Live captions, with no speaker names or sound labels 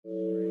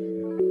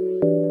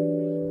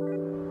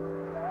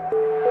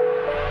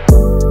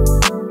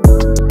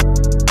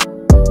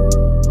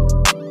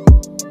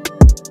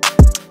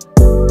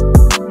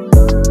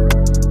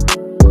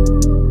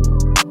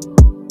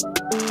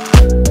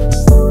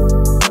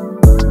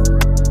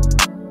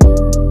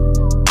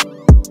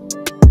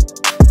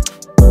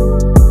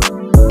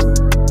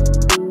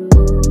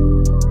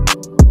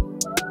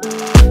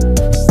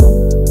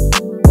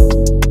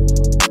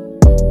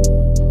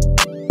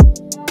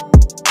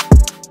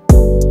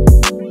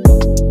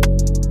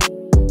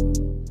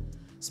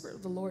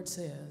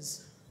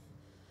Says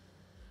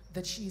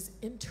that she's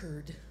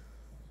entered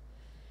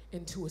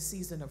into a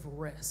season of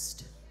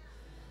rest.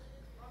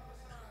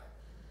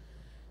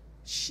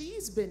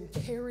 She's been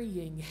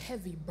carrying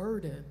heavy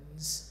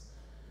burdens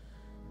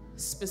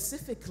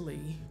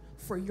specifically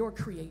for your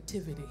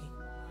creativity.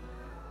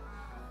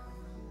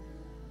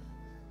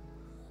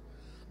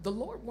 The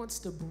Lord wants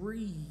to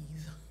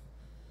breathe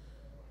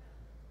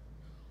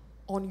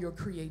on your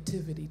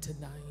creativity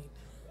tonight.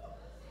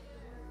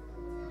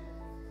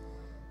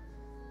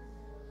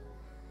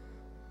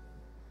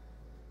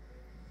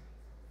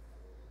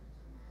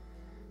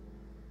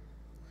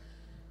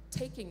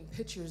 Taking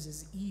pictures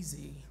is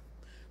easy,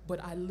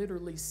 but I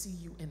literally see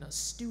you in a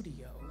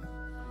studio.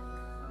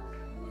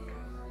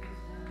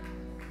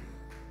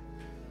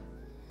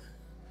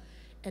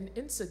 And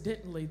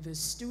incidentally, this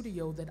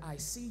studio that I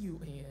see you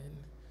in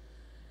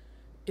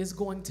is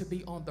going to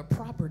be on the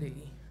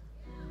property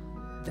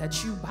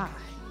that you buy.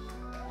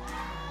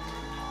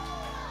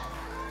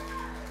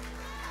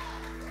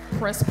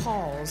 Press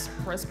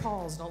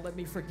pause, don't let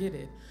me forget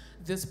it.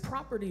 This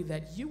property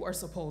that you are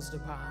supposed to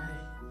buy,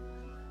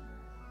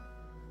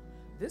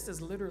 this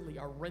is literally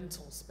a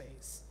rental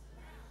space.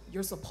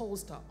 You're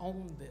supposed to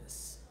own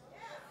this.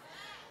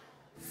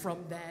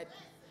 From that,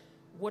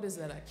 what is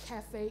that, a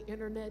cafe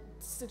internet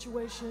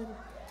situation?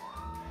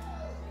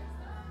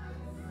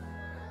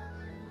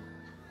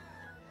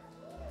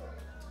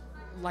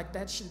 Like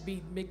that should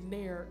be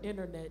McNair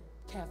Internet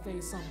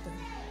Cafe something.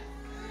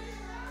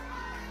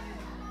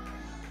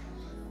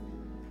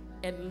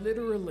 And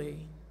literally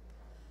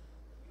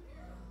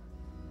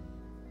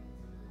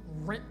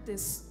rent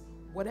this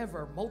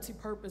whatever,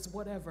 multi-purpose,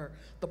 whatever.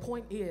 The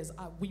point is,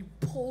 we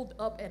pulled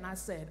up and I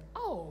said,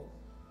 oh,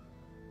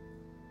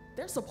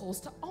 they're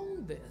supposed to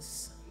own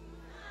this.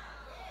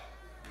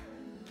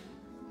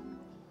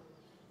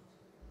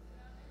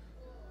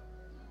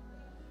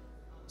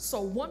 So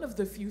one of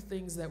the few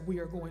things that we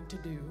are going to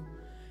do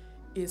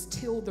is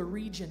till the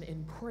region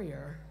in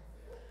prayer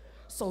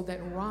so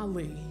that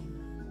Raleigh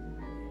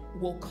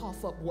will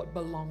cough up what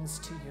belongs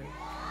to you.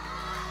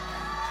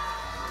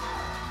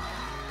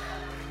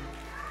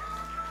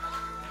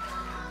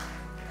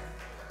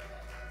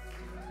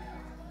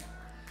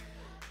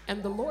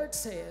 And the Lord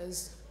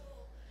says,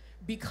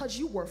 because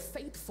you were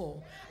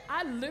faithful,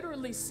 I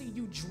literally see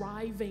you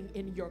driving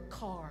in your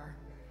car,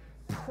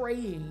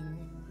 praying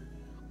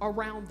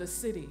around the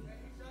city.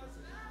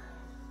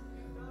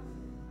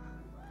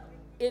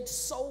 It's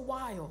so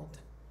wild.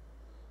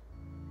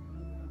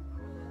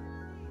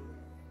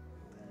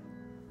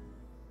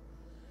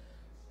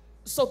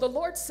 So the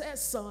Lord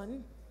says,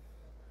 son,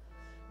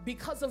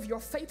 because of your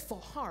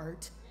faithful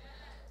heart,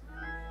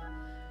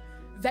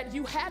 that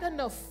you had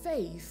enough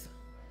faith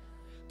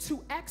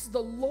to ask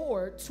the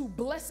Lord to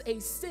bless a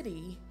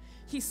city,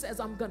 he says,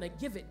 I'm gonna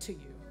give it to you.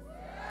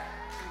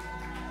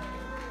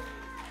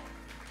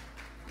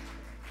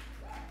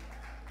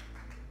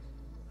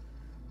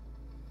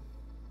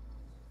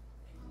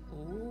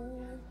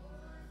 Ooh.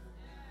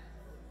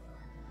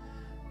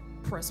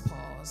 Press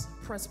pause,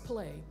 press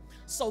play.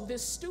 So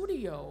this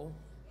studio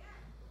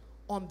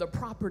on the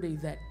property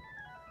that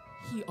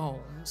he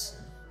owns,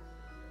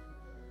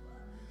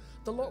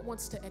 the Lord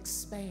wants to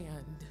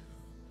expand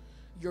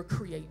your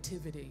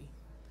creativity.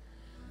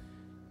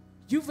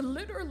 You've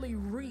literally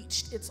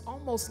reached, it's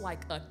almost like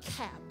a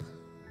cap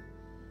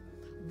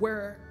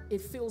where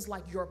it feels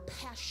like your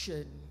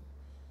passion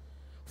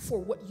for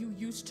what you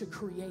used to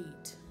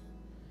create,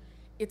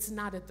 it's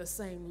not at the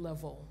same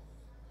level.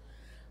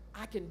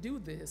 I can do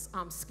this,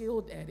 I'm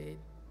skilled at it,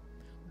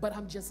 but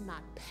I'm just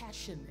not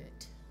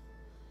passionate.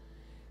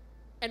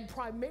 And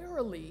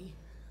primarily,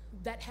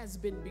 that has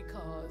been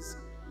because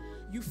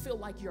you feel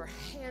like your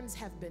hands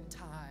have been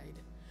tied,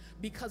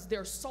 because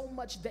there's so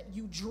much that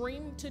you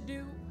dream to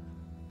do,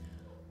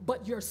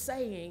 but you're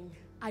saying,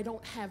 I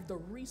don't have the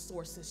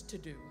resources to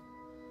do.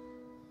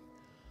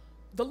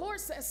 The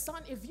Lord says,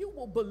 son, if you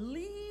will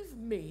believe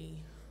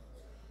me,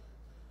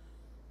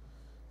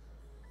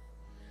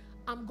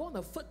 I'm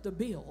gonna foot the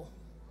bill.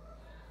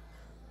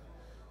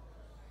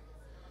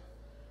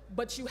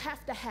 But you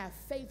have to have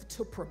faith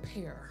to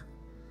prepare.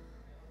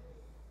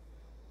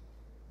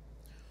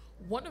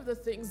 One of the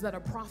things that a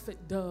prophet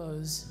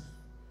does,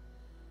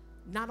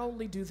 not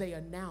only do they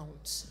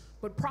announce,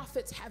 but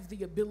prophets have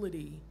the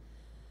ability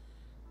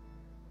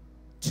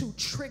to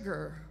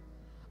trigger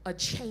a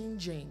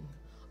changing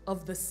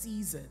of the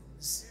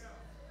seasons.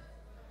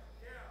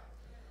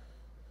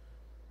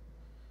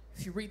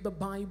 If you read the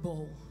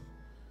Bible,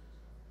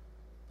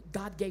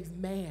 God gave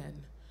man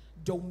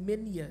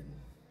dominion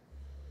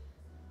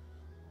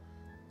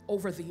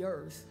over the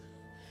earth,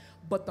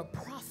 but the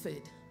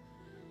prophet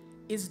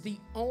is the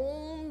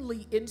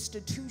only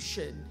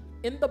institution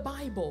in the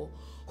Bible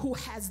who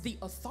has the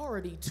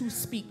authority to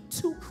speak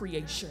to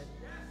creation.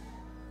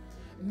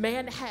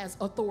 Man has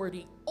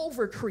authority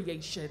over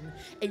creation.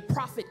 A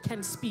prophet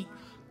can speak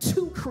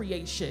to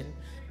creation.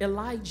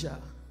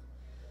 Elijah,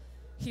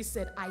 he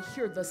said, I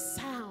hear the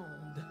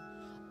sound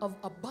of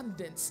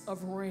abundance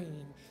of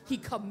rain. He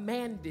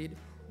commanded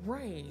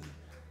rain.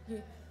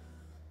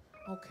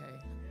 Okay,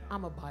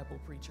 I'm a Bible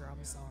preacher,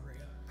 I'm sorry.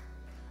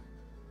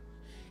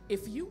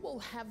 If you will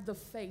have the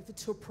faith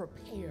to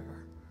prepare,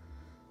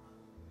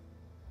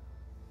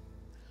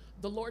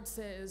 the Lord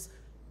says,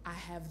 I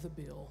have the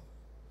bill.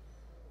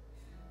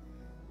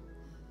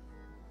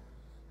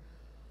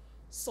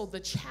 So the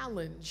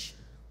challenge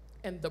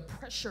and the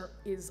pressure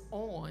is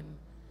on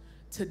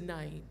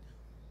tonight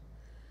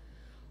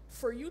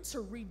for you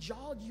to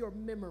re-jog your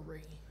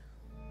memory,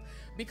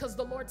 because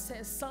the Lord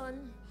says,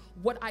 son,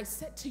 what I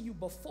said to you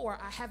before,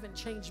 I haven't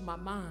changed my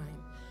mind.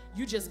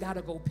 You just got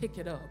to go pick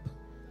it up.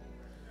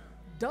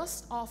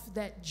 Dust off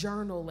that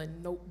journal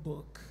and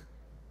notebook.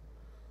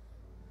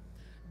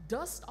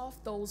 Dust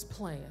off those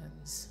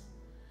plans,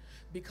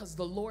 because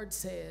the Lord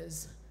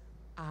says,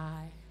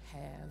 I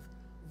have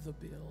the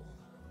bill.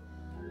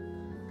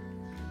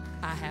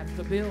 I have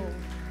the bill.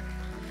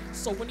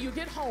 So when you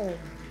get home,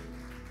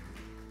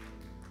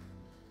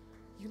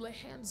 you lay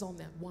hands on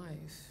that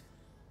wife.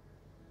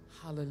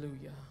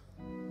 Hallelujah.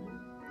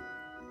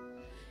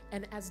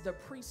 And as the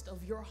priest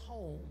of your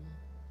home,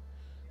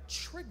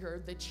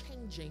 trigger the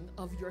changing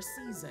of your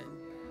season.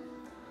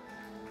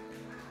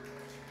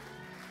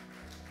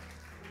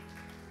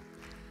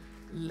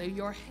 Lay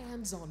your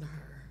hands on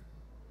her.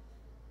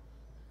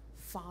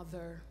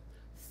 Father,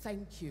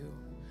 thank you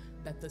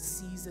that the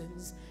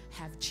seasons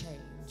have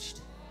changed.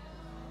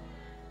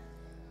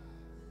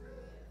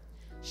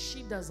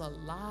 She does a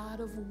lot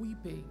of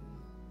weeping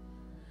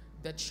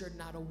that you're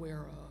not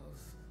aware of.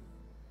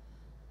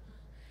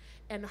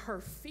 And her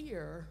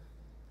fear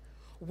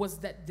was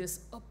that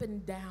this up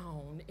and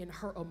down in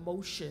her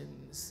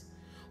emotions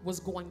was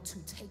going to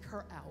take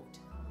her out.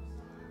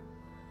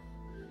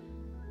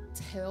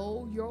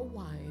 Tell your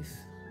wife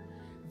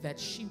that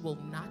she will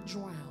not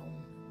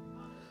drown,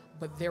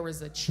 but there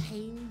is a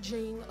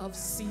changing of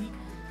sea.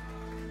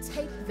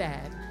 Take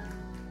that.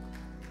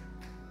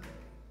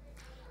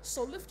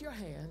 So lift your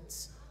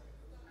hands.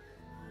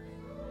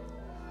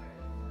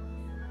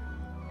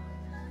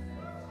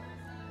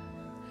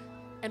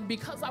 And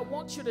because I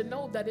want you to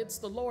know that it's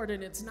the Lord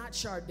and it's not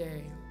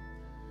Sharde,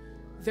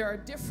 there are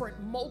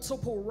different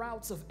multiple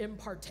routes of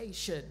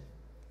impartation.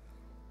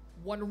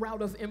 One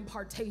route of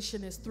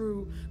impartation is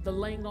through the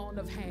laying on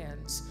of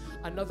hands.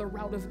 Another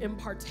route of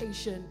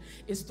impartation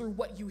is through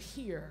what you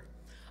hear.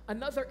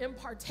 Another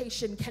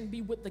impartation can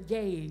be with the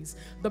gaze.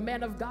 The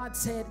man of God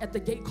said at the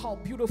gate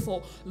called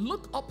Beautiful,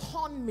 look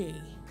upon me.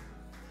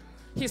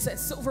 He said,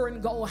 silver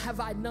and gold have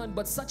I none,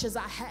 but such as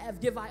I have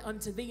give I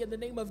unto thee. In the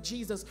name of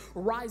Jesus,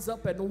 rise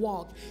up and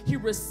walk. He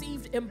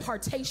received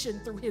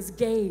impartation through his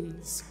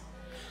gaze.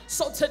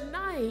 So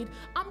tonight,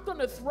 I'm going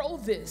to throw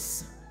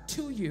this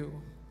to you,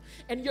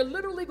 and you're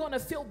literally going to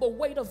feel the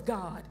weight of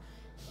God.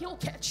 He'll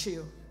catch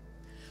you.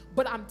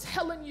 But I'm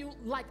telling you,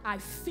 like I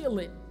feel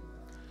it,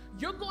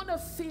 you're going to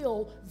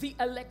feel the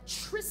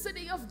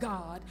electricity of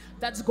God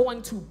that's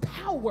going to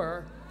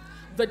power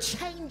the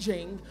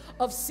changing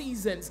of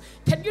seasons.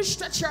 Can you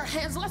stretch your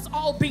hands? Let's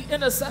all be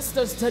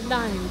intercessors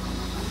tonight.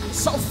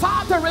 So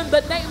Father, in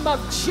the name of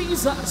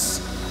Jesus,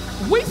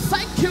 we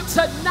thank you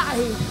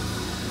tonight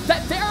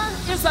that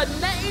there is a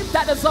name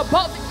that is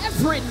above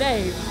every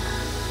name,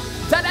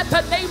 that at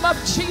the name of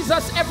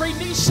Jesus every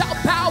knee shall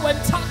bow and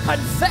tongue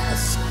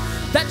confess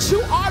that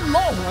you are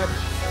Lord,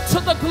 to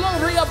the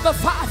glory of the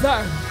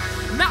Father.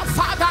 Now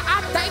Father,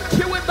 I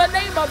thank you in the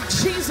name of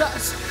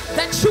Jesus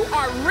that you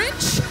are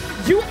rich,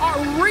 you are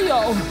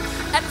real,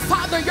 and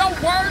Father, your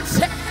word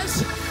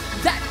says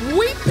that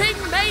weeping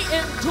may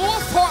endure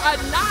for a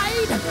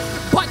night,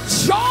 but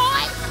joy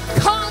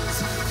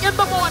comes in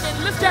the morning.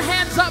 Lift your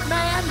hands up,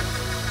 man.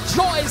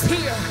 Joy is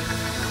here.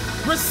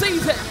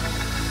 Receive it.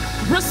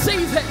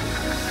 Receive it.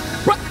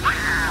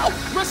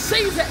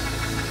 Receive it.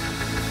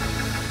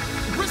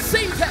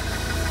 Receive it.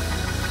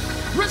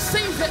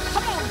 Receive it.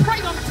 Come on,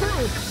 pray them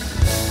through.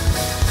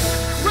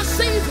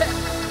 Receive it.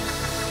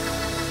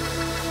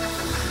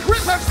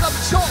 Rivers of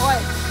joy,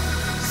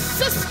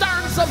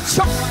 cisterns of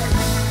joy,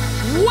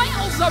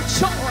 wells of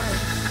joy,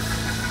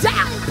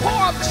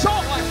 downpour of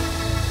joy.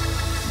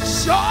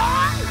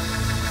 Joy.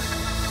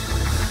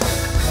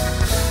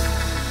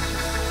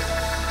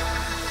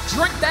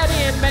 Drink that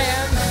in,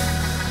 man.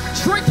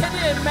 Drink it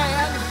in,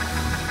 man.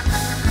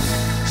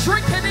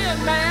 Drink it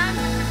in, man.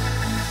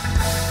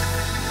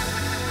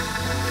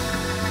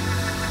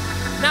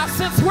 Now,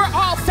 since we're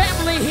all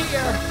family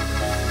here,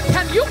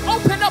 can you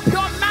open up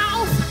your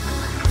mouth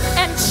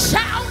and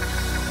shout?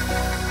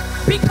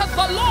 Because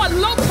the Lord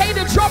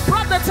located your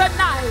brother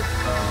tonight.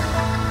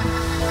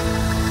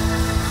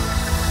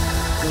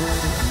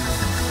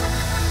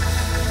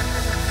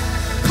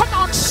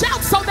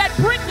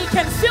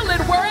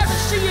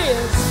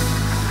 is.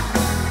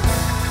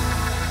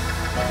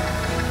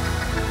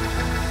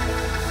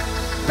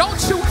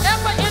 Don't you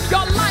ever in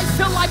your life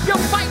feel like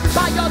you're fighting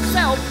by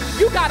yourself.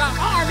 You got an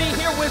army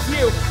here with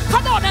you.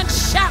 Come on and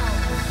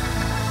shout.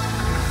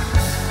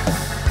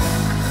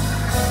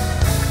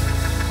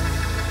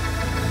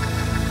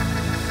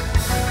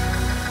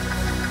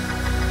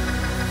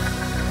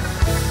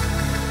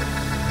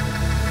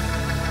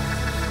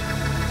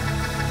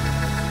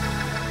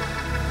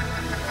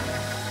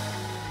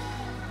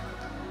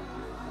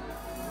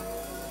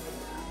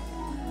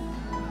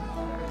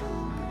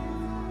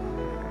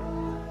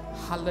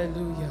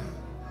 Hallelujah.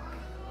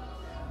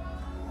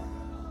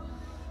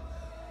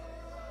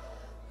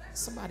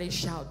 Somebody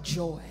shout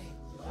joy.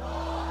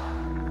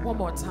 One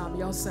more time.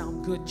 Y'all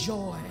sound good.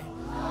 Joy.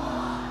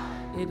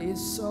 It is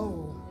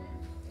so.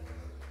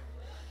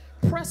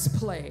 Press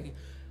play.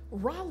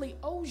 Raleigh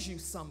owes you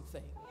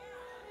something.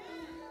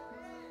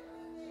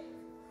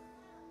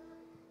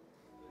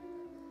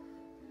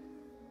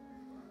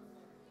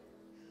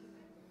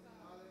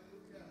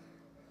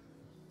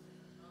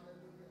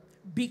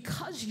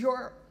 Because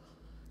your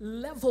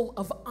level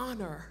of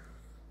honor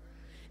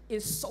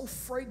is so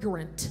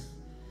fragrant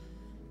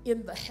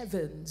in the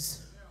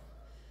heavens,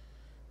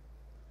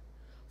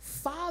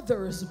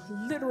 fathers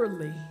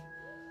literally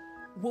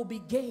will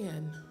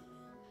begin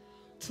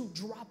to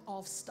drop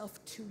off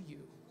stuff to you.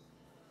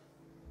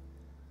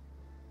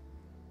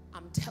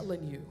 I'm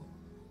telling you,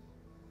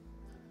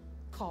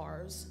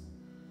 cars,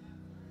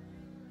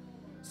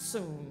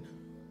 soon,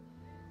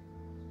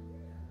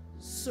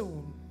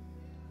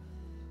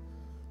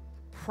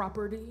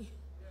 property,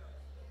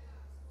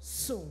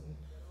 soon.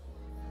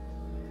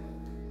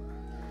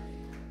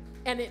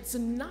 And it's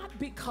not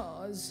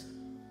because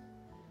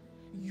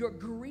you're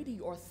greedy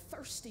or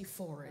thirsty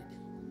for it,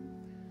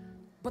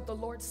 but the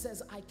Lord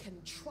says, I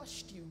can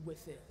trust you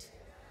with it.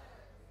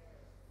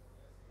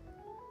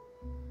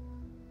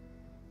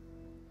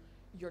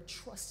 You're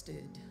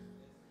trusted.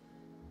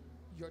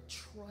 You're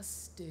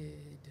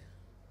trusted.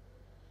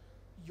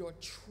 You're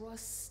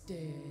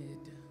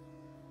trusted.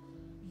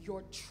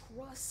 You're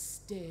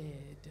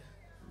trusted.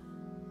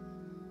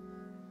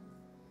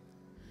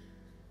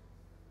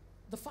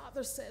 The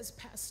Father says,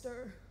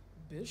 Pastor,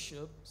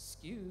 Bishop,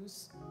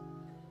 excuse.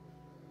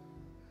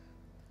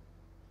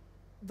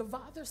 The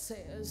Father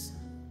says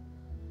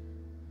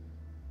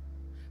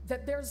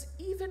that there's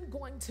even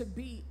going to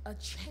be a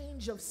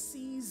change of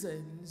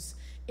seasons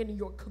in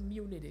your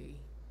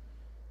community.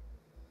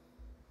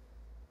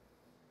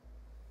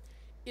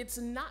 It's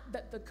not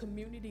that the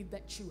community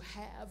that you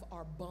have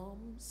are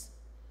bums.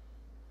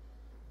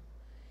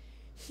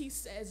 He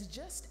says,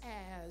 just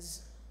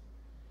as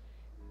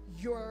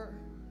you're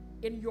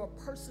in your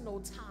personal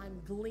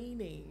time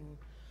gleaning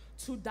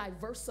to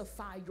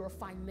diversify your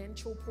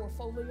financial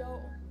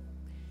portfolio,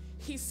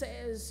 he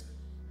says,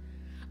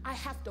 I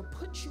have to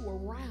put you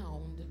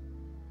around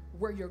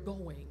where you're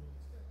going.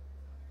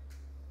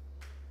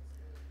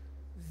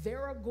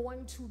 There are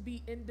going to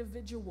be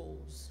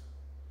individuals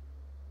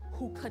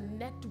who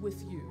connect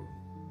with you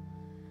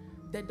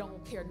that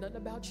don't care nothing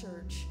about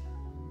church.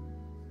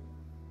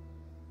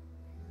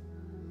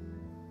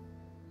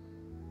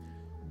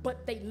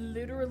 But they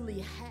literally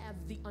have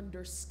the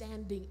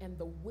understanding and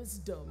the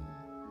wisdom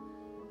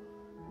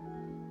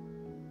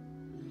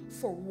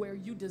for where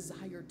you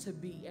desire to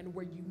be and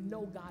where you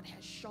know God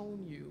has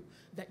shown you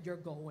that you're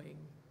going.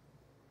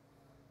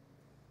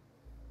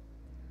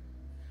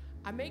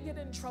 I may get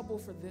in trouble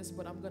for this,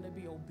 but I'm going to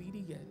be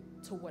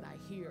obedient to what I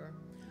hear.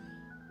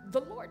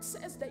 The Lord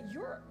says that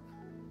you're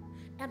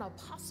an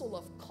apostle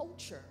of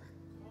culture.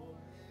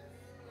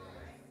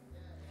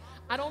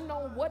 I don't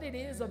know what it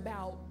is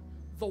about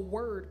the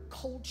word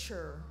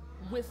culture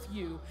with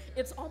you.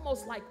 It's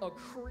almost like a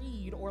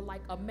creed or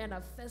like a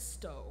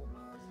manifesto.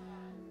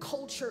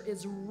 Culture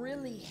is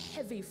really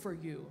heavy for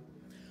you.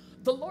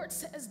 The Lord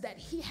says that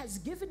He has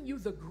given you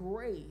the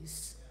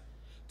grace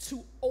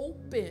to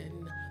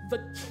open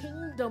the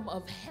kingdom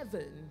of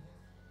heaven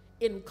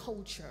in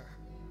culture.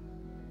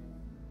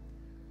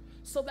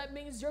 So that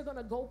means you're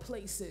gonna go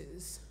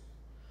places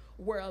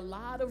where a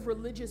lot of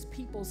religious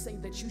people say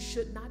that you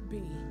should not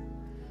be.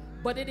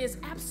 But it is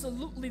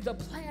absolutely the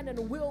plan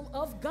and will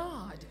of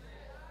God.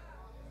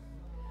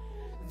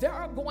 There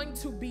are going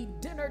to be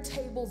dinner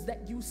tables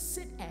that you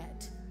sit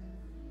at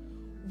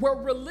where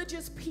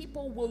religious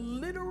people will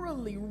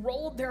literally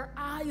roll their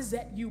eyes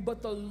at you,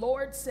 but the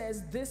Lord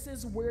says this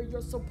is where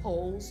you're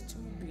supposed to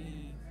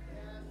be.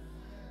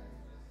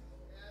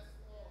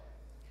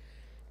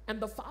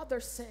 And the Father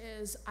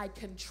says, I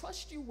can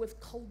trust you with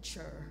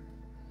culture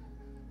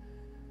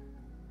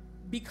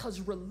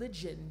because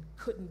religion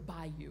couldn't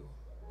buy you.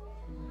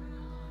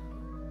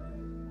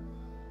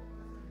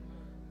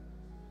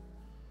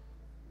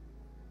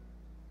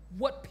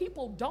 What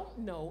people don't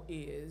know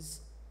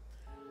is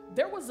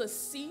there was a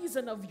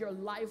season of your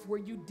life where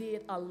you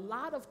did a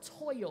lot of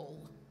toil,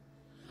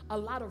 a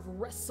lot of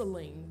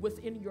wrestling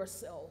within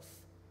yourself.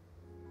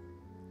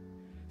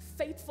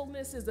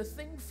 Faithfulness is a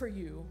thing for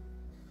you,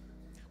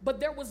 but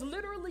there was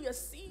literally a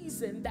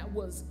season that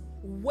was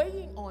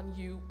weighing on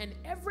you, and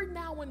every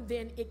now and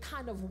then it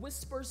kind of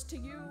whispers to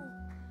you,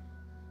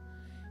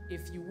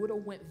 if you would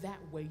have went that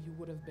way, you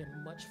would have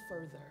been much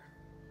further.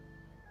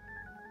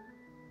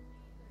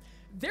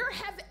 There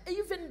have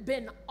even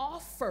been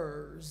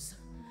offers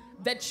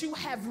that you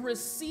have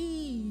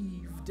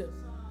received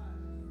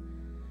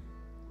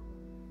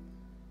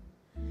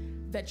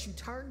that you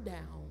turned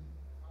down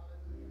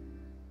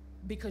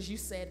because you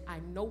said, I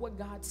know what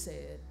God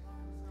said,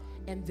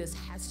 and this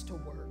has to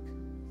work.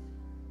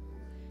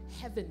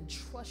 Heaven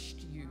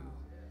trusts you.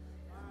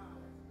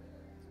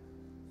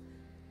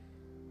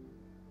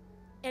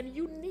 And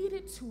you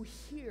needed to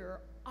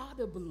hear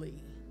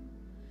audibly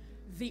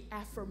the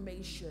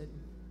affirmation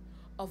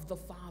of the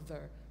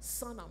Father,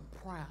 Son, I'm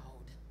proud.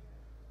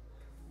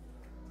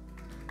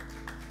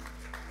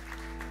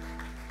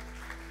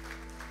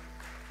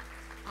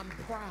 I'm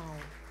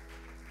proud.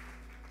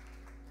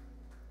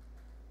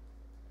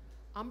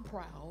 I'm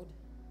proud.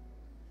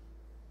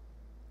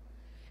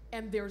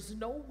 And there's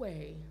no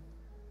way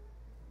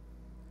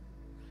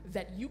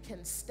that you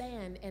can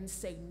stand and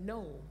say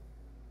no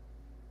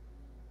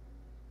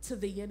to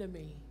the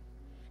enemy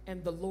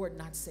and the Lord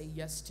not say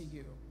yes to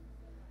you.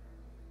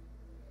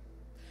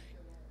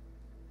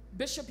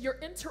 Bishop, you're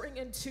entering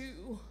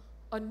into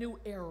a new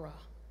era.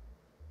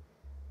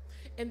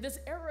 And this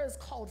era is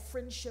called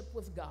friendship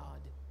with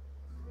God.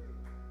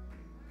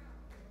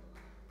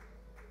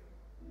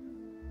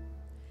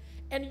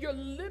 And you're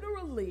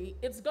literally,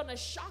 it's gonna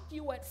shock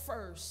you at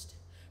first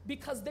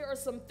because there are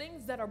some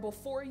things that are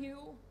before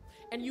you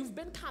and you've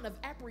been kind of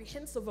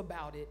apprehensive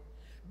about it,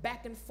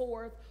 back and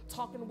forth,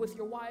 talking with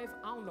your wife.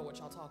 I don't know what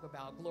y'all talk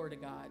about, glory to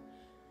God.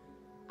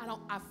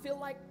 I feel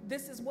like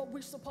this is what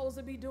we're supposed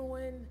to be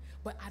doing,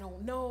 but I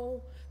don't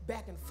know,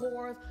 back and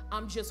forth.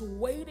 I'm just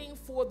waiting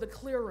for the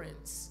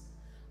clearance.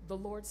 The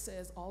Lord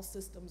says all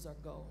systems are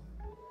go.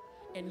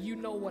 And you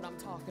know what I'm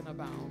talking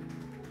about.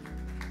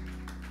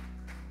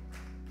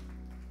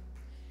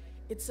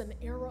 It's an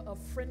era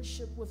of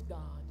friendship with God.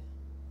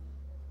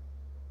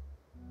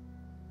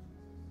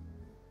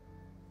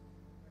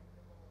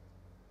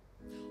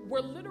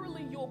 Where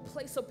literally you'll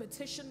place a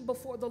petition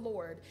before the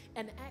Lord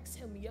and ask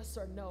him yes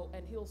or no,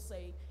 and he'll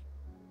say,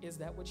 is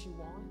that what you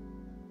want?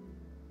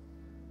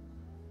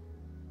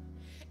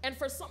 And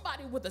for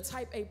somebody with a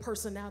type A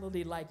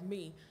personality like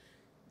me,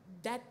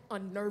 that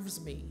unnerves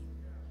me.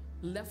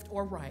 Left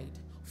or right,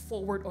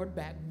 forward or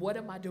back, what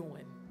am I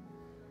doing?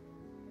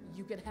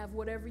 You can have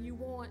whatever you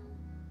want,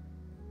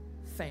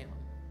 fam.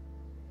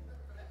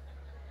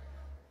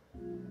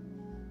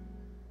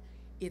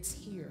 It's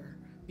here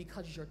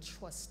because you're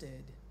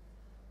trusted.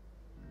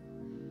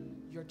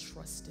 You're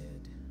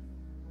trusted.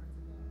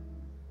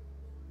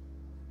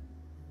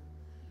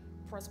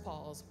 Press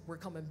pause. We're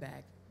coming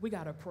back. We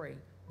got to pray,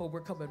 but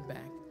we're coming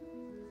back.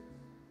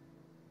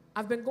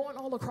 I've been going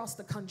all across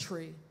the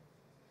country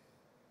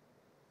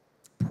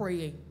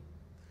praying,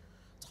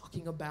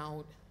 talking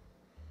about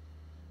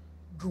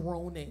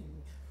groaning.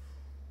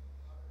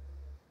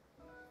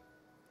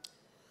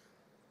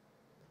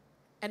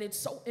 And it's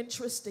so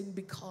interesting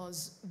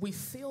because we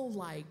feel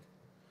like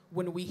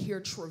when we hear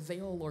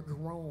travail or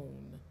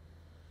groan,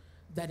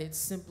 that it's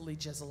simply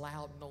just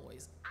loud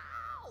noise.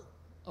 Ow!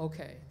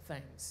 Okay,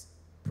 thanks.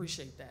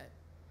 Appreciate that.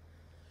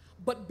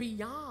 But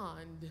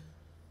beyond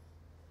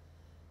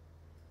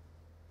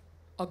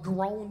a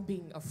groan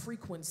being a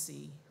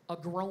frequency, a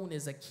groan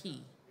is a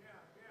key.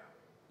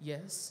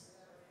 Yes?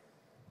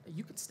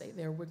 You can stay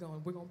there. We're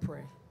going to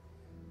pray.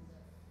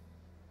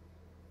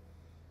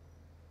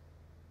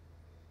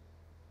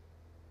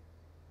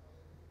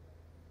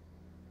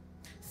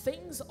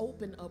 Things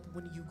open up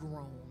when you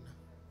groan.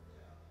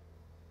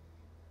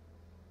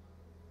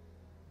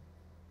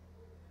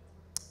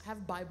 I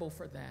have Bible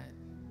for that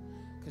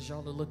because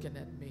y'all are looking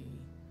at me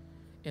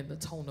in the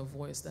tone of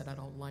voice that I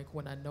don't like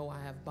when I know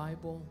I have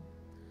Bible.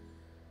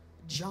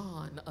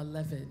 John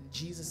 11,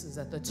 Jesus is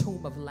at the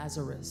tomb of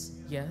Lazarus.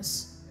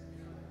 Yes?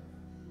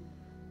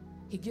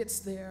 He gets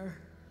there.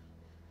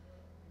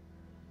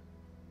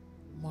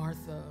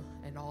 Martha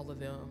and all of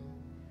them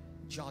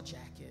jaw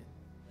jacking.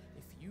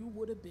 If you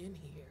would have been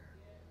here,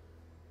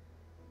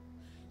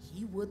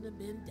 he wouldn't have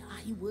been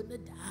died. He wouldn't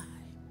have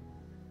died.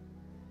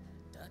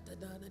 Da da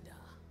da da da.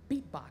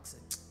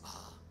 Beatboxing.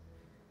 Oh.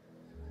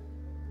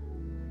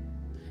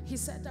 He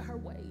said to her,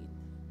 wait,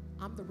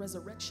 I'm the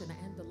resurrection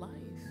and the life.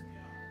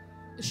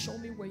 Show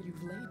me where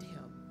you've laid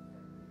him.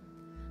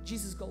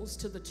 Jesus goes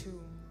to the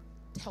tomb,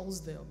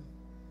 tells them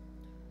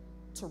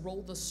to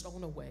roll the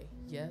stone away.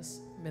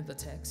 Yes, I'm in the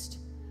text.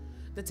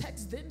 The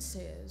text then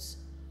says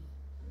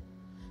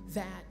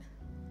that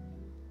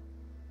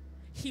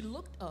he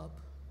looked up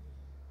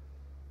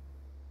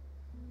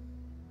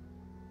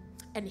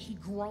and he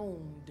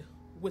groaned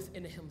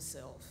within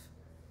himself.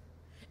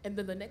 And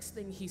then the next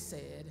thing he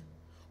said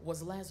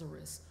was,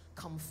 Lazarus,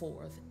 come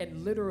forth.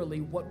 And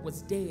literally what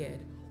was dead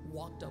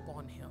walked up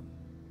on him.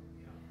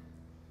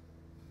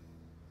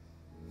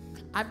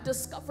 I've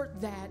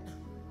discovered that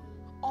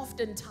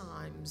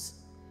oftentimes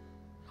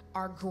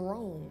our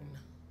groan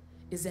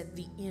is at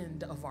the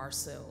end of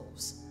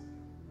ourselves.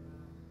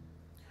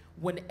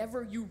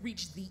 Whenever you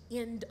reach the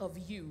end of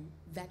you,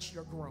 that's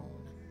your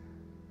grown.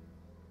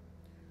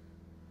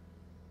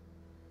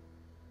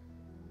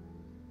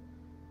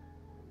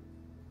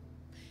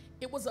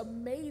 It was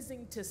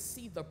amazing to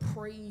see the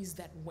praise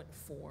that went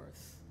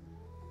forth.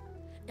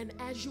 And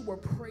as you were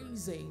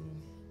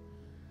praising,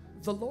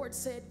 the Lord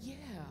said, yeah,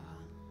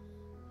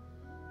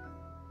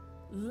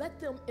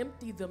 let them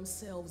empty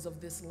themselves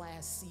of this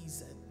last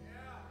season.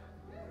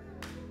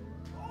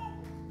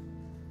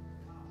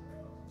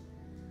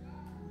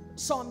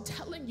 So I'm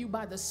telling you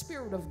by the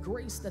Spirit of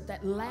grace that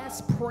that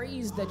last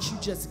praise that you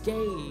just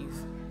gave,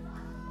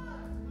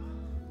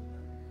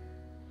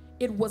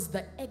 it was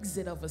the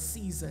exit of a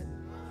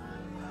season.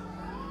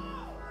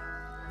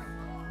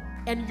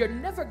 And you're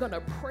never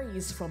gonna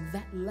praise from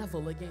that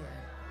level again.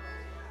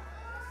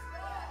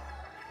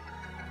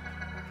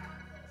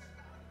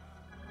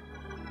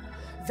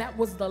 That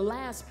was the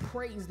last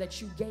praise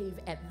that you gave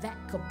at that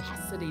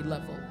capacity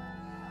level.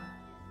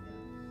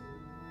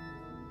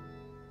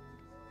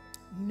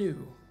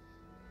 New.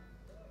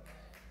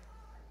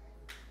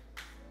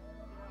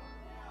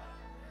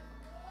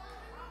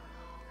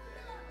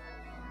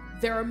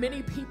 There are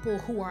many people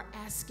who are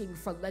asking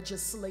for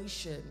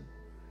legislation.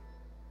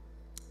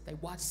 They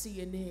watch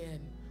CNN.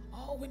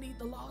 Oh, we need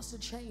the laws to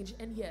change.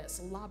 And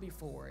yes, lobby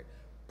for it.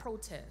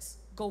 Protest.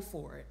 Go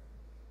for it.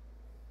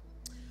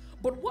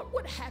 But what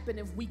would happen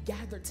if we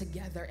gathered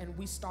together and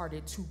we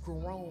started to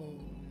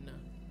groan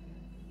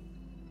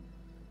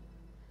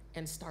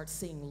and start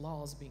seeing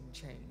laws being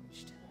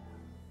changed?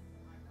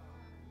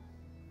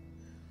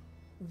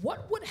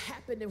 What would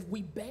happen if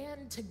we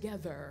band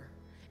together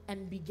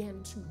and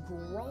began to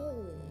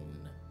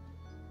groan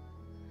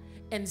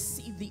and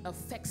see the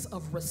effects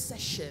of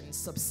recession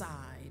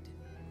subside?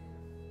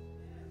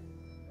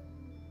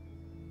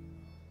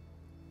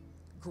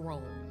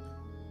 Groan.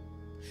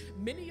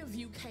 Many of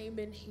you came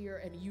in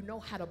here and you know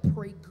how to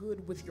pray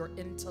good with your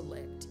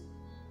intellect.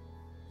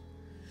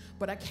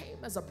 But I came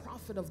as a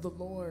prophet of the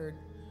Lord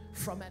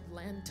from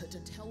Atlanta to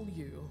tell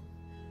you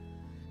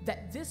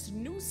that this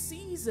new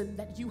season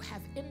that you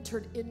have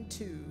entered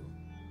into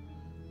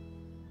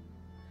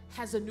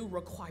has a new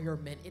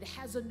requirement. It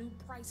has a new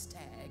price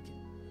tag.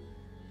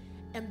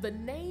 And the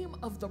name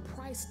of the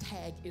price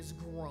tag is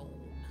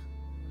groan.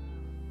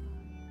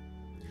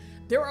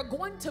 There are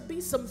going to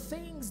be some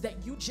things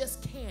that you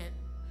just can't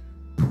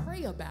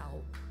pray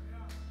about.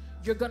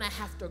 You're gonna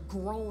have to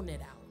groan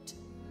it out.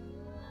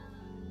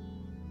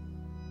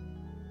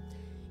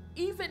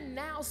 Even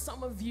now,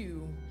 some of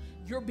you,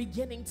 you're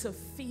beginning to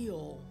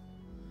feel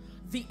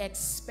the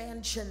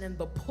expansion and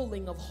the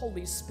pulling of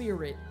Holy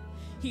Spirit.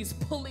 He's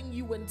pulling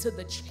you into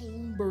the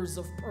chambers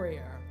of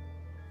prayer.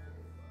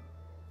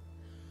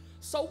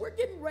 So we're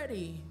getting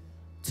ready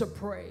to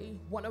pray.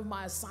 One of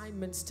my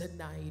assignments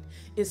tonight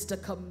is to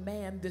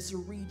command this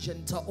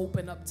region to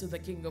open up to the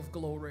King of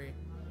Glory.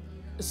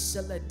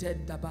 So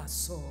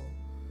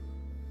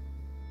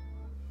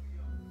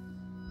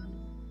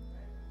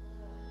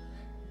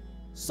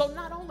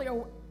not only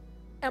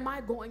am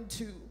I going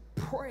to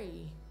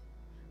pray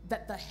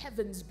that the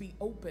heavens be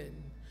open,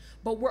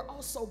 but we're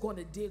also going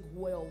to dig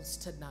wells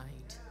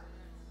tonight.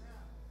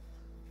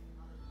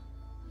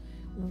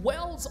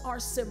 Wells are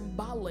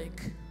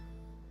symbolic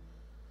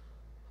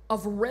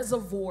of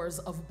reservoirs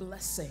of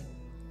blessing.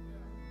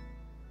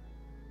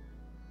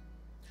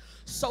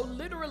 So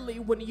literally,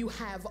 when you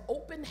have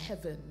open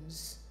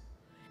heavens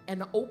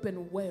and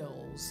open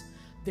wells,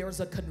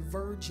 there's a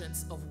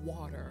convergence of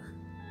water.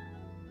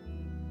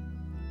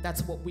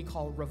 That's what we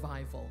call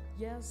revival.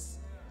 Yes,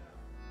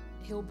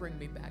 he'll bring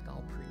me back.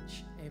 I'll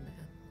preach.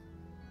 Amen.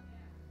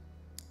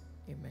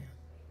 Amen.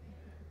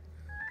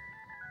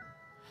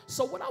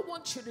 So what I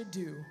want you to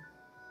do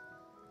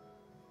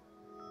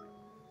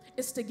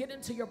is to get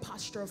into your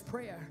posture of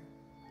prayer.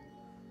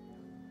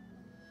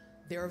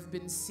 There have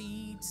been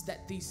seeds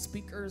that these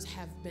speakers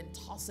have been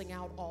tossing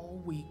out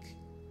all week.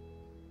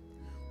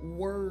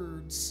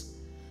 Words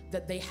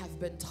that they have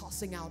been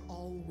tossing out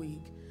all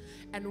week.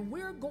 And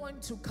we're going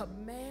to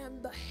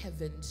command the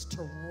heavens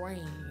to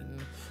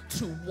rain,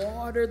 to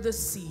water the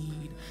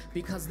seed,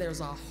 because there's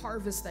a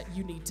harvest that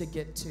you need to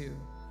get to.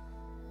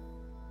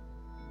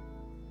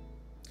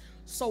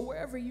 So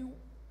wherever you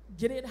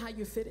get in, how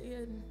you fit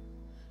in,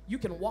 you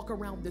can walk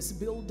around this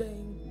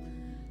building,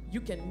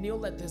 you can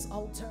kneel at this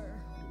altar.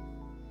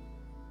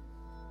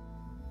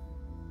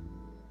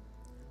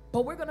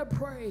 But we're gonna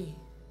pray.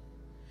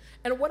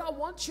 And what I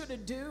want you to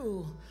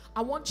do,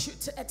 I want you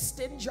to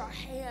extend your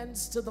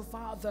hands to the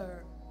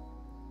Father.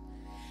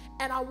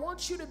 And I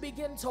want you to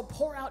begin to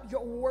pour out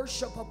your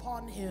worship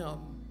upon him.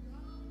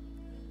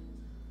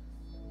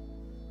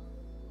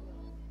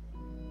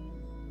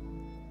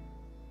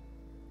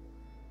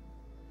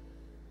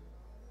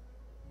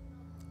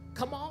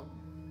 Come on.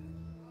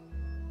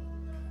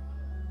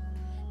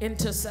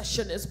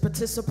 Intercession is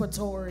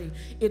participatory.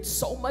 It's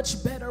so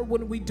much better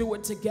when we do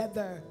it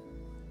together.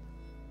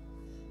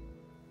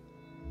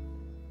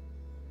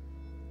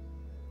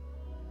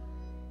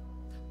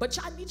 But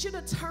I need you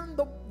to turn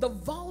the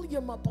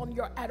volume up on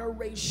your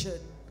adoration.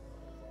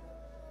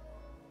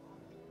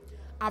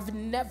 I've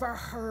never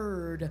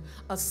heard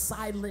a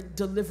silent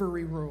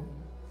delivery room.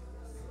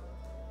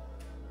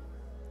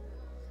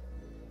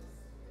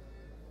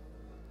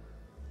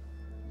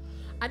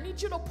 I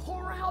need you to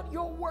pour out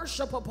your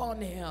worship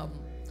upon him.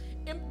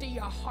 Empty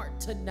your heart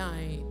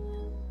tonight.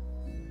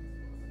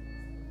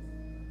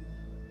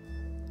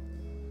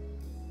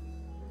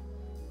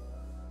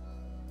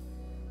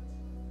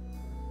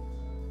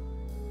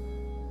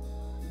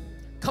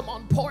 Come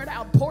on, pour it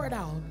out, pour it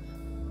out.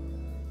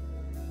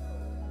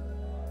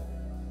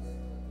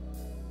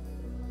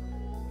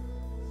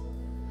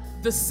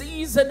 The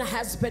season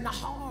has been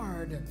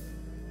hard,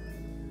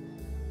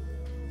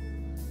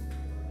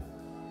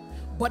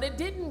 but it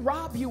didn't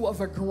rob you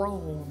of a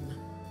groan.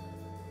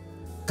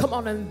 Come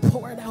on and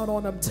pour it out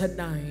on him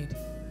tonight.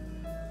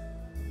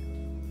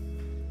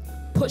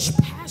 Push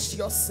past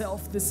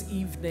yourself this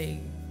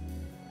evening.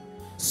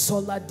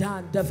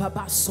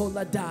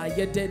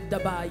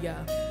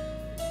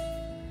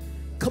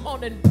 Come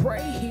on and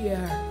pray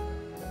here.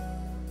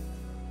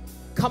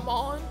 Come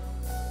on.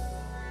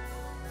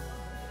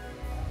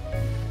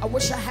 I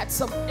wish I had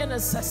some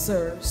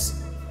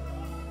intercessors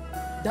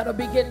that'll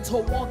begin to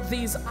walk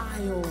these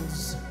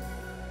aisles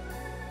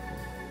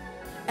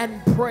and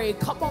pray.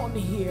 Come on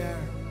here.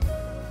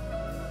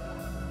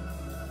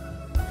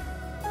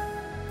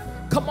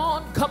 Come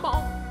on, come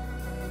on.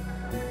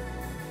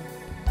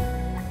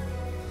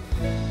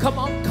 Come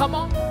on, come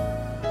on.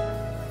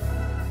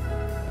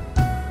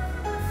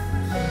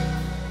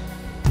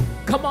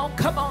 Come on,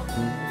 come on.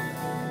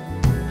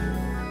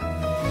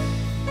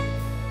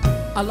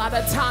 A lot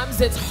of times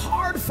it's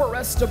hard for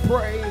us to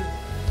pray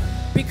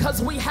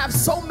because we have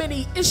so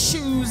many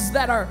issues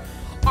that are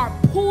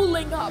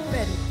pooling up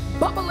and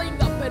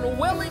bubbling up and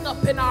welling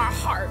up in our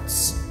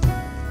hearts.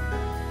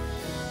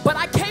 But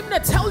I came to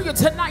tell you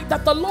tonight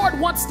that the Lord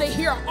wants to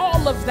hear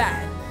all of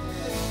that.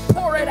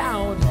 Pour it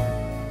out.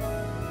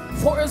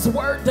 For his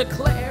word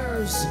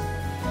declares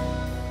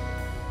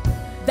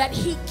that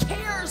he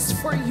cares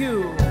for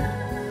you.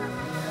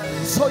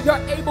 So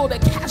you're able to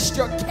cast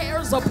your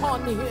cares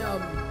upon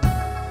him.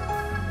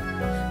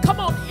 Come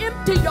on,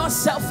 empty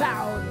yourself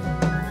out.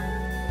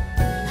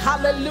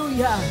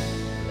 Hallelujah.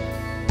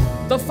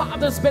 The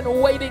Father's been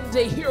waiting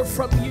to hear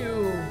from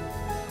you.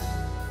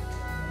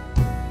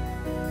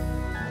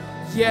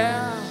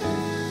 Yeah.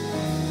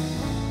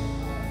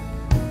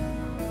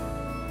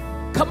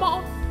 Come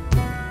on.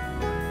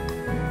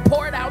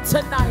 Pour it out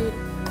tonight.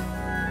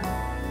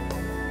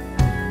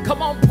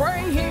 Come on,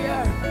 pray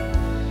here.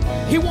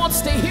 He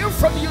wants to hear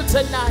from you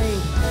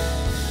tonight.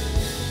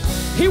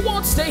 He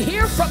wants to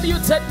hear from you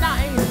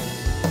tonight.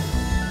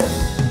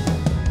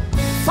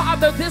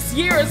 Father, this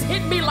year has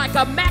hit me like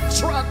a Mack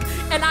truck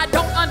and I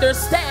don't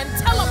understand.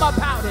 Tell him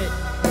about it.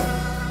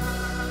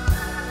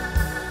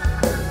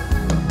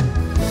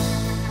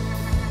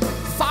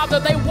 Father,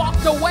 they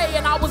walked away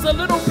and I was a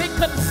little bit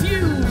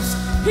confused.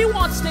 He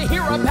wants to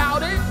hear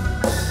about it.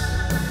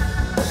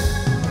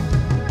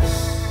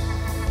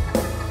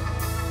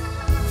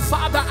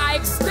 Father, I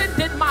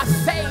extended my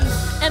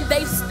faith and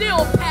they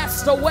still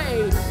passed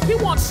away. He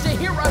wants to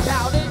hear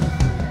about it.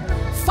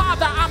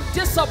 Father, I'm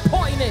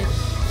disappointed.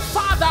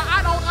 Father,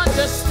 I don't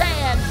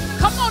understand.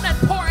 Come on and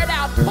pour it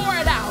out, pour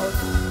it out.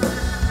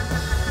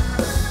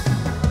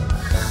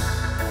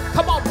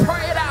 Come on,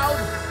 pray it out.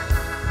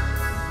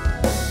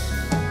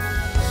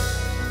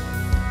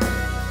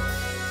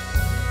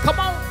 Come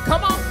on,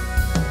 come on.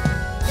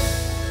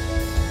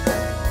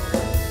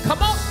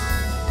 Come on.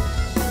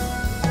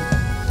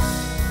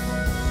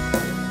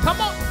 Come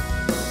on.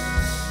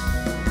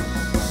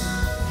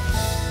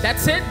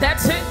 That's it,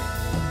 that's it.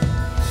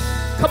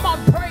 Come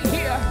on, pray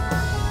here.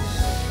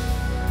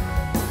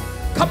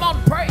 Come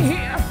on, pray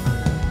here.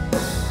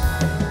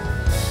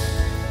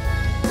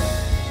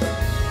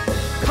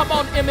 Come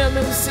on,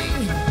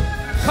 MMMC.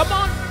 Come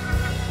on.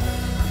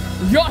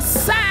 Your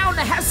sound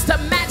has to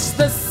match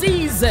the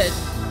season.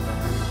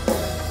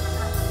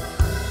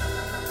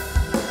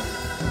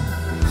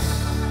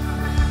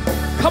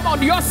 Come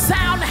on, your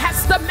sound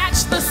has to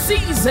match the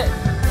season.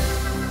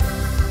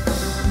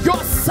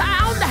 Your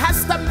sound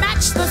has to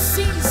match the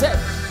season.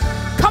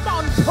 Come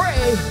on,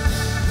 pray.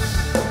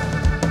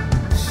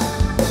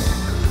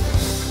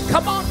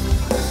 Come on.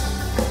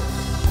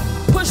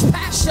 Push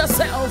past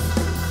yourself.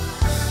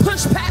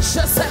 Push past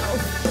yourself.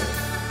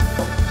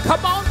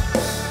 Come on.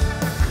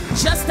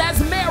 Just as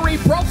Mary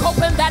broke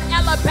open that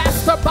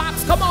alabaster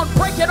box. Come on,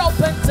 break it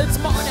open this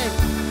morning.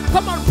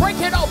 Come on, break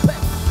it open.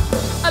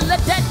 A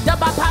ledenda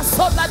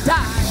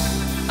babasoladai.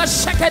 A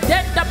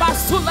shekadenda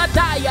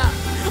basuladaya.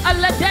 A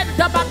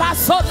ledenda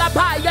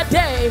babasolabaya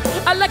day.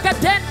 A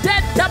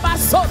legadenda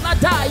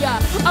basoladaya.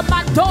 A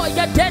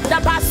mandoya denda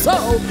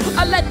baso.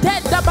 A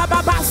ledenda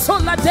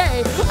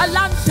babasolade. A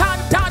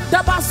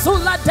lantanda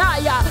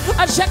basuladaya.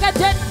 A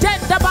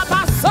shekadenda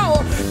babaso.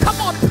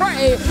 Come on,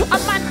 pray. A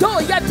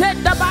mandoya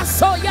denda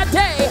basoya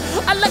day.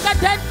 A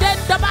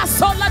legadenda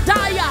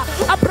basoladaya.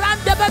 A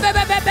branda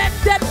bende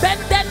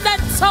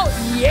so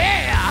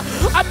yeah.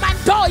 A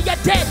mandoya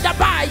denda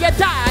baya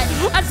die.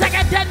 A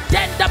second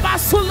denda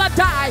basula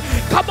die.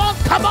 Come on,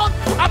 come on.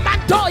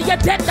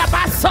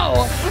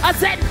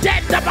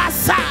 Azendenda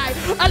Basai,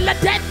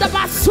 Aladenda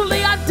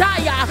Basuli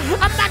Andaya,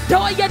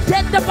 Amadoya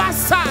Denda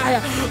Basai.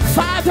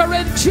 Father,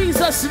 in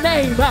Jesus'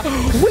 name,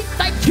 we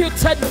thank you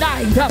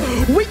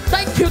tonight. We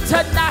thank you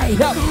tonight.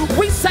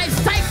 We say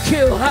thank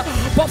you.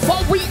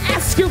 Before we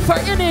ask you for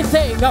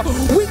anything,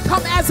 we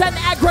come as an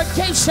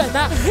aggregation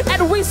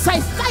and we say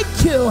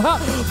thank you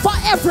for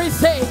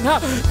everything.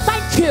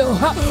 Thank you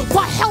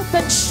for health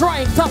and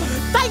strength.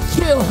 Thank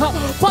you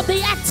for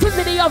the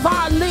activity of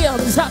our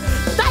limbs.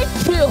 Thank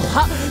you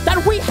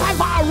that we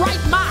have our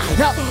right mind.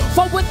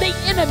 For when the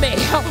enemy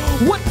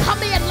would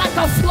come in like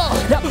a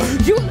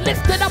flood, you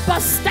lifted up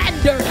a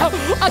standard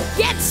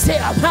against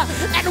him.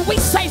 And we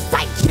say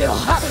thank you.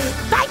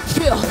 Thank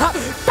you.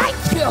 Thank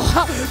you.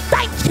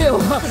 Thank you.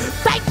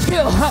 Thank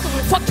you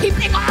for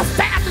keeping our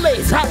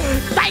families.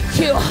 Thank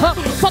you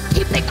for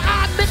keeping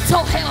our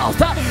mental health.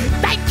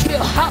 Thank you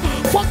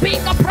for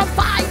being a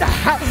provider.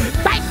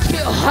 Thank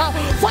you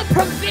for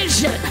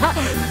provision.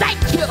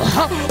 Thank you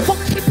for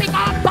keeping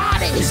our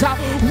bodies.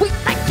 We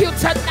thank you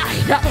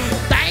tonight.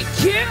 Thank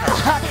you.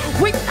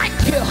 We thank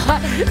you.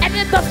 And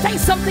in the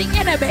face of the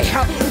enemy,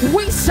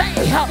 we say,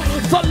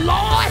 the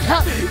Lord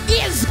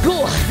is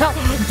good.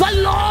 The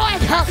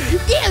Lord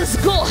is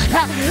good.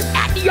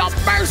 And your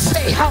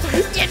mercy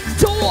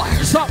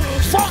endures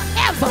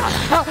forever.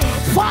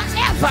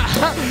 Forever.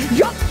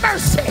 Your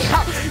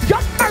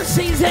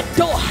mercies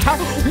endure.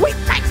 We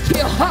thank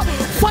you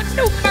for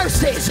new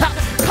mercies.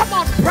 Come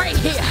on, pray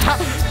here.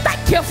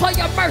 Thank you for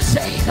your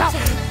mercy.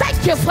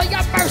 Thank you for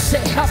your mercy.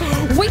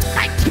 We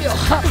thank you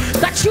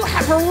that you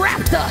have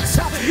wrapped us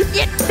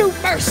in new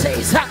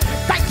mercies.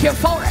 Thank you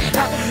for it.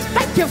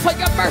 Thank you for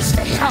your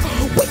mercy.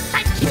 We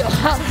thank you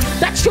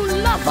that you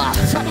love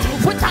us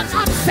with an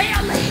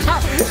unfailing,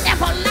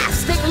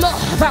 everlasting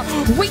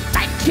love. We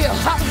thank you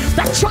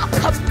that you're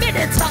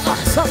committed to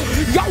us.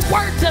 Your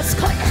word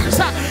declares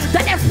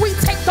that if we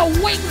take the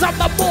wings of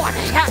the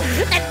morning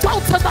and go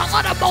to the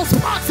uttermost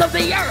parts of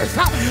the earth,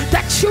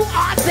 that you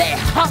are there.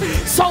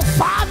 So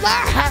Father,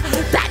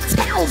 that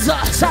tells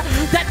us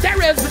that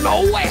there is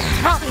nowhere,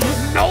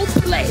 no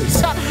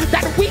place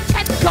that we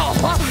can go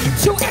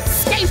to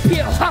escape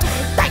you.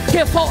 Thank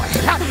you for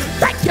it.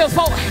 Thank you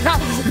for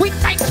it. We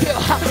thank you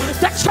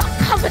that your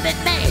covenant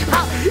name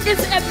is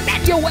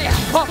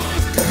Emmanuel,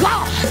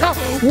 God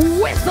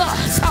with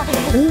us,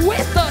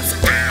 with us,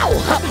 ow,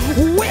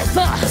 with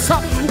us,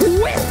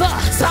 with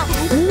us,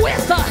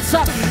 with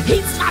us.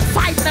 He's not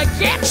fighting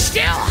against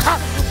you,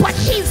 but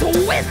he's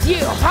with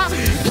you.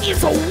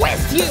 He's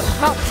with you.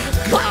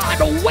 God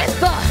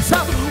with us.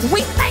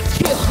 We thank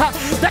you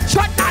that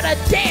you're not a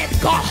dead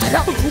God.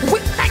 We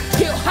thank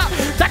you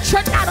that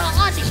you're not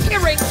an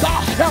unhearing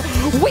God.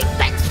 We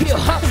thank you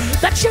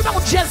that you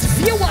don't just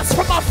view us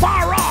from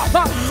afar off,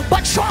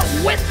 but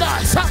you're with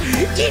us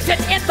even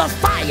in the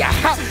fire.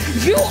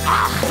 You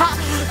are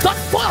the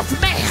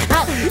fourth man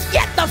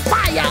in the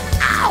fire.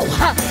 Ow!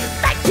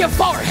 Thank you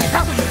for it.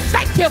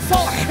 Thank you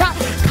for it.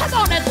 Come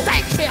on and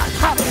thank him.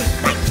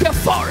 Thank you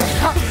for it.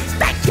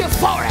 Thank you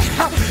for it.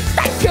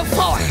 Thank you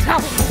for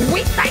it.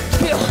 We thank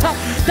you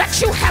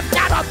that you have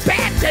not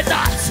abandoned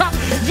us.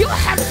 You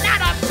have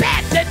not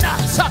abandoned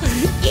us.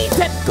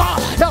 Even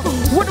God,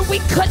 when we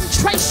couldn't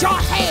trace your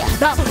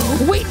hand,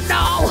 we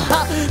know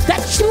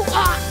that you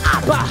are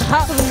Abba.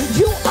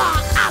 You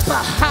are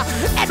Abba.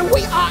 And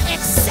we are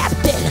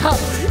accepted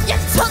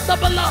into the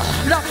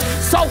blood.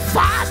 So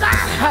Father,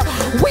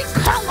 we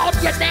call on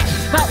your name.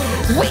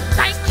 We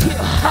thank you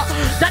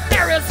that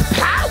there is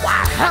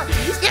power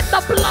in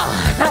the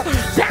blood.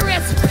 There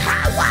is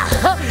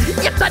power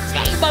in the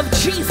name of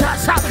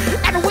Jesus.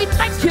 And we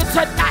thank you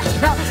tonight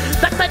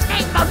that the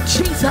name of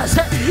Jesus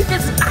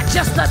is not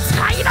just a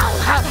title,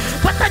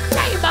 but the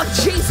name of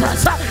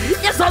Jesus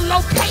is a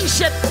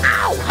location.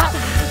 Ow!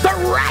 The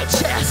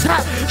righteous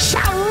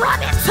shall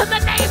run into the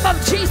name of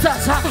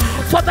Jesus.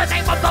 For the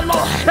name of the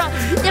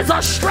Lord is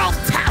a strong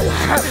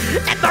tower,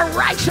 and the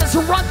righteous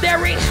run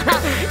therein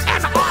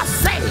and are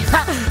safe.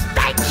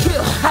 Thank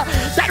you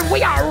that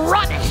we are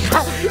running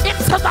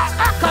into the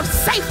ark of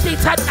safety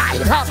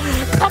tonight.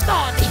 Come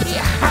on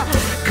here.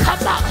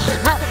 Come on.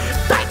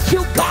 Thank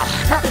you, God,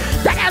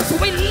 that as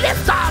we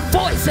lift our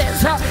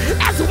voices,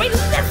 as we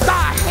lift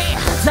our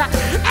hands,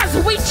 as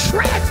we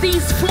tread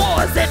these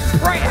floors in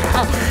prayer,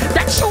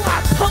 that you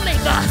are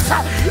pulling us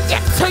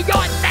into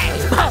your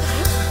name.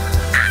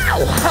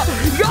 Ow!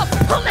 You're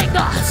pulling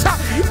us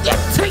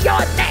into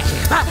your name.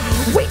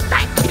 We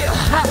thank you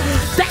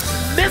that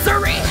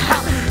misery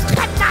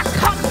cannot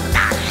come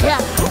nigh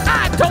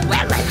our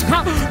dwelling,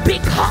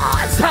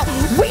 because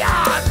we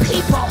are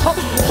people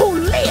who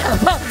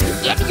live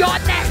in your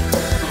name.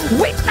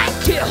 We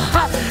thank you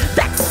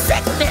that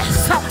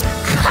sickness,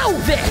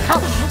 COVID,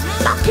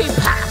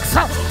 monkeypox,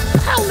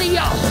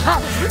 polio,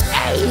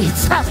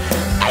 AIDS,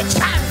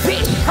 HIV,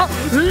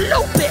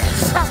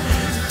 lupus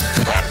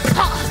can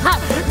come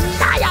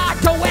nigh our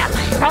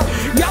dwelling.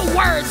 Your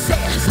word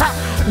says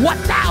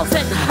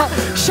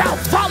 1,000 shall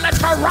fall at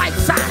your right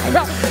side,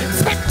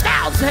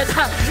 10,000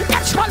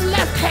 at your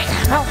left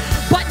hand,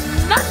 but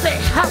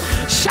nothing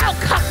shall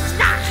come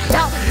nigh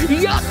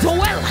your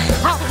dwelling.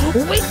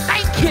 We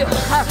thank you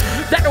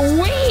that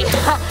we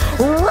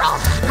run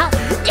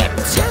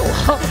into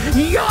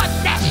your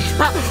name.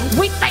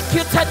 We thank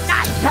you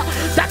tonight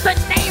that the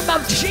name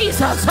of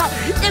Jesus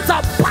is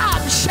a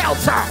bomb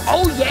shelter.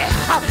 Oh yeah.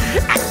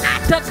 And I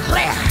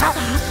declare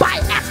by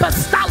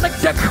apostolic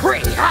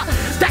decree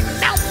that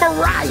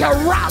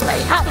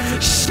MMCC-Raleigh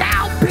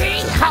shall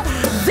be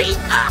the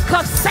ark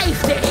of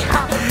safety,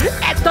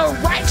 and the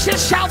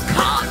righteous shall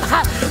come,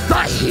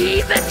 the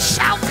heathen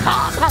shall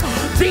come,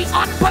 the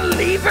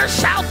unbeliever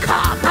shall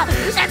come,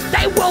 and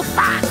they will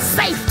find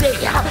safety,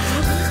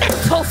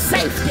 mental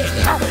safety,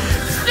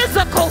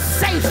 physical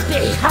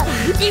safety,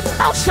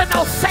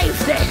 emotional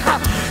safety.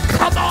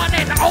 Come on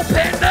and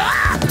open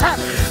up.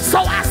 So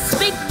I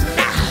speak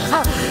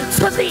now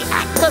to the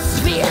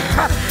atmosphere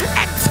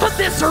and to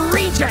this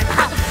region.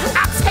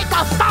 I take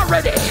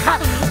authority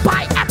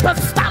by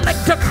apostolic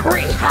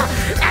decree,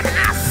 and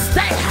I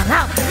stand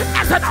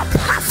as an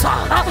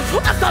apostle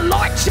of the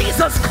Lord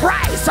Jesus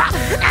Christ,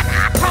 and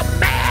I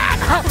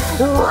command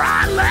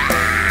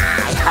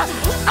Raleigh,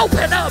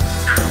 open up.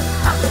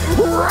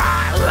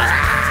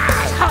 Raleigh,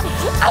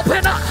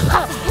 open up.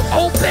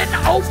 Open,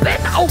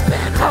 open,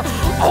 open,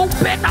 open,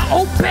 open,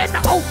 open,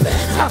 open, open,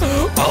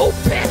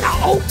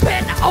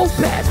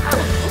 open,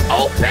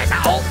 open,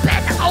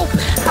 open,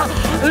 open.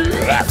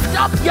 Lift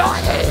up your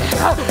head,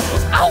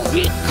 O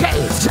ye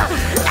gates,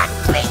 and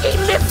be ye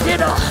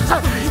lifted up,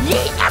 ye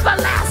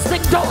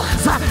everlasting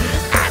doors,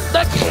 and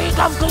the King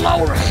of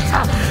glory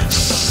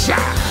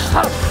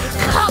shall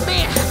come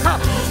in.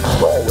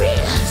 Who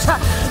is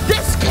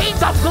this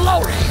King of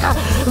glory?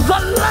 The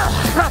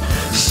Lord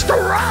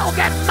strong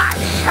and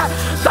mighty,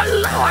 the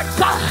Lord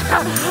God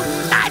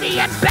mighty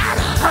in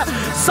battle.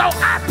 So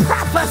I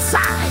prophesy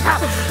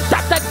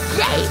that the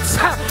gates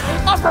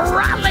of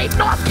Raleigh,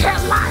 North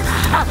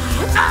Carolina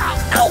are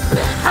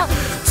open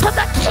to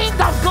the King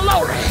of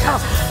glory.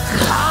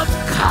 Come,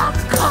 come,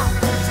 come.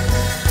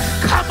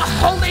 Come,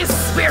 Holy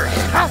Spirit.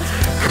 Come,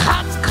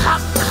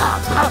 come,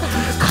 come.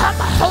 Come,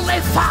 Holy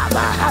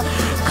Father.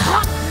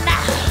 Come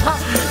now.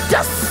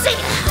 Descend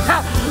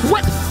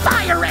with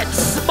fire and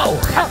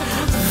smoke,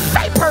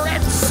 vapor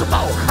and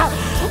smoke,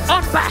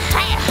 on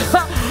behalf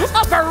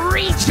of a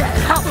region.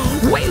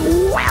 We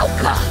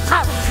welcome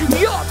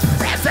your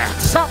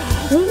presence.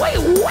 We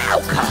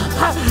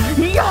welcome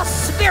your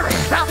spirit.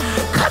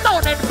 Come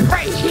on and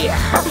pray here.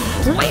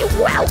 We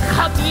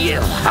welcome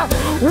you.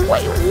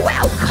 We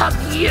welcome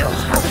you.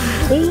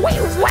 We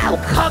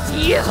welcome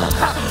you.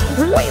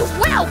 We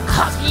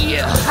welcome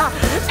you.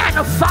 And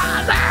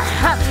Father,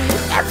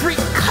 every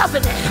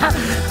covenant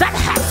that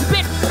has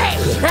been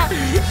made,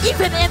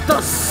 even in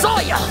the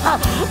soil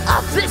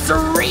of this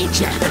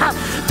region,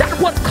 that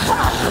would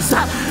cause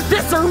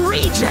this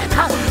region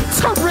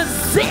to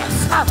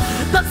resist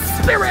the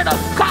Spirit of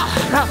God,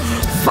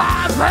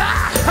 Father,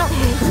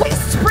 we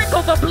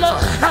sprinkle the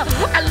blood.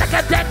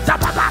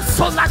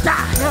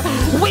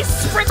 We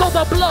sprinkle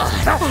the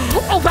blood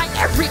over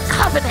every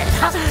covenant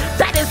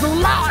that is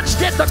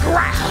lodged in the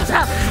ground.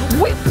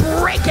 We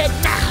break it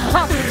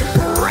now.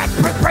 Break,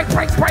 break, break,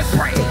 break, break,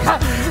 break.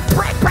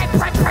 Break, break,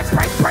 break, break,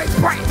 break, break,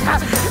 break.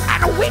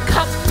 And we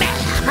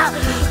command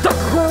the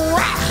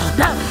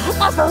ground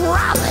of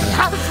Raleigh,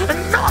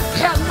 North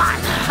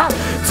Carolina,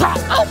 to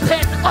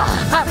open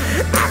up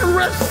and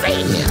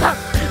receive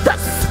the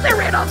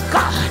Spirit of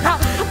God.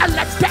 And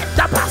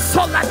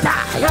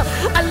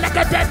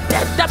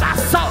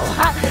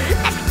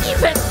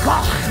even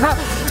God,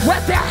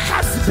 where there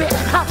has been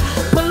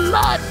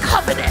blood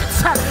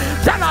covenants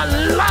that are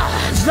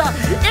lodged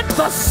in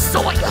the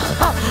soil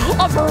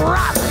of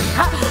Raleigh,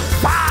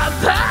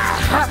 Father,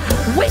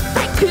 we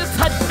thank you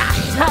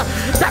tonight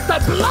that the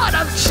blood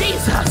of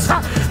Jesus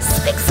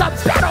speaks a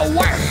better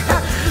word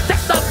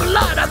than the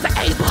blood of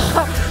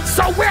Abel.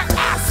 So we're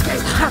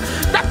asking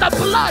that the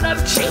blood of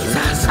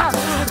Jesus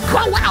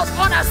go out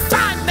on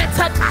assignment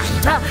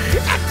tonight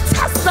and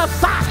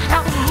testify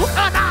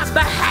on our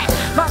behalf.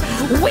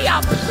 We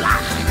apply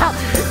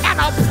and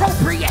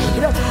appropriate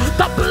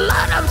the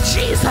blood of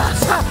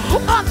Jesus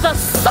on the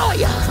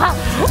soil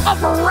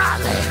of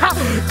Raleigh.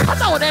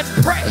 Come on and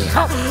pray.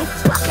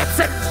 Buckets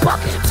and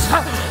buckets,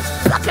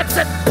 buckets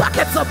and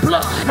buckets of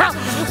blood,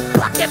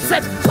 buckets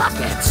and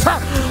buckets,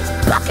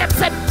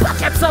 buckets and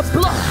buckets of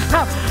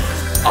blood.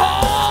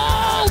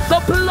 All the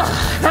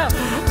blood,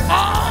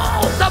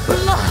 all the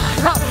blood.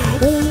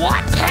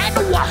 What can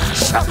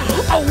wash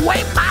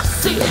away my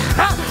sin?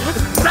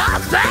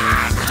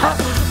 Nothing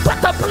but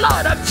the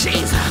blood of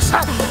Jesus.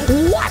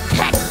 What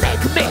can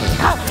make me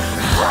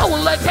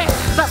whole again?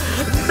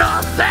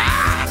 Nothing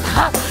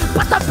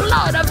but the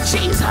blood of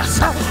Jesus.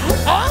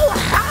 Oh,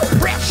 how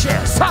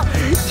precious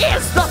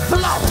is the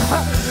flow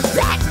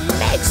that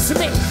makes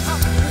me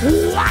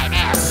white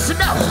as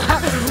snow.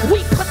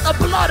 We put the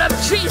blood of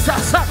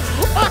Jesus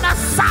on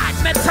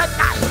assignment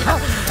tonight.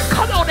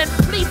 Come on and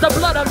plead the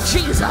blood of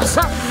Jesus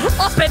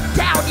up and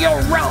down your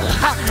road.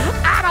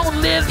 I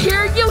don't live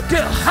here, you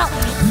do.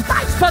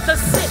 Fight for the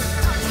city.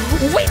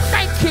 We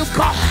thank you,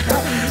 God,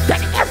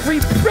 that every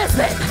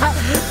prison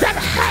that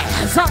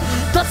has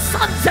the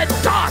sons and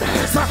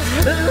daughters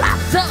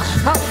locked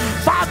up.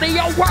 Father,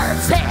 your word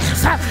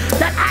says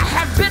that I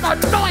have been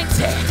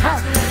anointed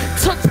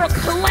to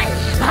proclaim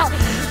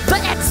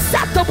the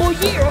acceptable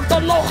year of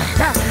the Lord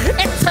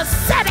and to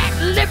set at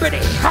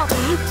liberty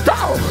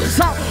those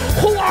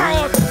who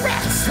are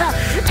oppressed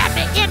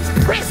and in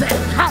prison.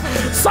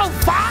 So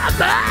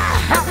Father,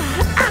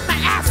 I'm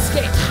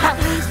asking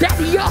that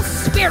your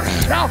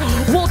spirit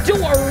will do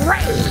a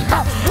raid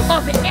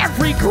of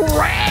every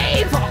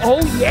grave.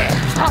 Oh yeah,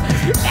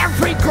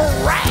 every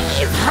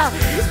grave,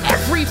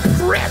 every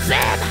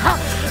prison.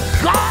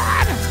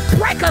 God,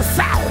 break us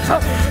out.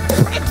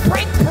 Break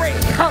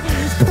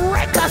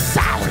us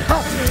out.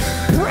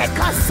 Break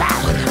us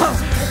out.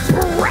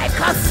 Break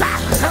us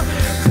out.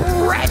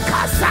 Break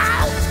us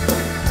out.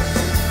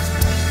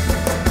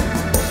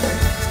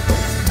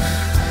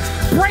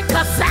 Break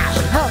us out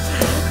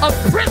of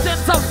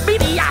prisons of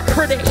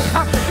mediocrity.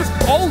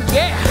 Oh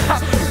yeah.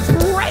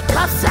 Break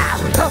us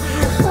out.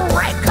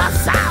 Break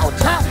us out.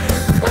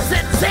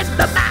 Prisons in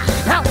the mind.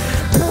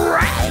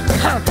 Break.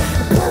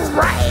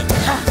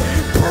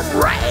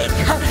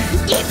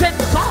 Even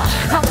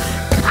God,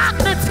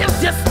 cognitive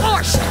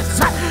distortions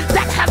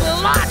that have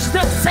lodged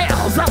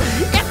themselves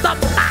in the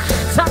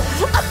minds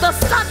of the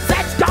sons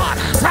and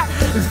daughters.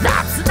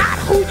 That's not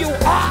who you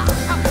are.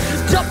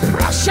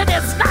 Depression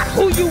is not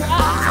who you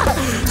are.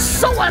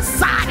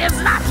 Suicide is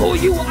not who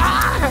you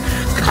are.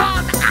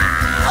 Come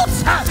out,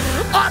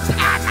 up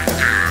and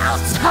out,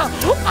 up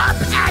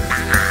and out,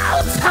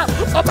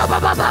 up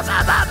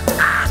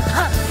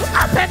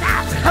and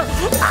out,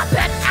 up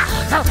and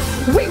out.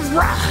 We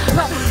rob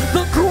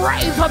the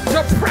grave of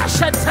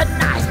depression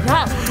tonight.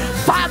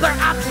 Father,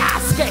 I'm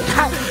asking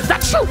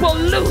that you will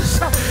loose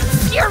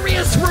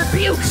furious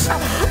rebukes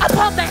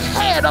upon the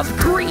head of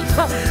grief.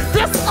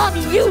 This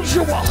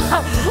unusual,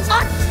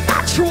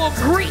 unnatural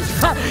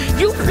grief.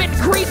 You've been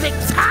grieving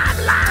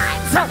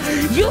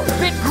timelines. You've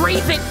been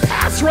grieving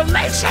past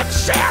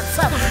relationships.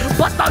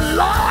 But the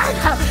Lord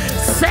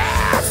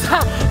says,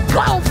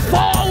 go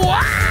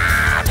forward.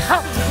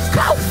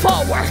 Go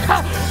forward.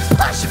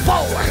 Push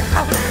forward.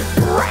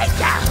 Break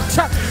out.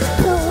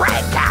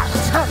 Break out.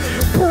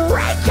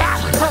 Break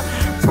out.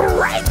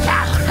 Break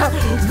out.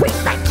 We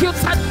thank you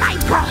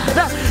tonight, God,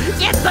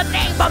 in the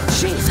name of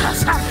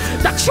Jesus,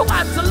 that you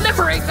are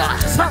delivering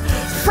us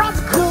from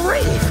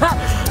grief.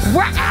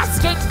 We're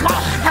asking,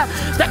 God,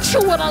 that you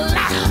would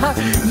allow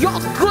your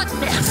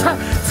goodness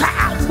to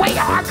outweigh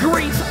our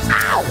grief.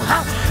 Ow!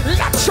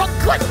 Let your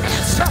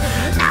goodness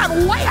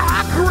outweigh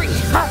our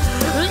grief.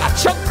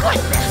 Let your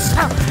goodness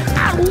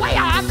outweigh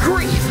our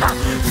grief.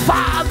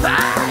 Father,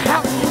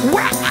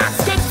 we're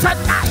asking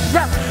tonight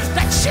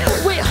that you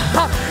will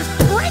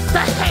break the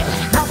head,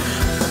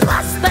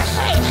 bust the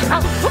head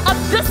of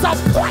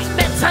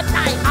disappointment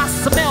tonight. I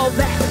smell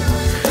that.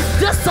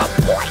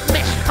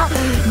 Disappointment.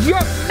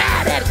 You're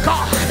mad at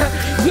God.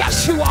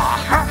 Yes, you are.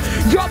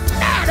 You're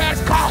mad at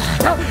God.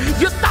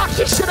 You thought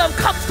he should have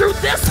come through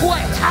this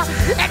way,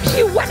 and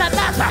he went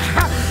another.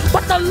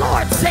 But the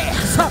Lord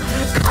says,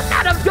 come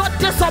out of your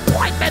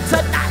disappointment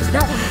tonight.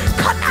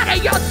 Come out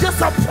of your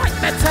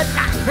disappointment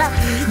tonight.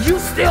 You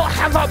still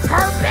have a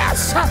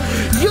purpose.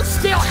 You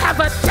still have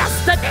a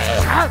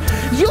destiny.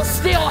 You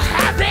still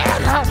have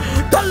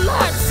it. The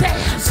Lord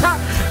says,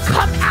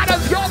 come out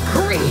of your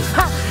grief.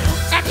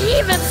 And he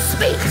even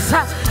speaks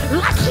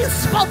like he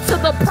spoke to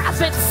the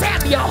prophet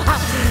Samuel.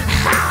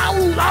 How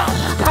long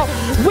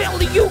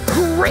will you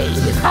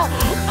grieve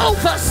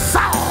over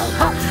Saul?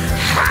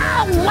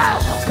 How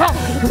long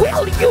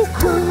will you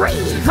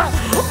grieve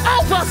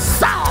over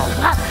Saul?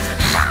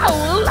 How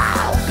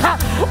long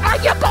are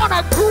you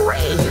gonna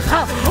grieve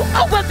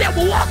over them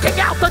walking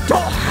out the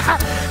door?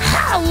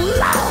 How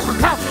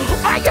long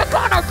are you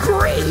gonna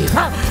grieve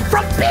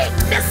from being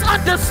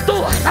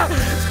misunderstood,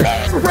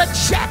 being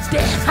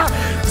rejected?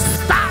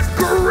 Stop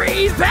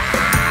grieving,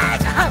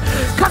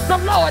 because the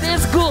Lord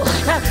is good.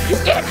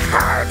 It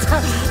hurt,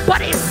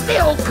 but it's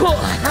still good.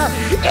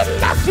 It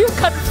left you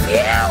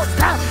confused,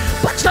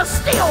 but you're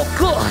still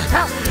good.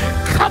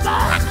 Come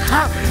on,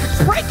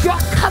 break your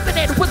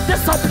covenant with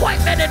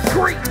disappointment and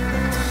grief.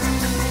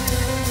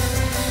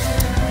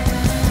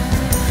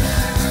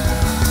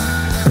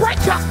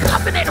 Break your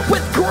covenant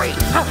with grief.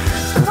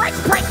 Break.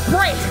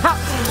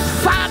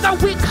 Father,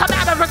 we come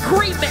out of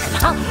agreement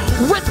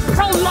with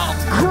prolonged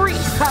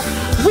grief.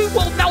 We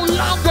will no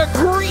longer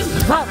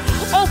grieve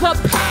over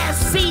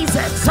past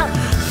seasons.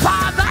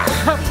 Father,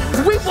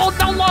 we will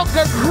no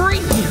longer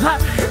grieve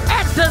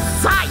and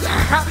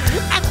desire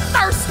and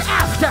thirst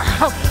after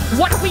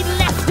what we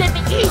left in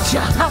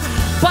Egypt.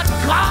 But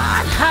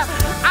God,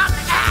 I'm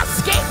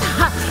asking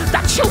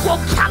that you will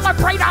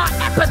calibrate our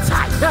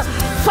appetite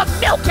for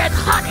milk and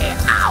honey.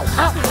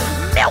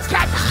 Milk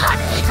and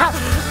honey.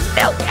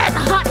 Milk and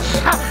honey.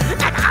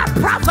 And I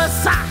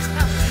prophesy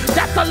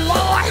that the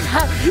Lord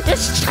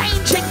is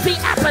changing the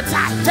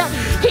appetite.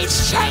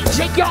 He's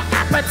changing your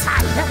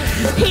appetite.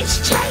 He's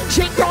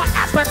changing your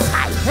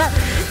appetite.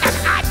 And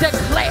I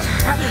declare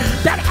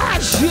that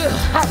as you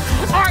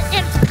are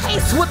in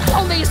pace with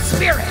Holy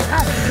Spirit,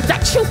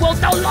 that you will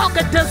no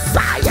longer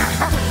desire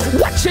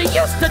what you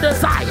used to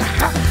desire,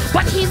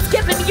 but he's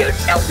given you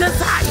new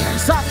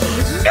desires,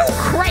 new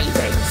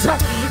cravings,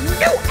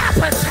 new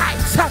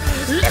appetites.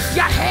 Lift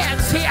your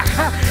hands here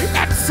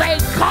and say,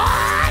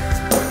 God,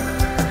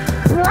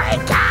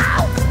 break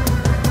out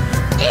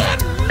in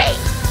me.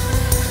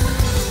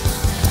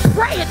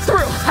 Pray it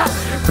through.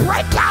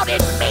 Break out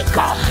in me,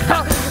 God.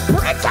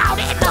 Break out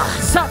in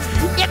us.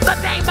 In the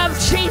name of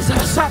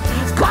Jesus.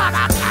 God,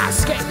 I'm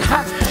asking,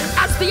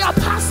 as the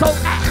apostle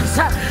asks,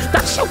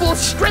 that you will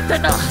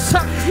strengthen us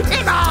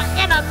in our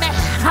inner man.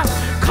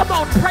 Come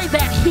on, pray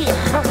that here.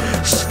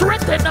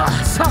 Strengthen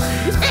us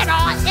in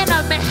our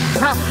inner man.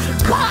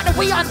 God,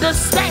 we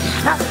understand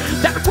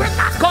that we're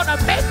not going to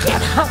make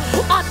it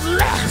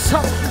unless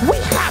we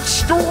have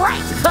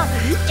strength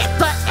in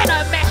the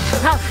inner man.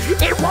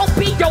 It won't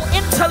be your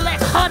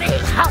intellect, honey.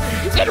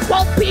 It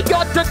won't be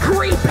your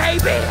degree,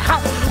 baby.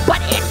 But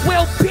it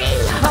will be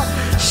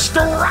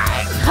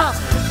strength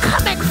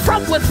coming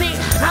from within.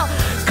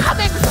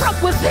 Coming from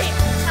within.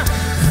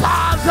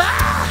 Father,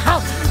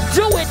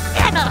 do it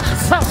in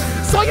us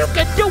so you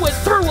can do it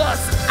through us.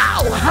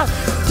 Oh,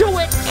 do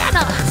it in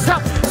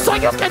us so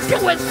you can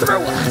do it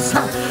through us.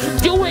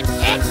 Do it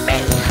in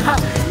me.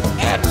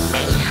 In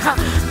me.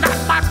 Not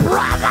my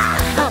brother,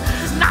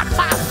 not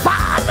my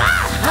father,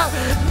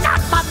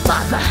 not my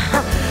mother,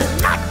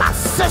 not my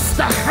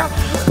sister,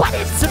 but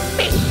it's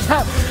me.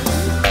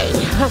 Me.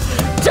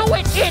 Do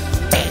it in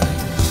me.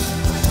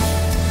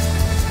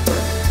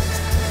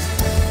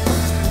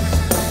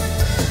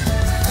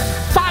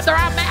 Father,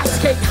 I'm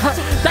asking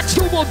that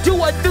you will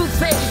do a new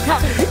thing,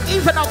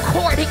 even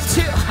according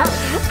to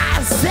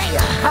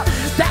Isaiah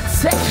that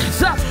says,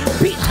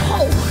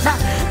 behold,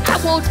 I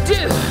will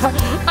do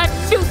a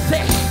new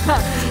thing.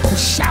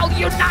 Shall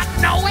you not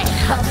know it?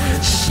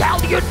 Shall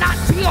you not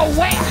be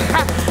aware?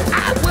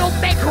 I will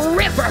make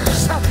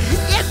rivers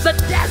in the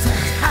desert.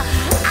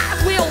 I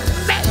will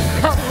make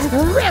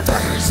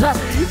rivers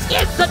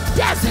in the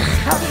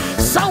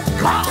desert. So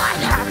God,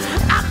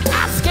 I'm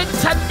asking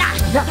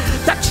tonight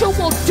that you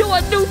will do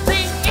a new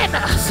thing in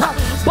us,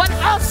 but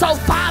also,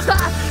 Father,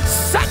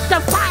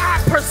 sanctify our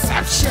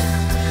perception.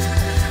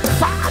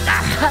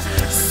 Father,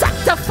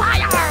 sanctify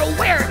our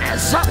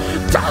awareness.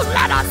 Don't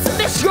let us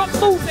miss your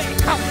moving.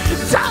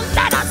 Don't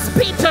let us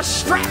be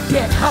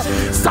distracted.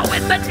 So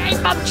in the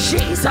name of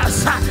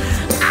Jesus,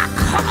 I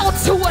call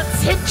to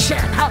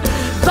attention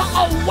the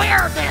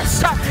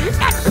awareness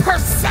and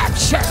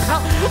perception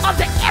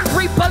of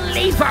every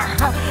believer.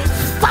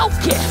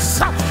 Focus.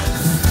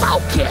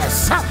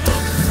 Focus.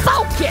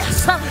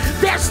 Focus.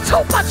 There's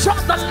too much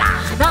on the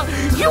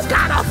line. You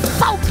gotta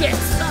focus.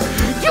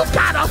 You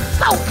gotta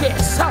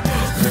focus.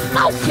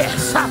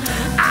 Focus.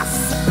 I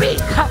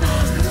speak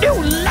new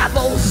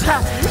levels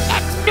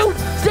and new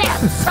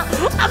depths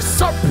of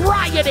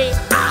sobriety.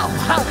 Oh,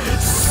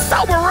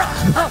 sober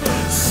up.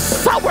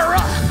 Sober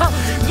up.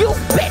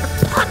 You've been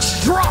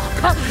punch drunk.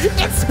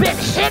 It's been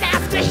hit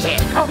after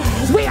hit.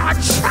 We are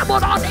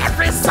troubled on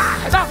every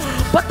side.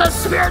 But the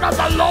Spirit of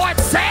the Lord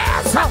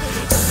says,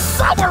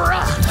 sober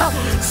up.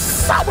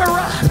 Sober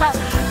up.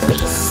 Be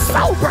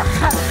sober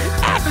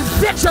and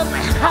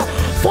vigilant,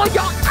 for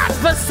your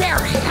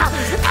adversary,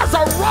 as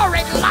a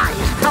roaring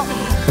lion,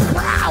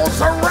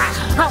 prowls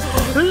around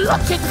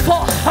looking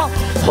for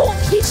whom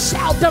he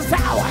shall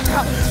devour.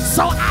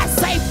 So I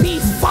say, be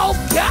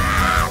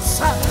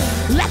focused.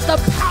 Let the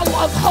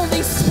power of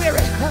Holy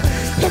Spirit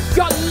hit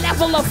your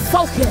level of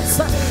focus.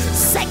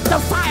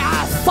 Sanctify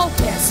our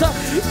focus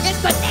in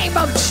the name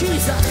of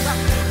Jesus.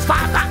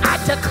 Father, I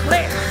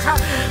declare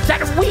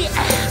that we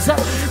as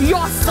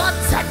your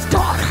sons and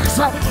daughters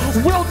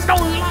will no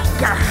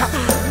longer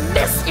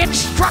miss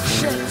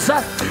instructions.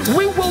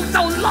 We will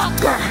no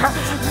longer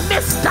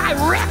miss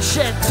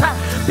directions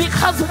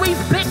because we've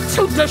been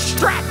too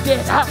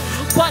distracted.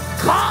 But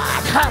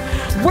God,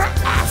 we're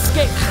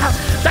asking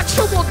that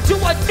you will do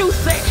a new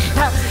thing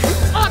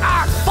on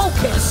our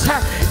focus,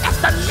 at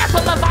the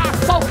level of our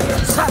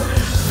focus.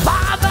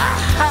 Father,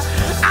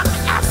 I'm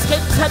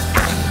asking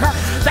tonight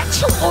that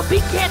you will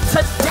begin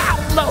to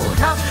download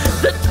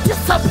the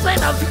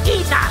discipline of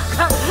Enoch.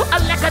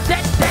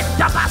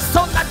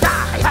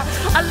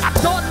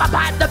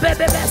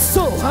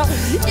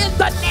 In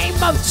the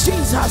name of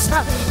Jesus,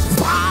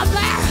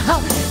 Father,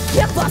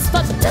 give us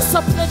the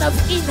discipline of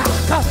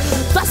Enoch,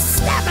 the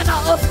stamina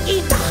of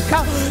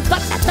Enoch, the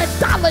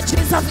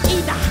methodologies of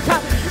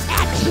Enoch,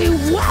 and he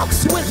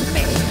walks with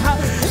me,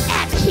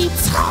 and he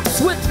talks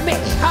with me,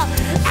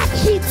 and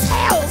he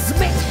tells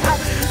me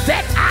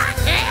that I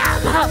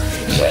am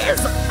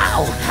his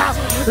own.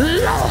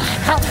 Lord,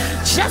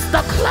 just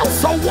a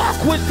closer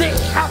walk with thee.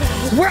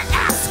 We're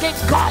asking,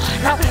 God,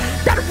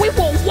 that we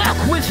will walk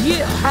with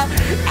you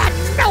and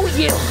know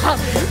you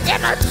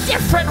in a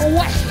different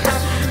way.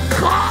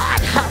 God,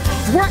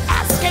 we're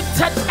asking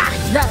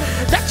tonight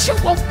that you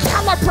will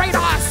calibrate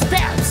our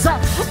steps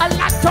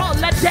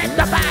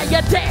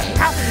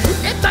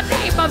in the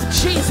name of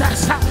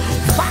Jesus.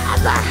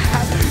 Father,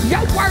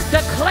 word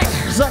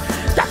declares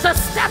that the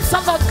steps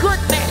of a good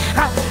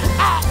man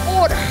are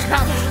ordered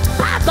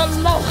by the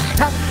Lord.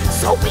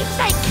 So we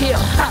thank you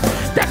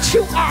that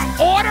you are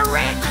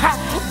ordering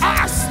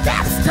our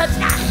steps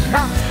tonight.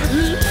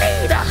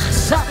 Lead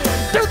us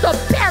through the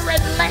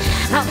barren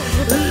land.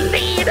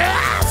 Lead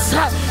us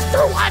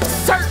through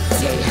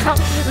uncertainty.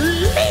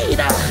 Lead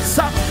us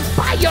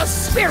by your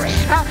Spirit.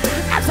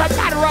 As a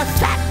matter of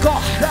fact,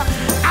 God,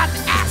 I'm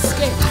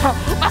asking,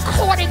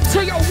 according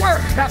to your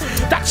word,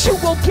 that you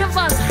will give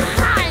us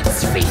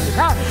hinds feet.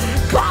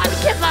 God,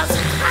 give us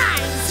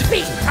hinds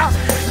feet.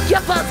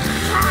 Give us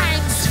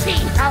hinds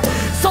feet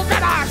so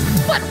that our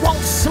foot won't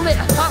slip,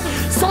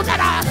 so that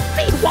our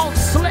feet won't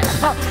slip.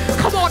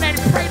 Come on and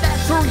pray that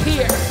through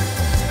here.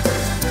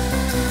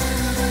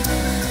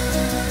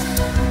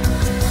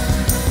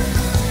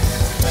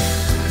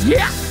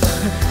 Yeah,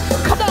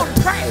 come on,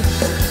 pray.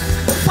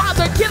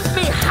 Father, give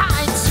me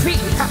hinds feet.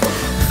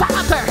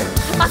 Father,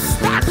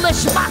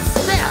 establish my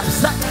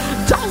steps.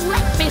 Don't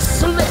let me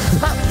slip.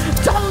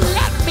 Don't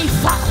let me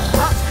fall.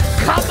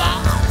 Come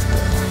on.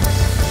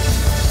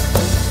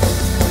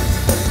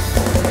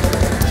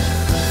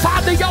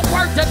 Father, your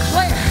word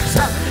declares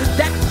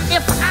that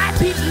if I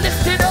be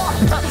lifted up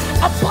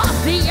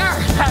above the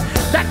earth,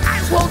 that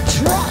I will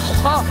draw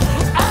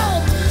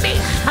all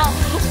men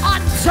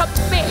unto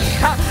me.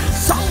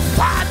 So,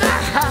 Father,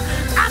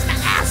 I'm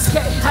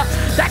asking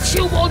that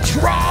you will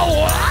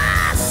draw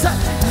us,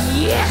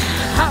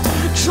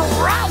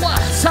 draw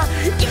us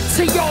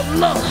into your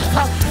love,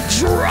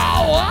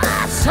 draw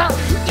us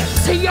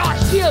into your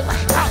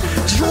healing,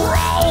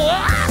 draw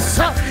us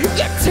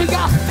into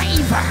your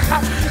favor,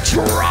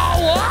 draw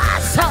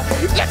us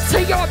into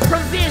your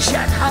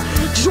provision,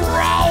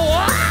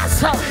 draw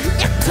us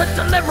into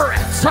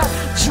deliverance,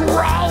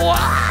 draw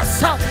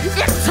us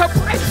into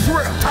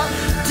breakthrough.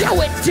 Do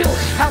it, do it,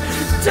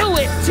 do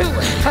it, do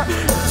it,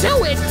 do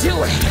it, do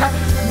it.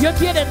 You're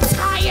getting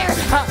tired,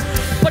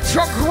 but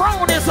your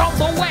groan is on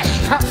the way.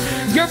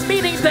 You're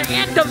meeting the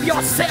end of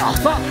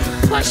yourself.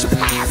 Push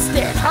past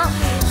it,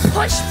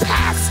 push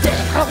past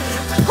it,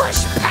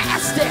 push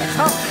past it,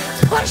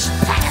 push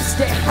past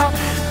it.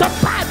 The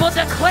Bible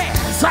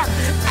declares,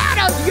 out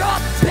of your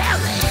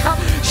belly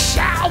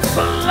shall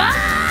flow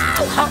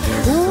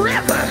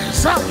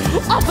rivers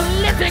of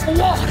living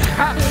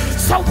water.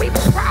 So we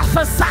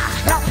prophesy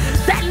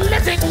that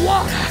living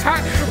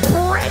water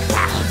break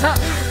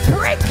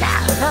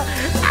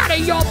out of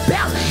your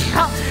belly,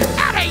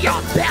 out of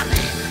your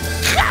belly.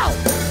 Go!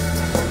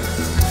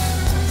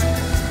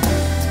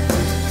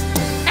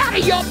 Out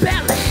of your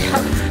belly,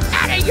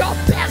 out of your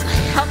belly,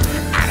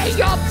 out of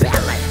your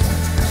belly.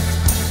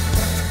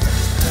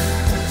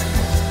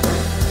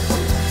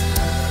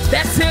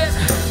 That's it.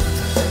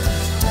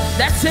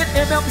 That's it,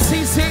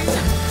 MMCC.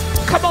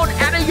 Come on,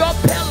 out of your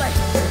belly.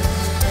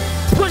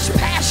 Push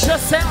past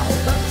yourself.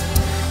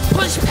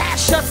 Push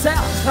past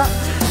yourself.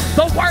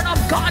 The word of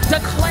God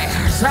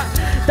declares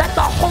that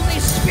the Holy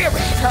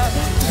Spirit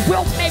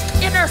will make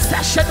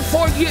intercession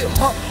for you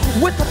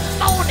with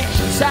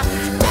moanings and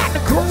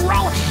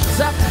groanings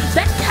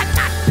that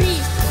cannot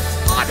be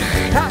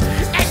uttered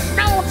and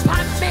known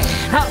by men.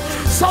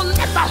 So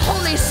let the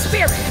Holy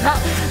Spirit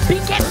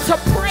begin to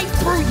pray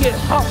through you.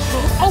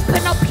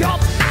 Open up your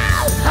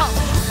mouth,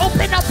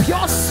 open up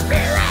your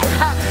spirit,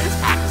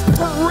 and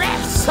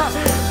press,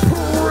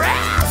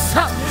 press,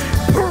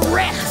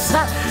 press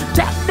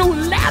that new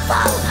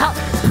level.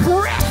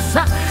 Press.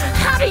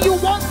 How do you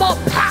want more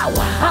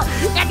power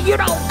and you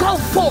don't go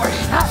for it?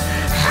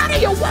 How do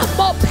you want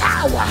more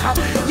power?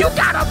 You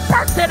gotta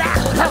birth it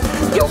out.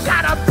 You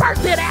gotta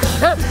birth it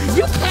out.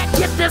 You can't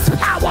get this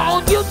power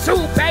on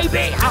YouTube,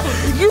 baby.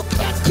 You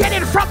can't get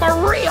it from a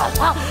reel,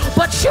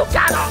 but you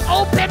gotta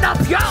open up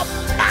your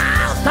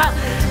mouth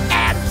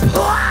and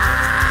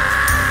push.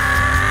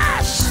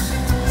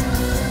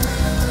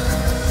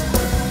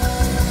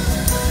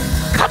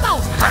 Come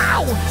on,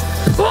 how?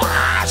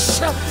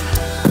 Push!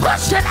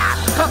 Push it out!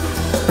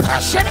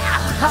 Push it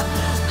out!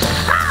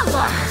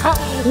 Holler!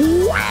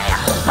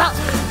 Wail!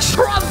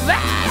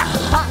 Travail!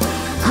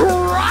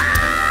 Growl!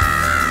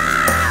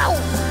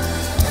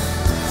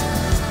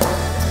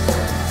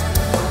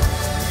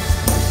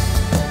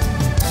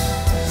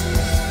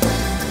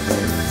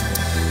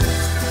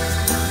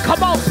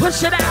 Come on,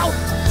 push it out!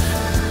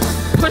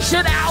 Push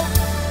it out!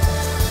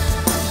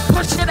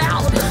 Push it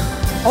out!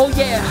 Oh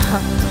yeah!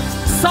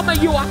 Some of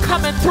you are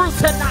coming through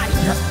tonight.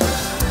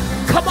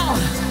 Come on,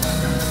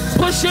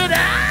 push it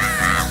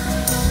out.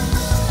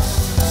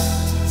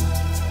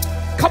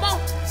 Come on.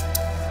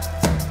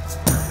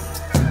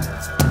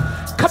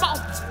 Come on.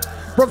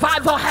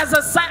 Revival has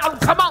a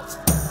sound. Come on.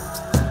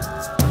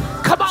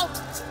 Come on.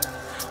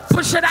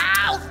 Push it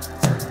out.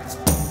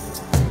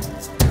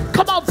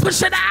 Come on,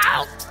 push it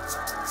out.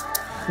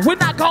 We're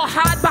not going to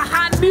hide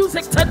behind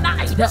music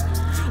tonight,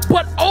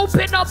 but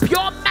open up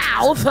your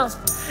mouth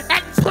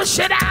and push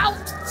it out.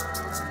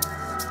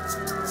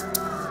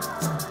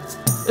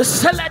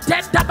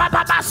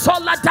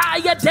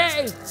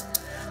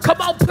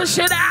 Come on, push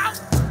it out.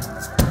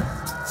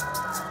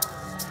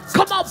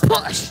 Come on,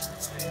 push.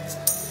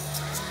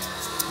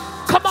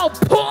 Come on,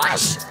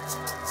 push.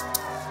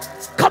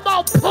 Come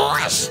on,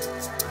 push.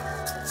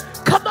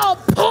 Come on,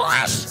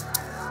 push.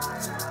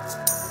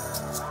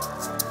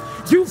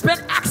 You've been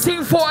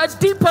asking for a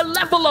deeper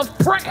level of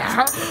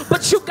prayer,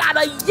 but you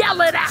gotta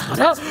yell it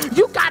out.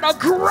 You gotta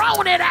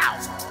groan it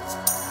out.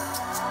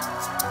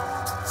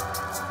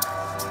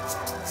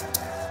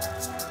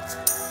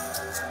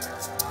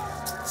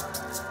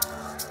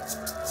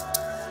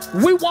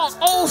 We want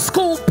old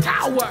school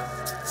power,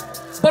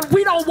 but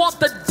we don't want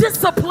the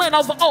discipline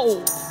of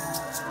old.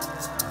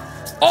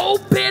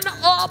 Open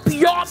up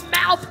your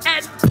mouth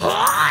and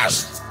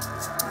push.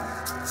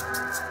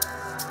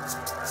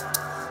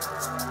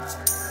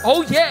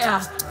 Oh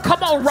yeah,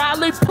 come on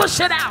Raleigh, push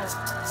it out.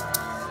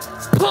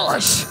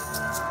 Push.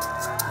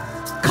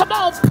 Come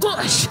on,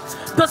 push.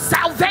 The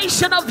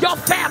salvation of your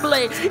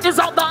family is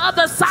on the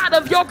other side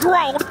of your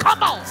groan.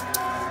 Come on.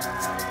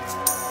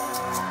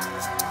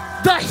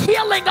 The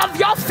healing of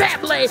your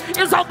family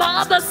is on the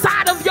other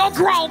side of your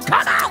groan.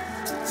 Come on.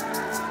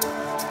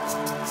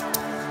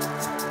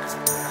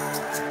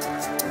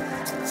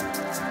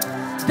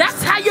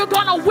 That's how you're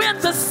gonna win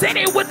the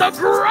city, with a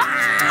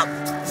groan.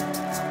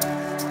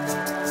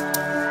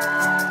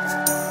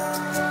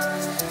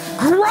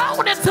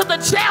 Groan until the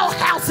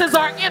jailhouses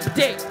are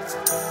empty.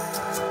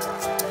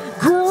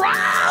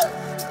 Groan.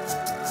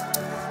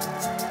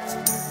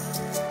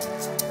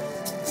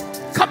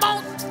 Come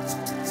on.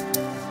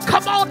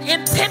 Come on,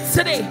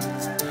 intensity.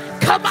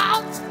 Come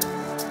on.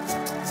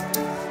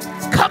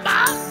 Come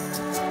on.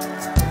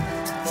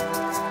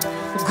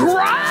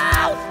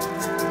 Groan.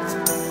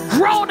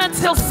 Groan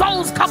until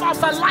souls come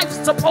off of life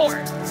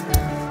support.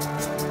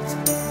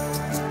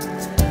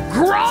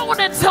 Groan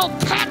until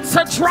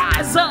cancer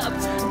dries up.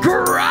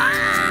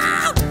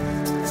 Groan.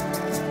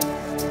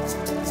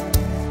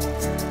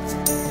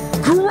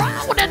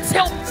 Groan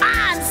until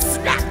minds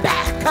snap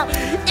back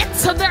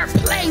into their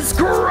place.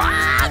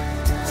 Groan.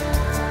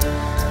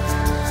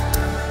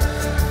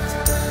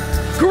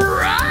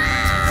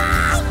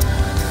 Groan.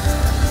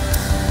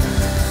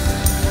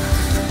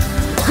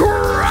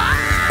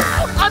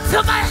 Groan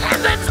until the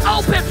heavens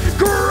open.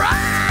 Groan.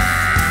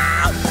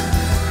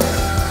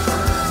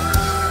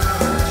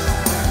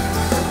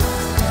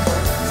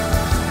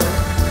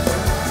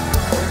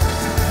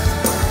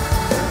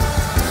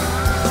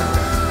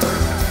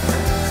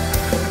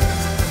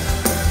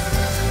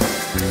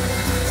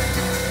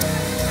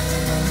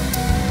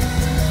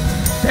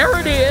 There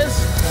it is.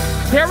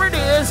 There it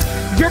is.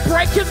 You're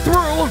breaking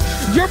through.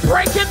 You're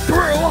breaking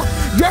through.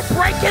 You're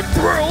breaking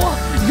through.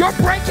 You're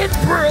breaking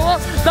through.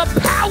 The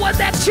power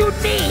that you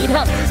need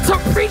to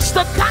preach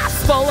the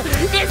gospel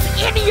is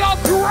in your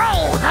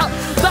groan.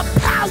 The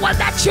power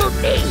that you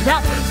need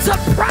to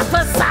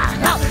prophesy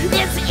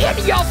is in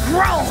your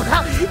groan.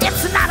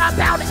 It's not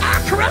about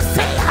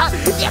accuracy.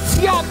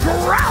 It's your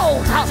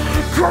groan.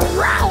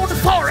 Groan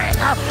for it.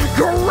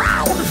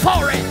 Groan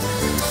for it.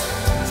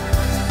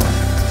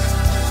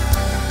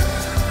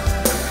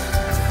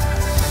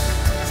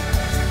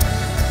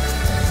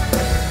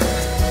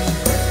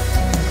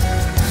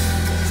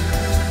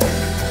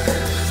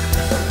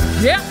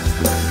 Yeah.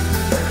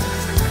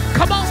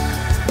 Come on.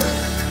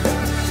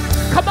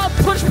 Come on,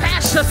 push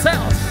past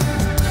yourself.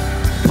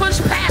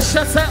 Push past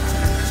yourself.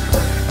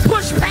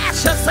 Push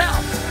past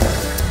yourself.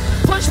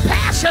 Push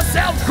past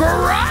yourself.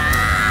 Grow.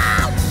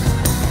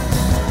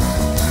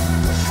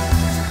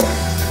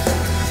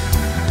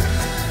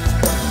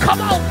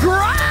 Come on,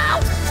 grow.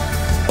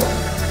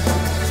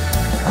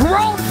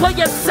 Groan for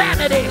your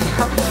sanity.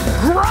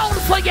 Groan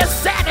for your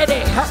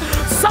sanity.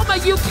 Some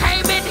of you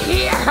came in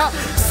here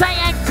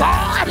saying,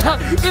 God,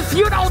 if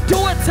you don't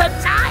do it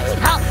tonight,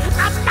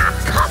 I'm not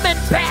coming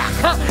back.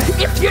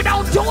 If you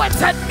don't do it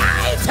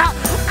tonight,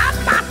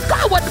 I'm not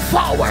going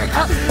forward.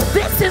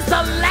 This is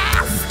the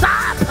last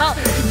stop.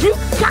 You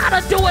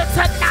gotta do it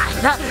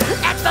tonight.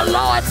 And the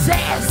Lord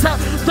says,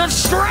 the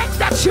strength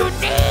that you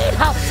need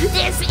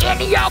is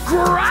in your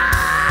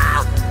ground.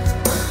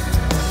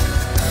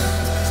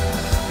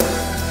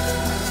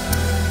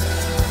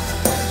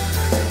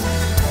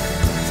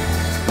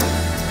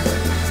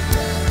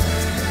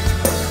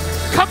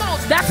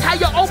 That's how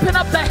you open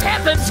up the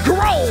heavens,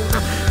 groan.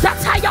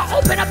 That's how you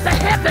open up the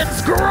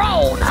heavens,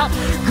 groan.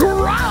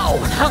 Groan.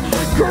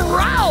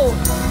 Groan.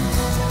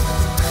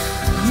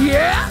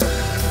 Yeah.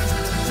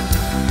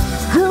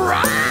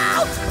 Groan.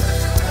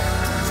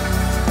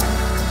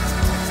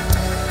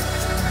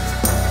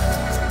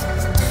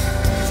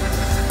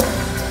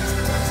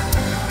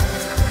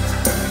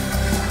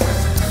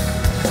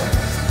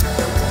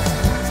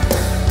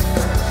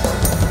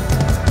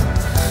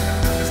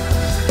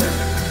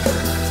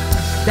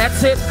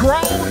 That's it,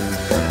 grown.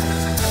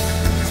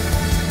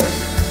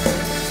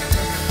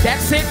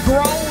 That's it,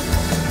 grown.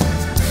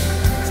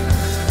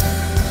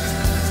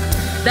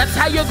 That's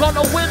how you're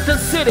gonna win the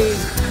city.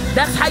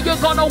 That's how you're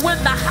gonna win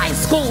the high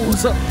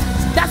schools.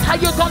 That's how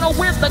you're gonna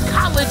win the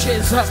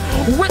colleges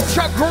with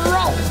your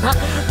grown.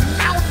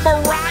 Mount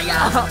Moriah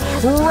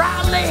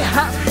Raleigh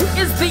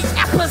is the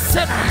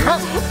epicenter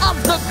of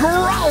the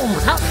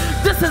growth.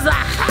 This is a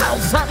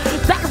house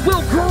that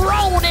will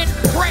grow in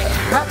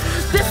prayer.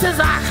 This is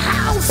a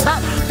house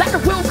that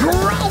will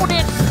grow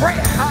in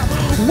prayer.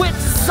 When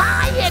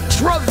Zion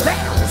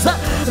travails,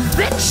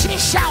 then she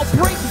shall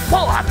bring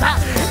forth.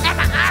 And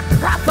I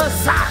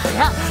prophesy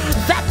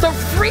that the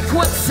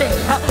frequency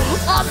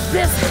of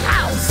this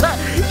house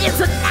is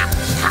now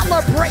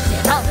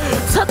calibrated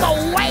to the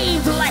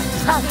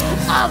wavelength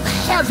of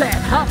heaven.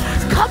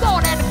 Come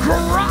on and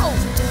grow.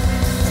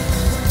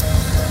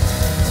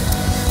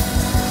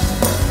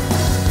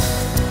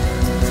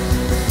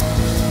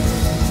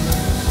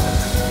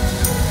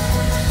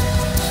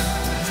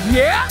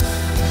 Yeah.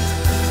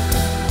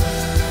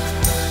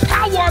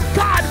 Power of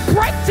God,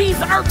 break these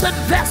earthen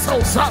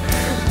vessels.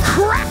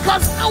 Crack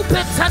us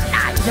open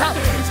tonight.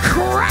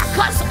 Crack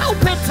us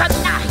open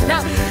tonight.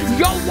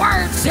 Your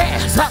word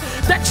says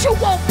that you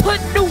won't put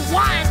new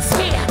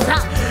wineskin,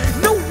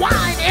 new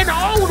wine in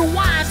old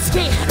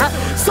wineskin.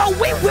 So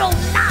we will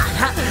not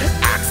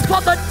ask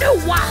for the new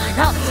wine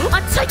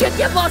until you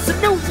give us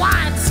new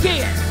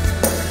wineskin.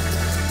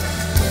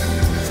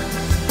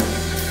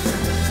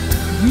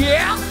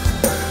 Yeah.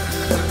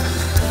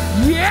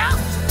 Yeah.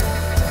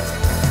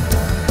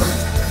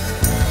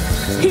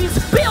 He's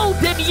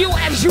building you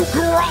as you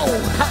grow.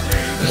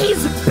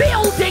 He's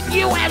building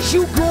you as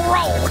you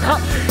grow.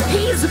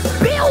 He's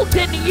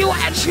building you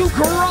as you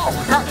grow.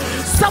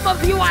 Some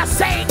of you are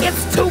saying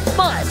it's too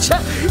much.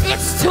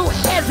 It's too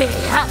heavy.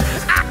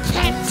 I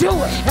can't do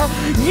it.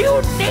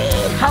 You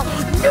need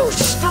new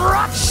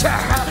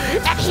structure.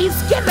 And he's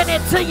giving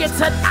it to you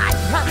tonight.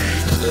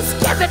 He's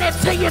giving it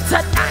to you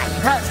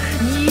tonight.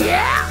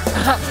 Yeah.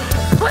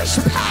 Push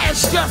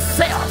past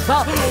yourself.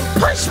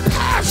 Push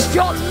past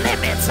your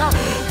limits.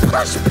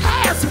 Push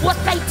past what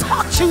they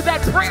taught you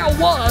that prayer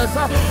was.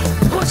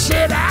 Push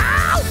it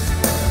out.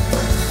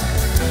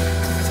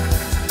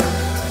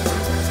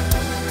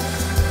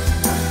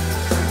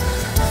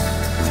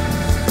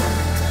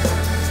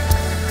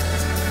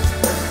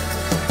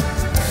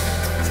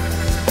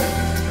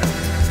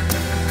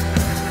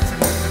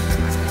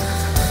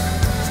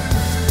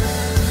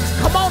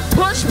 Come on,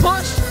 push,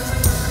 push.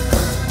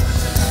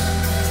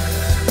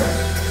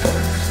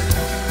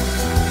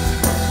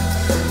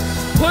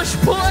 Push,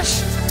 push.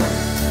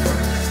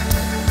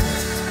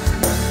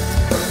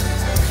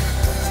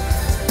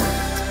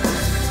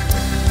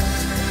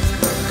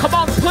 Come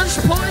on, push,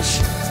 push.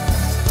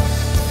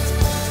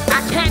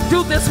 I can't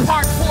do this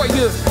part for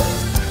you.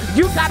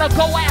 You gotta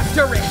go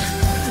after it.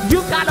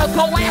 You gotta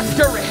go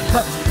after it.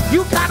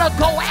 You gotta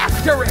go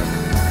after it.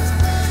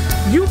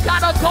 You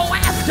gotta go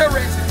after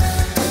it.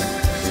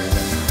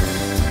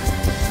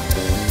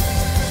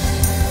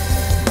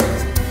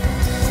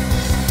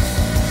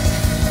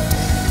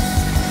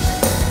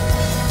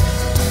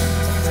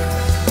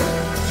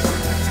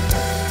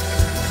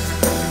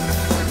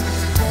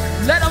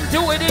 Let him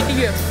do it in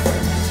you.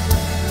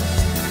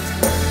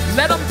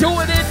 Let him do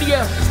it in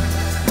you.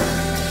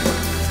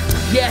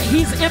 Yeah,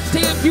 he's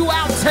emptying you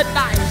out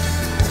tonight.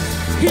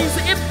 He's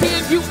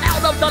emptying you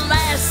out of the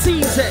last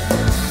season.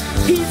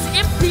 He's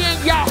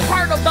emptying your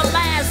heart of the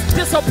last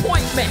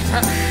disappointment.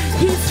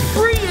 He's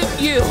freeing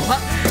you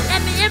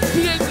and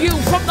emptying you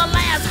from the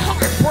last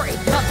heartbreak.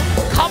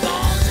 Come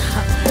on.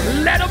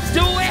 Let him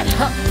do it.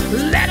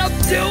 Let him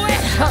do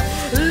it.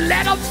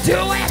 Let him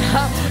do it.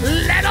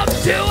 Let him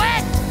do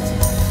it.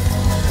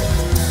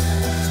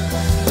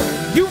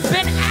 You've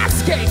been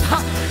asking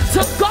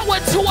to go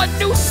into a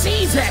new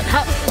season,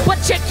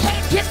 but you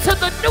can't get to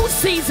the new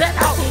season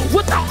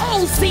with the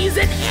old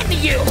season in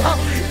you.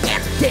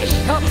 Empty,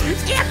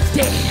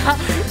 empty,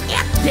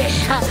 empty.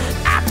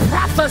 I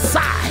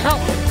prophesy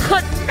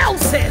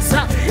kenosis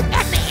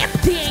and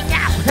emptying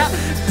out.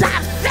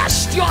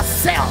 Divest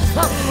yourself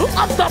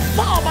of the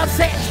former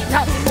thing.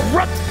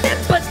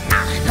 Remember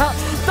not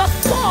the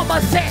former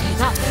thing,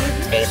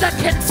 neither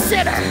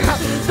consider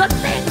the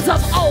things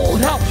of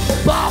old.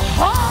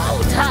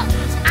 Behold,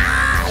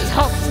 I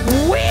will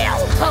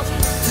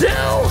do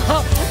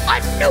a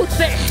new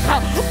thing, a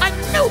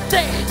new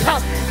thing.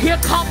 Here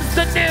comes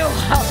the new,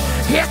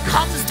 here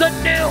comes the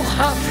new,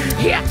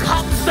 here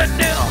comes the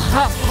new.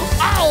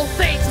 All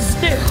things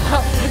new,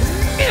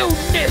 new,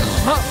 new,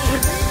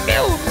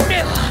 new,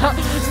 new,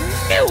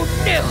 new,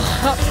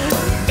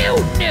 new,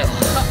 new,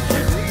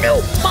 new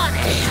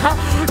money,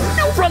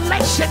 new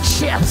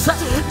relationships,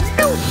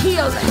 new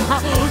healing,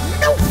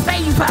 new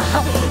favor,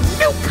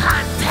 new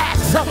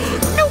contacts,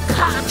 new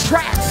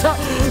contracts,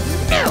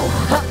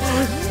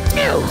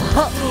 new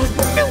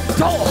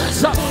doors,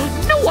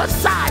 new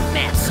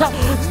assignments,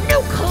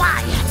 new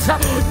clients,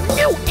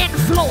 new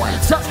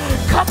influence.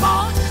 Come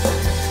on.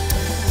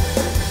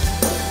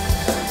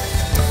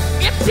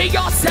 Empty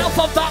yourself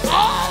of the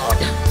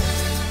old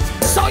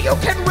so you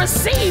can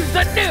receive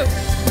the new.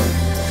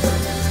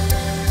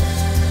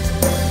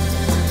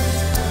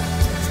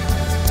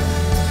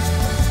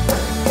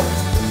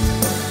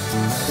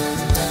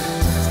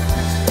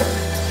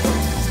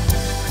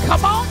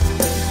 Come on.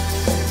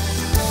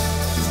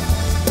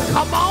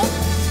 Come on.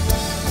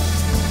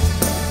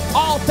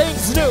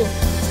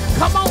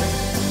 Come on.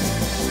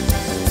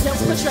 Tim,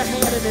 put your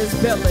hand in his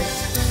belly.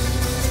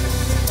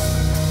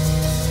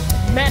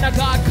 Man of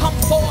God, come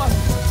forth.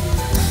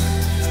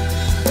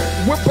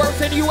 We're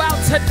birthing you out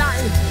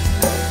tonight.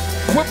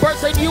 We're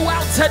birthing you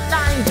out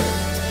tonight.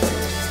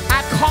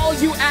 I call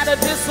you out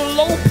of this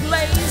low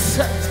place.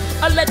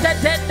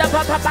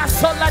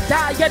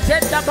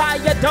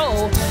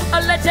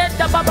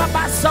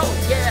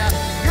 Yeah,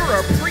 you're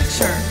a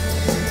preacher.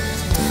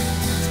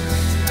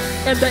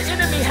 And the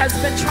enemy has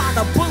been trying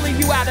to bully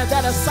you out of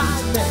that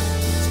assignment.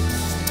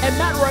 And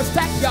matter of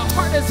fact, your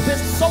heart has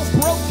been so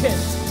broken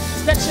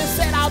that you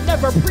said, I'll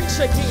never preach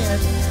again.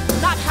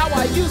 Not how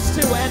I used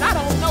to, and I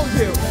don't know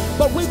you.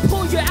 But we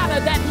pull you out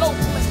of that low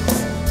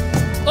place.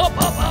 Up,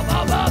 up, up,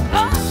 up, up,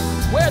 up.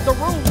 Where'd the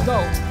room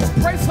go?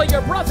 Pray for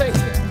your brother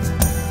here.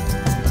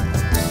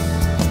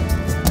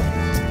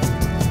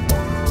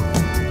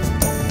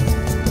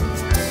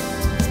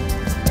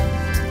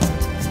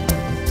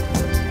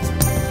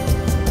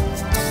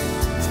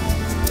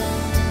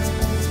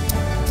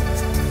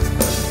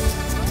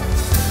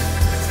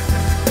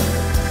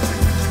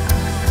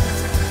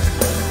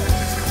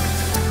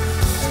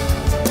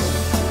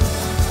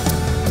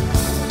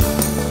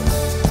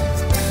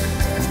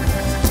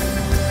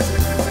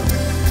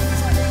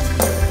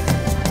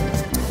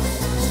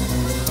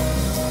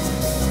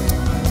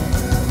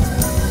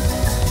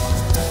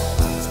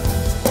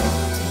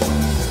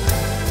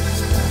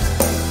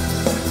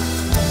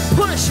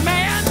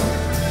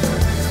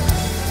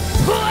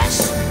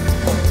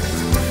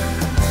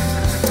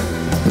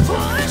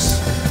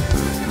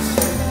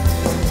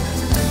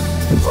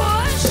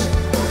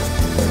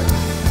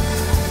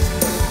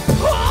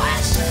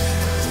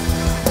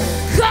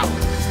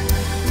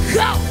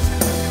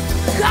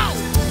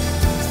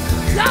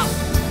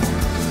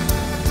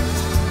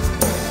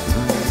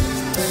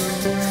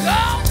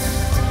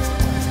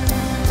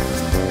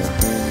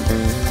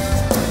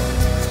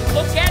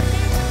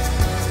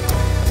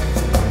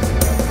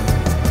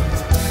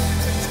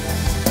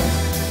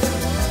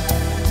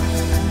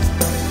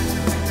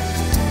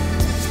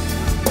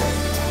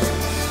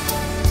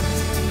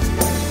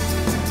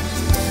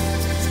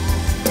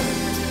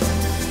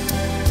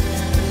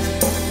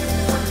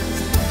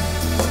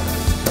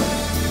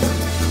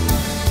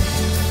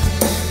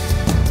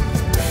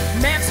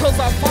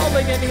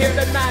 In here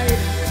tonight.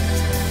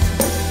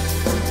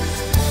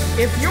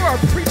 If you're a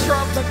preacher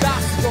of the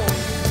gospel,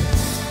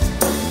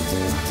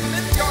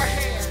 lift your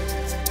hand.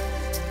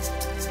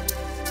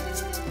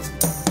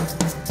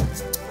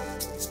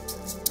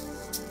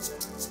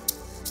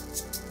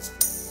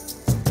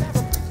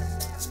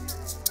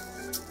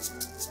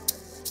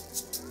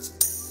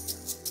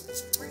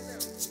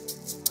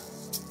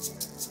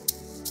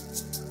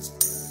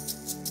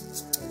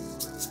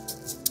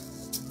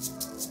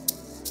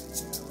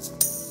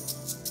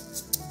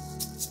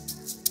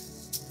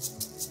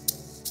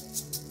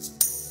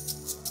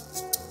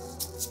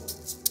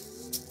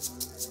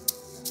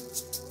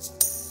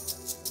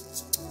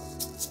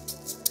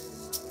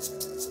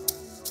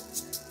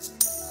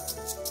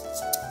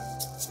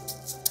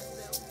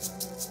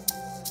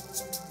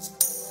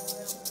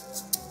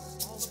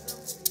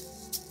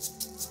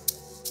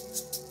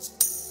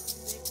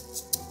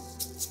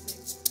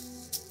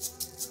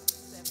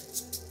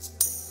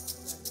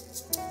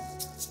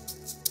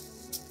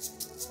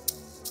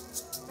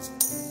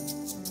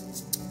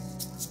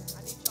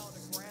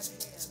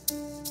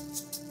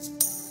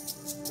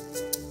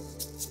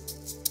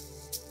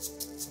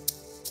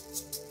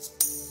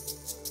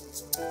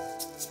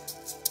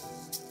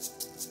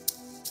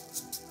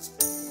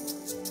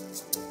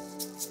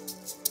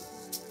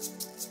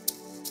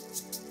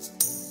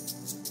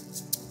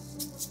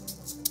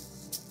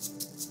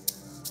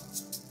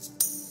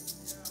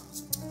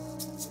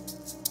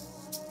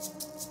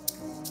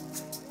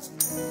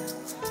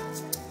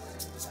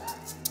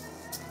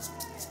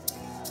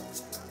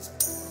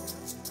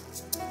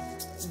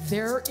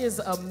 There is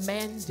a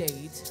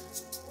mandate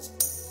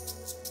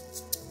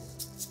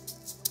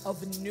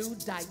of new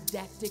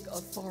didactic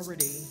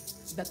authority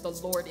that the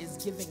Lord is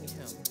giving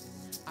him.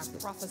 I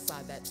prophesy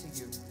that to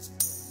you.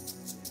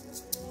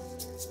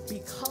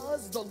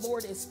 Because the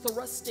Lord is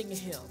thrusting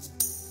him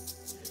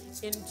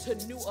into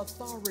new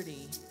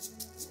authority,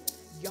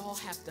 y'all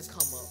have to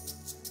come up.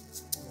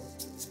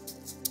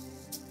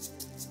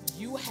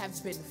 You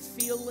have been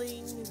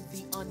feeling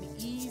the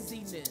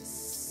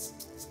uneasiness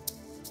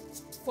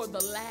for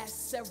the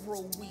last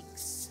several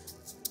weeks,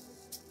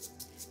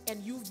 and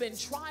you've been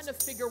trying to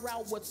figure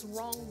out what's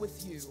wrong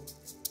with you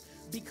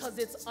because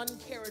it's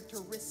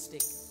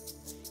uncharacteristic.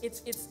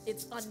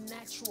 It's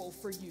unnatural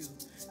for you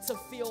to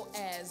feel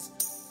as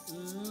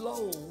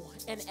low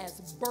and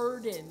as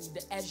burdened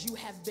as you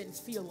have been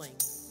feeling.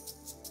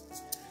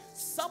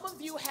 Some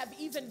of you have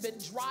even been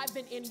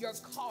driving in your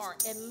car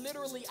and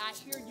literally I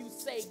hear you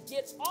say,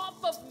 "Get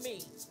off of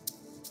me."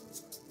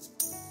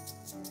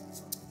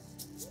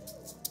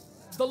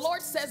 The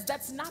Lord says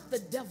that's not the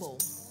devil,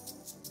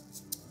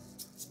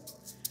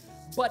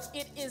 but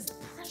it is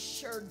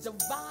pressure,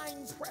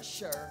 divine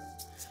pressure,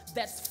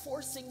 that's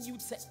forcing you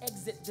to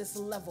exit this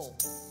level.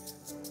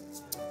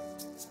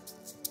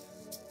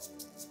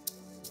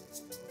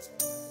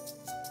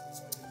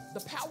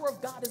 The power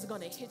of God is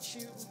going to hit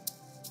you.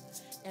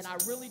 And I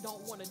really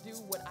don't want to do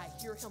what I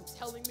hear him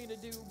telling me to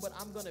do, but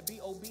I'm going to be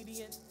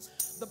obedient.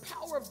 The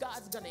power of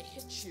God's going to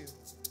hit you,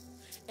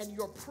 and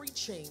your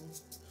preaching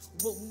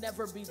will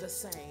never be the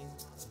same.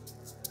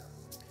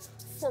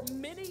 For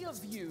many of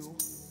you,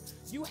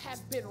 you have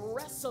been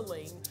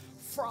wrestling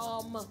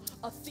from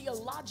a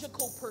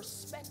theological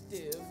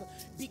perspective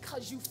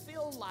because you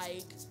feel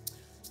like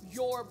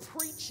your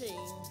preaching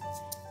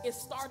is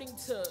starting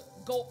to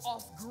go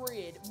off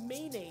grid,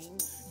 meaning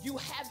you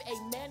have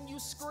a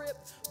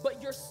manuscript,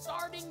 but you're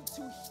starting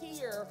to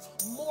hear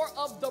more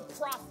of the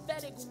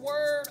prophetic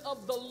word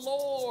of the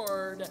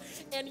Lord.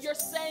 And you're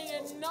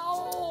saying,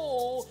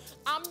 no,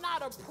 I'm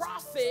not a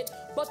prophet,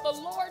 but the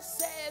Lord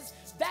says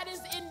that is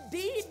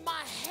indeed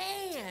my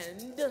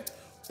hand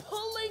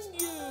pulling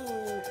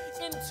you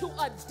into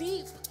a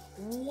deep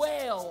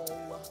well,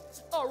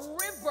 a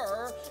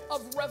river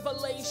of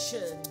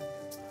revelation.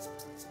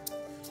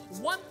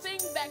 One thing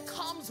that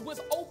comes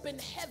with open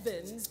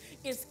heavens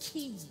is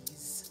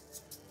keys.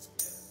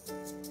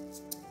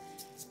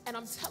 And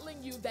I'm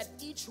telling you that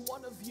each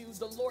one of you,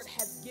 the Lord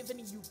has given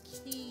you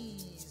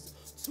keys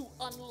to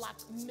unlock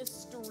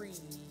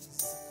mysteries.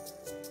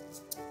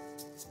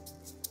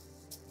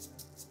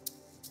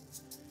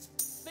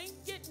 Think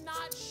it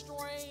not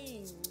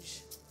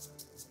strange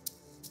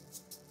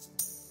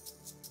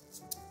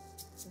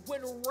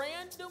when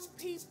random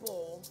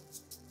people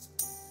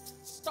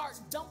start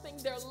dumping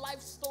their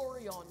life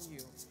story on you.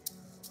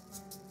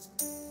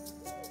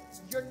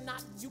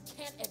 You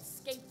can't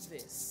escape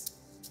this.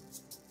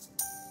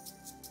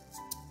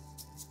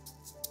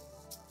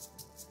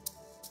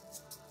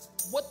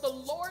 What the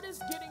Lord is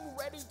getting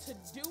ready to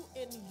do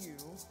in you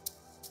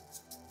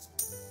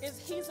is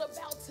he's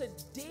about to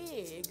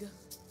dig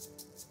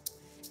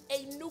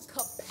a new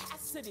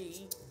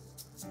capacity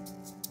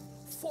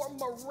for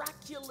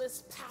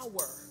miraculous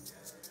power.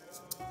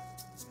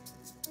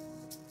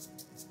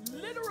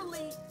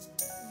 Literally,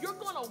 you're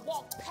going to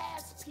walk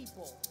past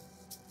people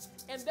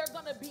and they're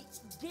going to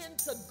begin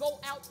to go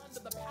out under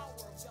the power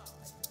of God.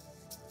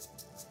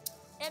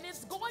 And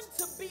it's going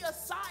to be a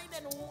sign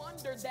and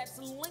wonder that's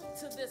linked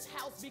to this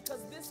house,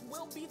 because this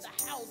will be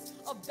the house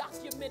of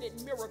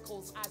documented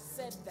miracles. I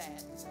said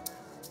that.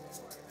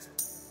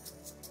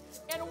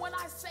 And when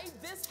I say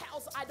this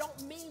house, I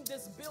don't mean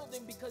this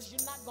building, because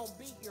you're not going to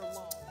be here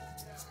long.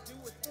 Do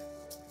it.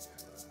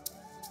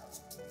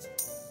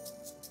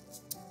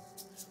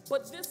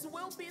 But this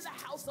will be the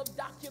house of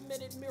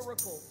documented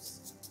miracles.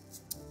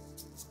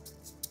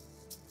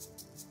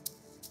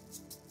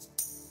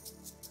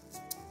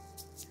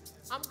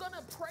 I'm going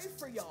to pray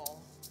for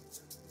y'all.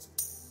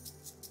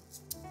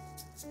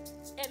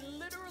 And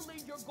literally,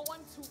 you're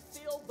going to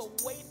feel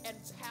the weight and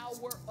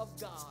power of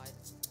God.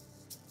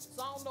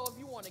 So I don't know if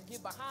you want to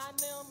get behind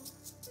them.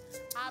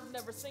 I've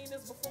never seen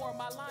this before in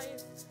my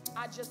life.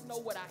 I just know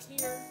what I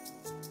hear.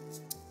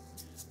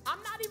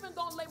 I'm not even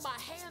going to lay my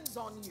hands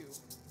on you.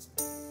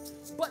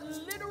 But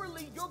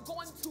literally, you're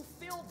going to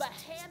feel the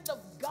hand of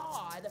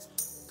God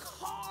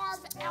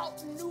carve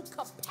out new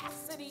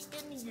capacity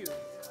in you.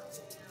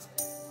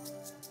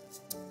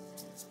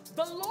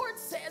 The Lord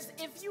says,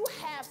 if you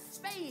have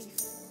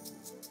faith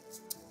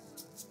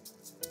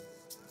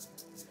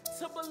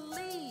to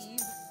believe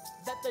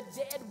that the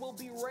dead will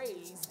be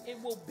raised,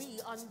 it will be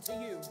unto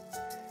you.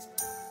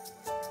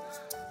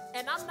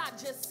 And I'm not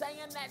just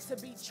saying that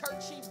to be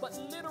churchy, but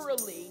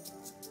literally,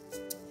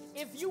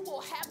 if you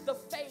will have the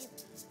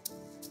faith,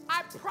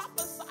 I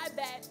prophesy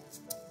that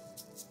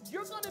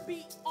you're going to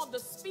be on the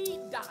speed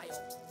dial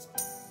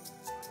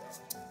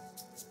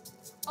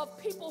of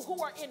people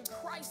who are in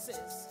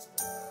crisis.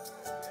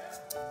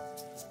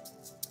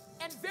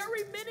 And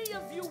very many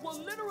of you will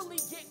literally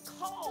get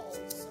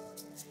calls,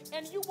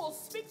 and you will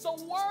speak the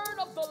word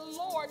of the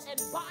Lord,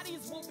 and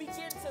bodies will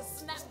begin to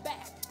snap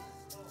back.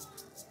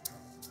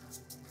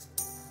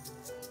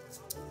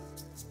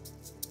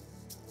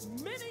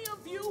 Many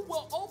of you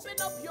will open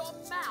up your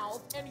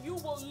mouth and you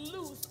will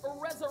lose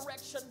a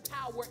resurrection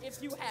power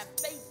if you have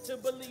faith to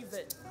believe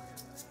it.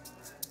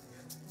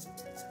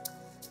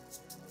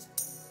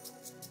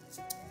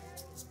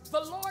 The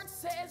Lord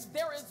says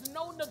there is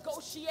no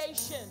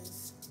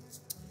negotiations.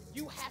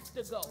 You have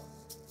to go.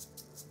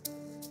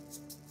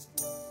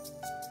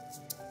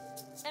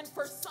 And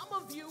for some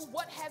of you,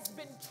 what has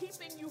been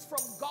keeping you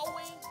from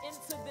going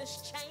into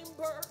this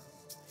chamber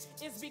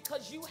is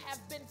because you have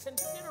been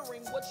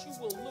considering what you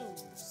will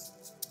lose.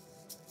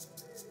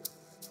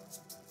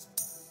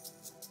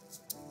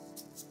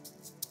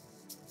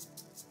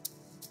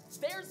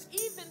 There's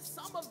even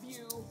some of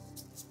you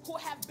who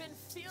have been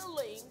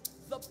feeling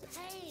the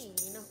pain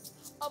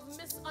of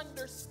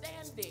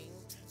misunderstanding,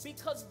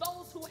 because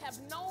those who have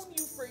known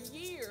you for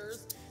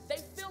years, they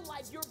feel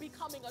like you're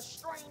becoming a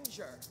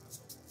stranger.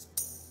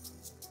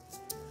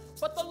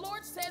 But the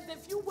Lord says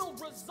if you will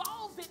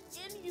resolve it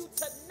in you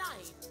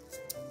tonight,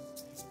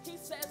 He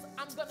says,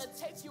 I'm going to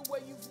take you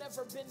where you've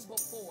never been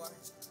before,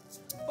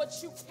 but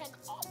you can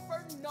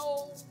offer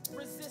no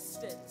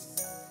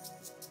resistance.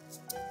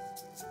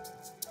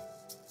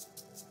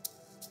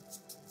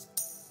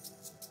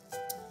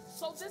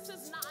 So this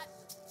is not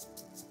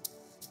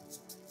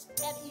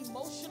an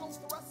emotional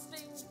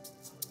thrusting.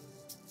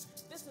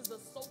 This is a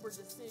sober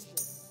decision.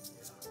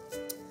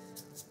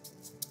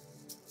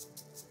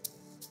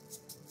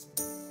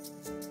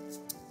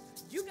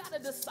 You got to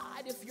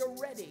decide if you're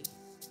ready.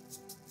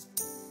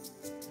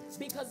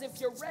 Because if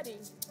you're ready,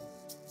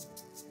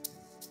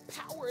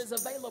 power is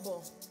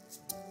available.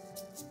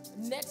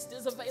 Next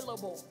is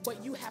available,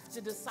 but you have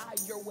to decide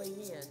your way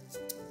in.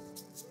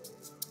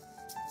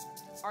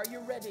 Are you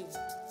ready?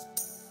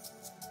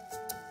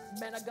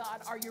 Man of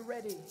God, are you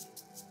ready?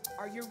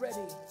 Are you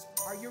ready?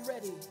 Are you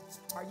ready?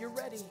 Are you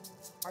ready?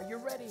 Are you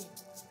ready?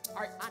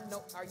 Are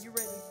you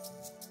ready?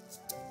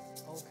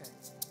 Okay.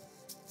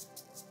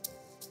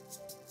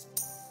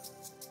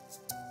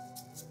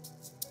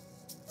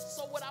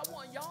 So what I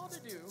want y'all to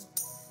do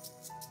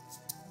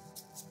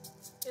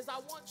is I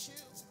want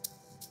you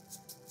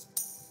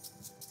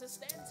to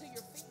stand to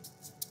your feet.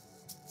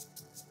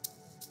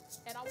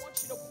 And I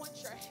want you to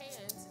point your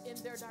hands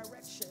in their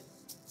direction.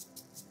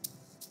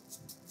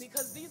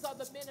 Because these are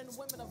the men and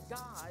women of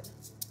God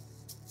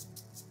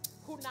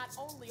who not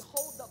only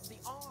hold up the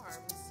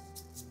arms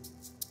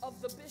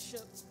of the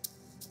bishop,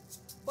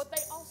 but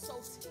they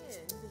also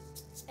tend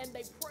and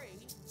they pray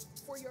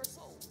for your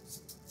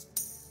souls.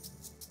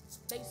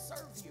 They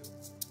serve you.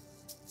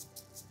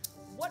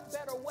 What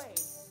better way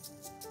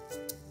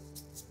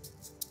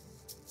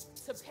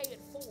to pay it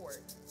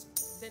forward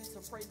than to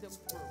pray them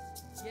through?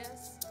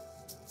 Yes?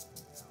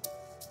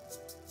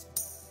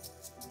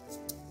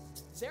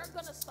 They're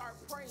going to start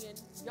praying,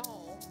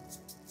 y'all.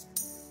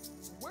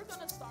 We're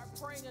going to start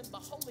praying in the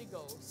Holy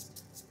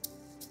Ghost.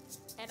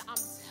 And I'm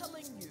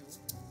telling you,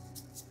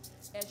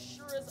 as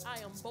sure as I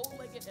am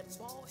bow-legged and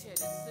bald-headed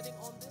sitting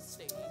on this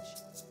stage,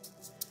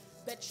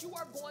 that you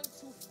are going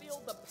to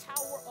feel the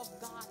power of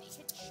God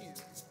hit you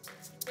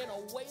in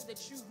a way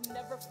that you've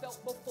never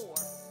felt before.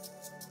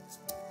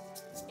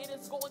 It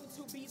is going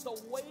to be the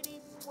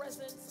weighty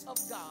presence of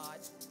God.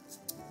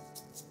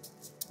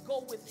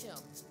 Go with him.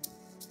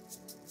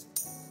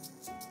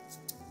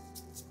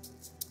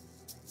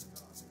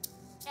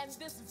 And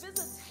this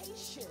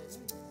visitation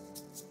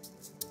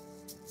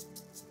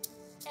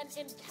and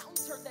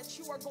encounter that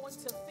you are going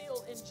to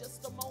feel in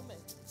just a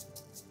moment,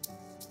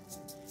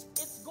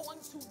 it's going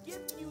to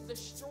give you the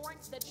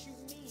strength that you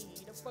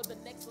need for the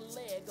next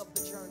leg of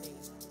the journey.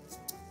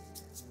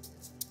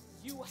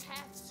 You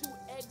have to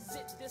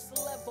exit this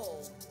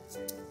level.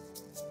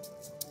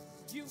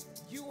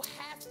 You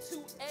have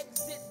to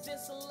exit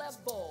this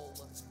level.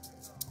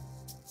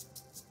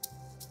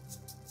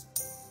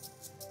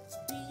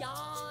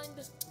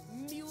 Beyond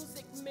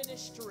music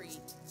ministry,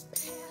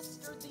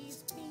 pastor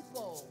these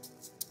people.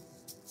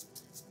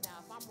 Now,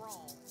 if I'm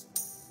wrong,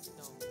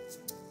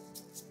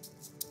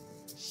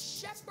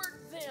 shepherd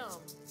them.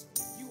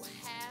 You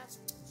have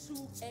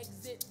to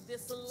exit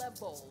this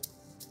level.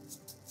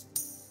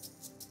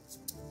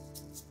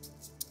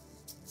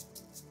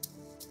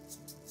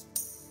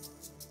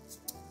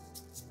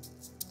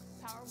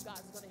 Power of God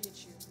is going to hit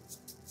you.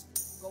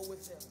 Go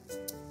with him.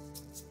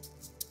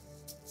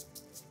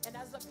 And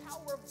as the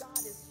power of God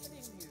is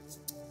hitting you,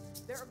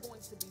 there are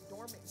going to be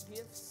dormant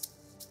gifts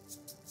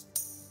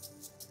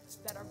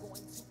that are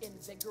going to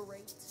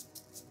invigorate.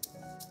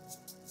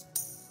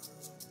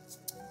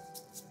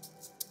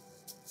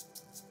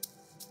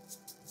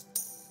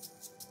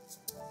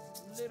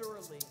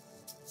 Literally.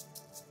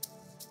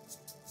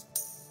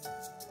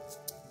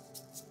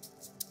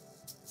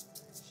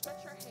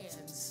 Stretch your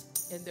hands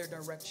in their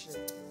direction.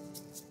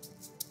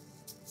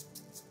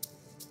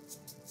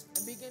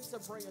 And begin to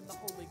pray in the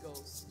Holy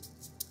Ghost.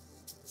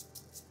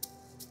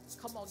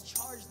 Come on,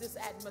 charge this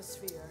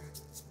atmosphere.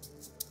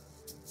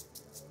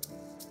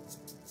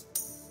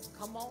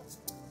 Come on.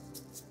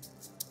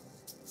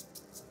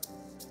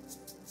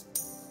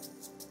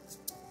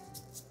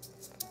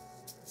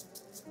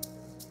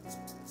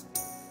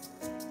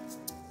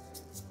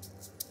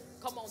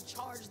 Come on,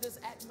 charge this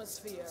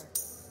atmosphere.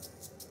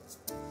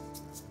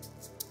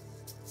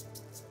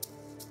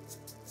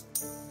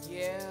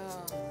 Yeah.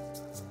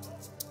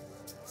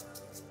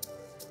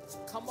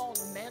 Come on,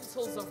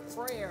 mantles of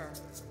prayer.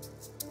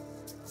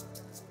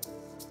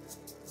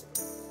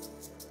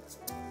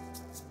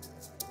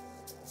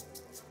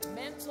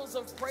 Mantles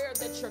of prayer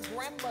that your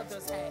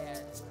grandmothers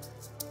had.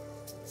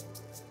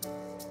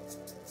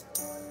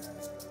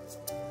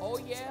 Oh,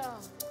 yeah.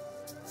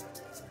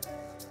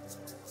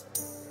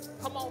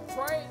 Come on,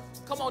 pray.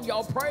 Come on,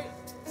 y'all, pray.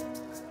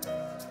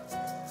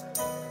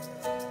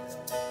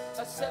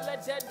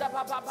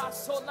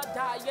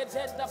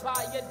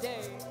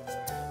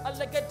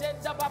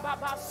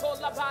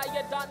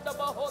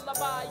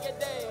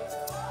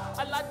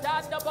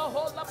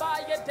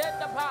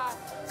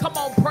 Come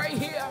on, pray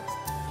here.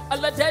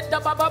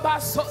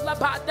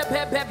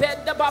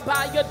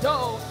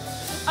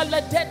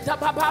 Aladeta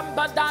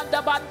babamba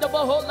danda banda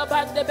bohola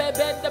banda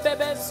bebe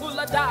bebe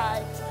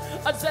suladai.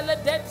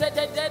 Azeladeta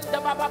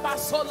denda bababa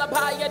sola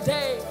baya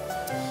day.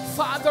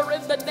 Father,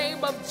 in the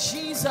name of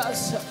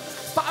Jesus,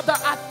 Father,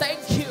 I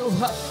thank you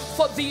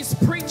for these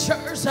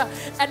preachers.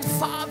 And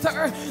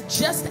Father,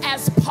 just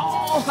as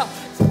Paul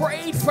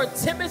prayed for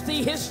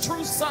Timothy, his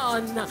true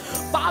son,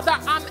 Father,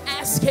 I'm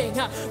asking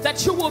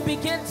that you will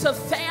begin to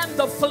fan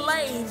the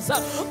flames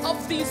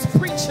of these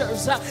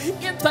preachers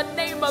in the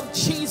name of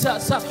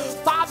Jesus.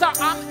 Father,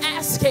 I'm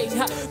asking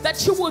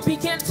that you will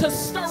begin to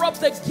stir up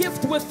the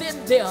gift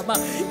within them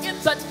in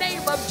the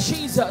name of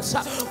Jesus.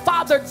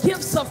 Father,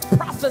 gifts of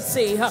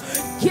prophecy,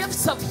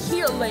 gifts of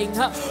healing,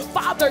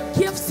 Father,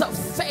 gifts of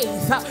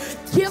faith,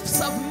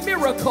 gifts of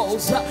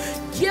miracles,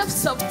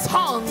 gifts of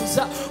tongues.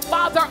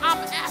 Father, I'm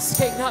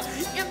asking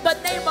in the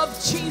name of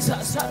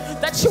Jesus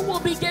that you will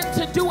begin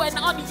to do an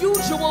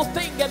unusual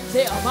thing in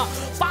them.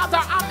 Father,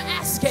 I'm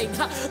asking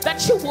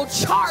that you will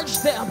charge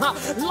them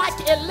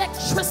like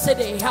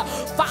electricity.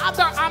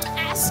 Father, I'm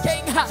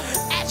asking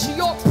as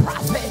your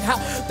prophet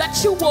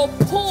that you will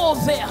pull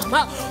them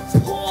out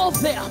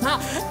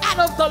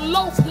of the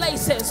low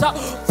places,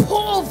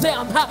 pull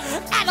them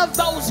out of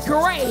those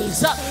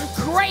graves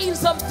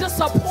of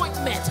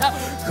disappointment,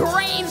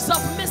 graves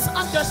of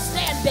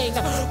misunderstanding.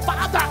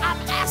 Father, I'm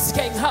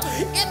asking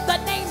in the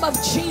name of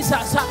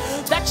Jesus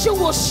that you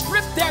will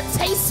strip their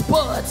taste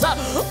buds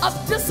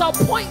of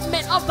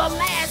disappointment of the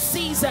last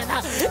season.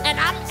 And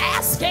I'm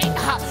asking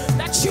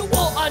that you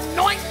will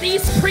anoint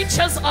these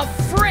preachers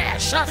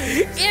afresh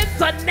in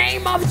the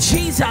name of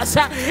Jesus.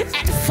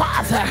 And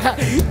Father,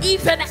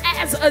 even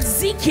as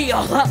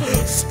Ezekiel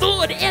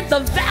stood in the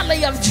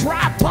valley of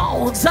dry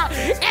bones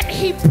and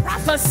he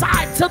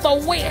prophesied to the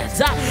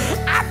winds,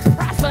 I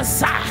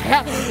prophesy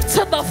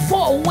to the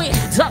four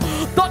winds,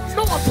 the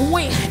north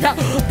wind,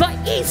 the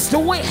east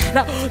wind,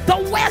 the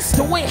west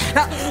wind,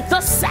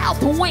 the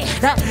south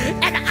wind,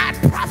 and I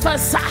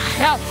prophesy,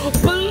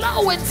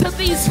 blow into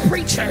these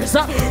preachers,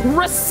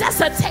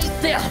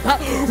 resuscitate them,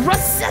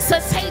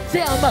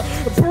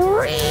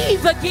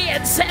 breathe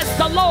again, says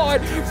the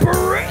Lord,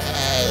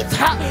 breathe,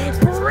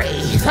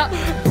 breathe,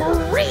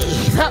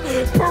 breathe,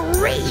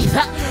 breathe.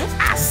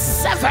 I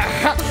sever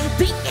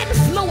the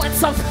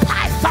influence of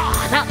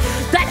Python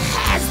that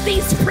has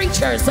these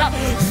preachers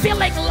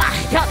feeling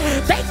like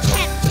they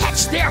can't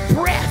catch their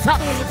breath.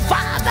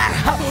 Father,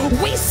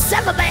 we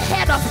sever the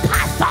head of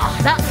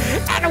Python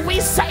and we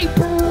say,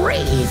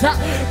 breathe,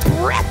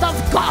 breath of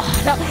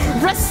God,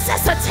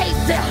 resuscitate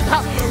them,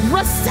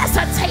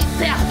 resuscitate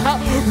them,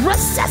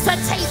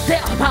 resuscitate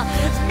them.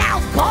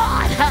 Now,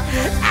 God,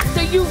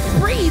 after you've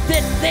breathed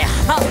in them,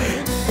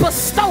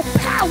 bestow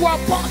power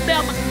upon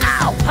them.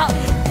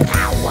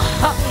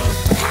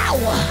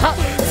 Power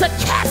to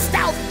cast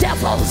out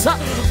devils,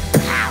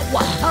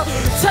 power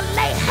to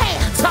lay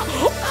hands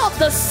on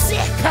the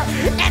sick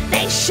and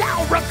they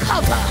shall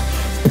recover.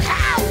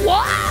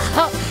 Power.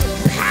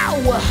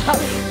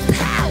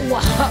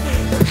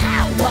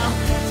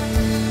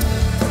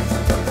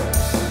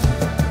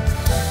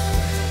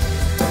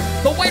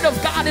 The weight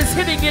of God is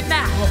hitting it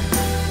now.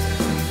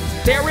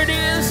 There it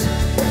is.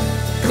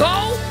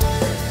 Go.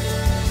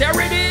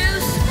 There it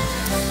is.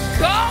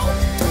 Go.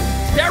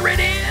 There it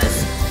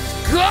is.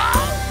 Go.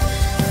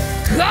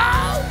 Go.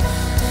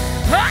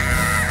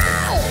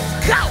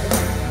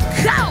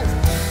 Go.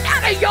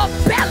 Out of your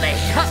belly.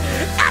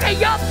 Out of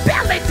your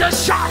belly,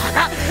 Deshaun.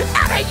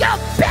 Out of your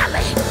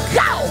belly.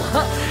 Go.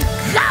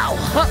 Go.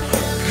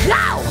 Go. Go.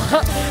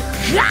 Go.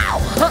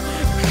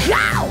 Go.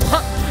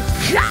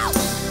 Go. Go.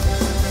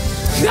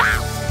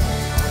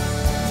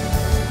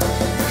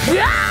 Go. Go.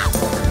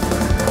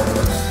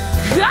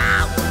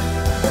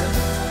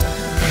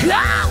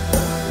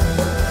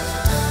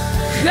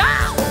 Go. Go.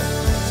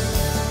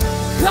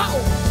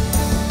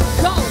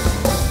 Go.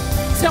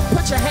 Tim,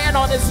 put your hand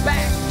on his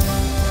back.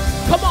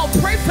 Come on,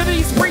 pray for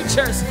these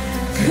preachers.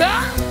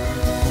 Go.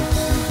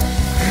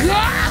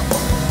 Go.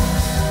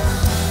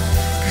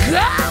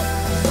 Go.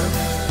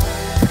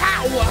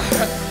 Power.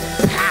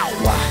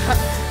 Power.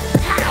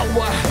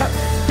 Power.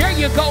 There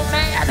you go,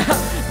 man.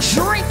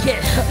 Drink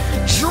it.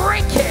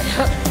 Drink it.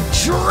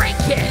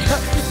 Drink it.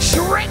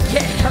 Drink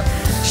it.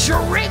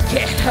 Drink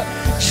it.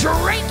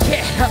 Drink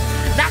it.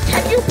 Now,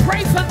 can you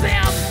pray for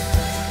them?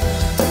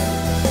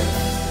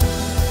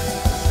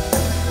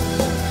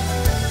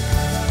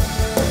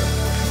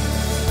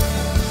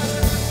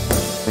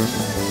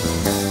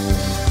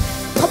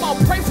 Come on,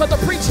 pray for the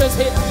preachers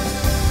here.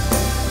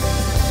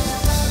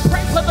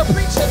 Pray for the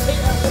preachers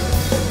here.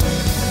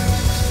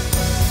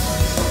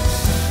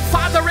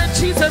 Father, in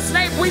Jesus'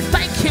 name, we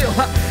thank you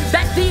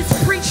that these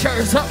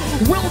preachers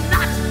will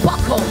not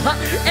buckle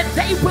and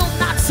they will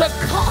not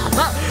succumb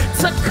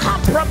to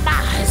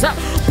compromise.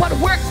 But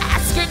we're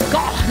asking,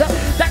 God,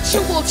 that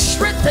you will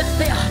strengthen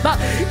them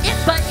in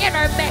the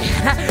inner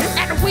man.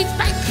 And we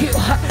thank you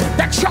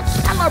that you're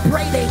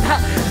calibrating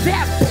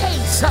their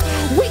pace.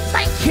 We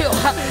thank you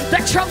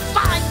that you're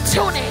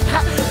fine-tuning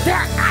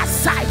their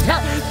eyesight,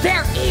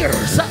 their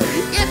ears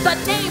in the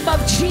name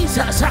of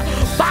Jesus.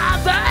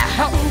 Father,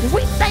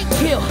 we thank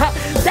you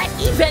that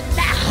even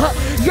now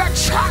you're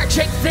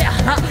charging them.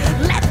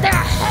 Let their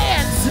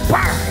hands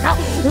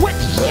burn with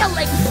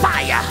healing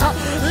fire.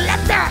 Let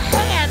their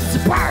hands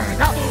burn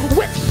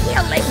with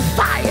healing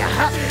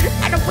fire.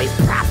 And we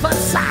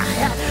prophesy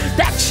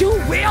that you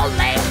will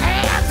lay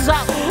hands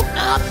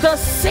on the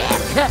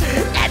sick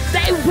and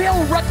they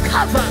will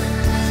recover.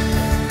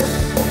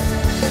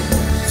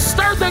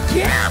 Stir the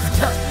gift,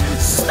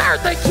 stir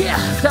the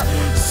gift,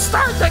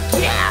 stir the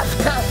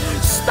gift,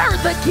 stir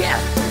the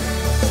gift.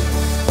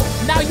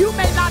 Now you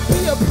may not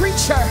be a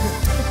preacher,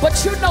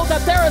 but you know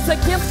that there is a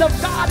gift of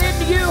God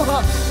in you.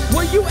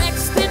 Will you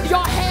extend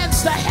your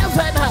hands to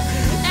heaven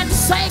and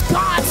say,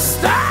 God,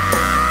 stir?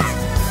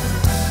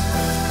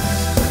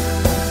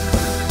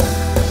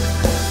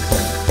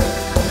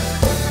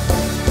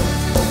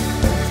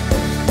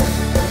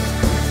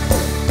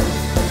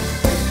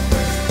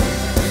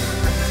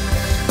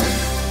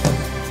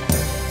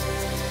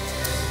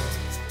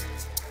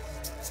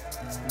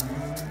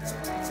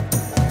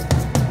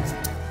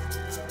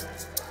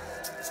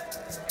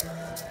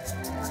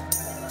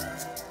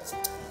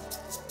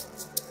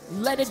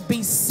 Let it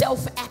be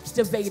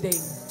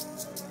self-activating.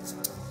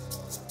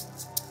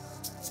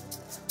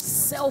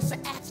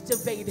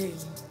 Self-activating.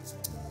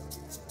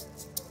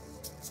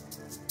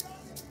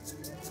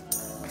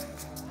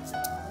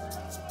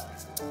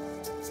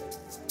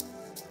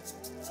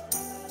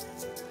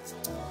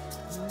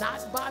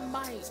 Not by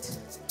might,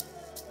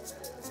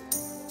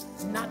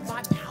 not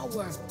by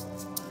power,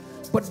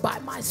 but by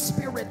my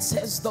spirit,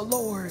 says the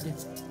Lord.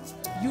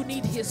 You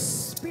need his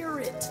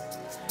spirit.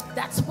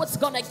 That's what's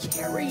gonna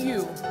carry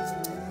you.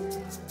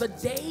 The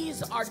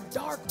days are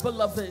dark,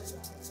 beloved,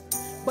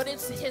 but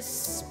it's his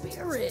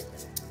spirit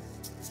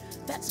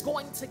that's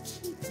going to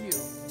keep you.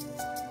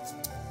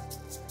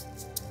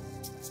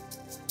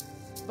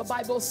 The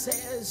Bible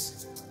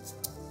says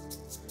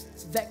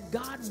that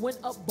God went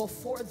up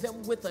before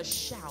them with a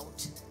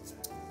shout.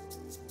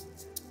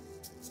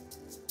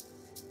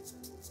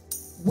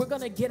 We're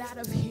gonna get out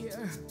of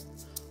here,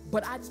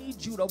 but I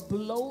need you to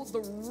blow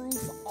the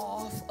roof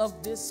off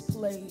of this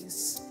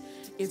place.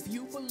 If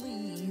you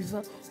believe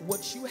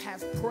what you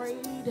have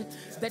prayed,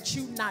 that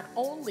you not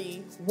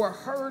only were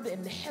heard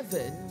in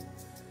heaven,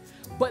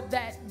 but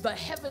that the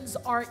heavens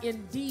are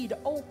indeed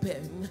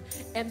open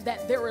and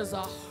that there is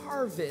a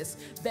harvest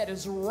that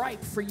is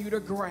ripe for you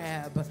to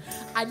grab.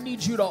 I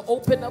need you to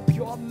open up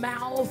your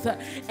mouth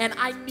and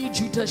I need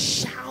you to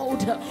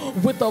shout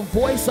with a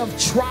voice of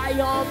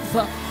triumph.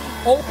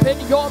 Open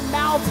your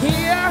mouth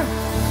here.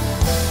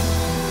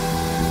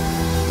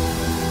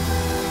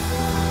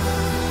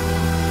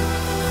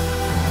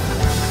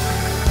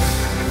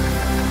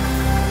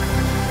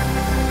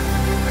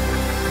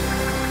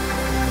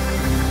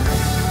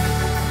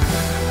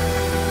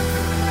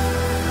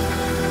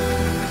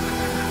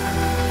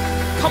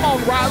 Come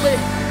on, Raleigh.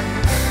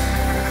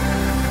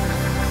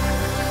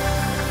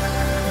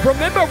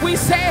 Remember, we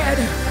said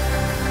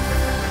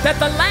that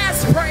the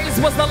last praise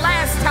was the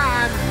last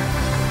time.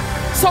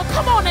 So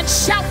come on and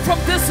shout from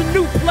this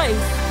new place.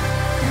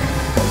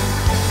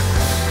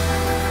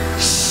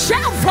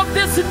 Shout from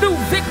this new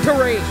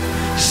victory.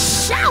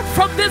 Shout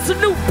from this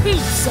new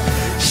peace.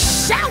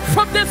 Shout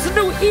from this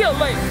new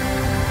healing.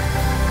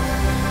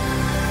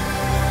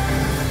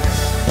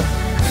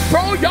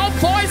 Throw your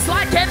voice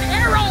like an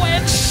arrow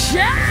and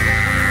shout.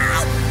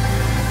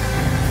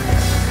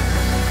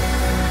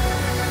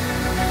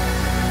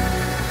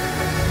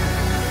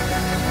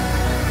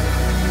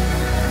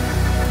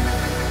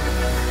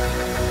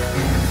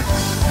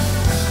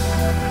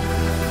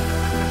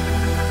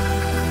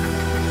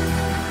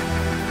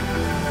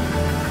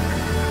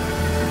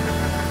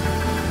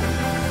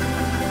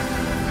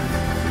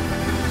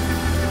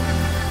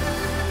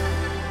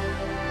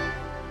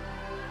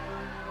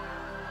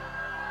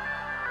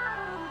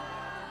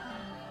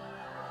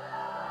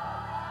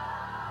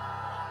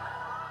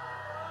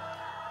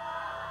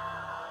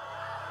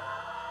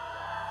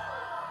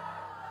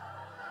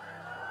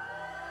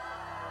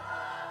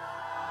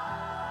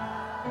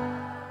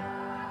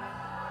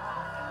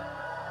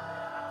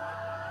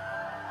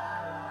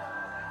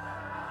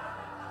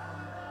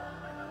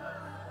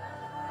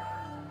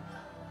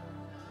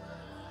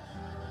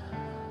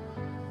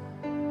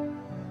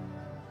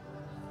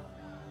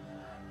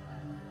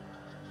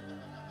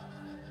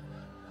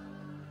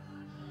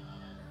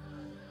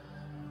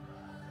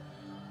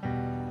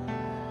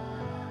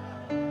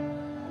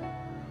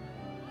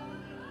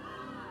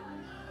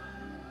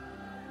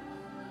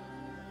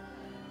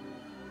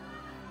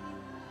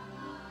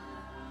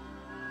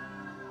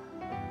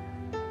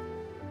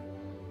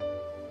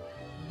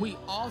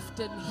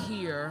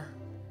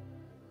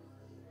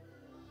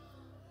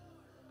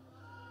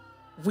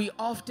 We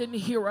often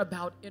hear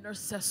about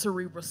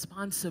intercessory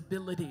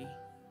responsibility.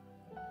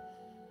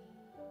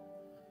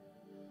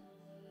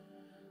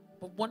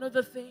 But one of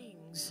the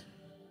things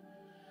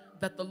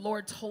that the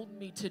Lord told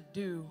me to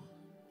do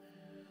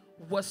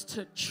was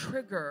to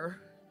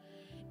trigger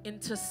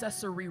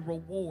intercessory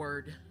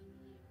reward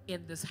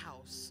in this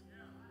house.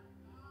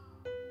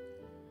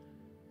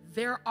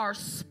 There are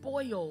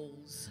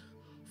spoils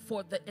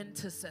for the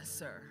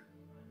intercessor.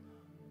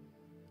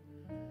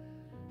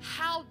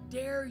 How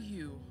dare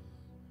you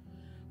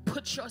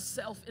put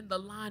yourself in the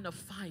line of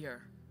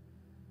fire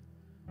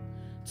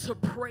to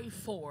pray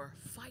for,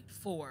 fight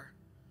for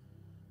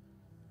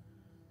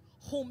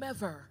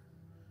whomever,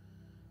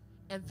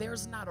 and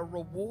there's not a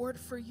reward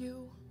for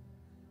you?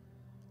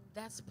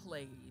 That's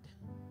played.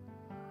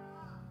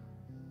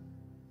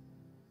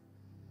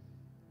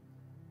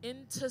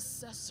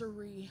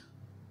 Intercessory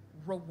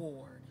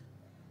reward.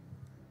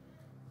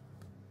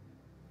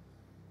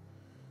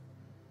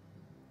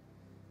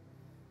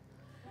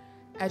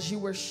 As you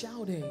were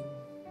shouting,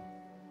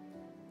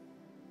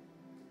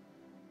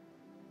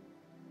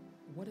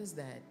 what is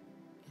that?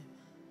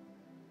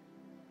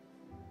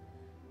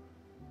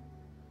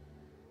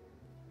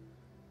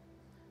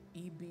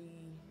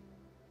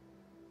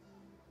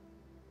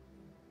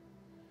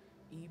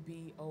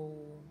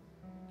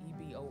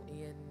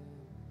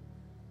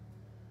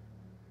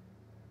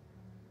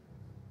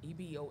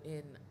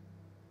 E-B-O-N-I?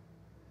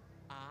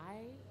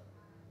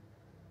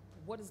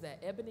 What is that,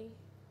 Ebony?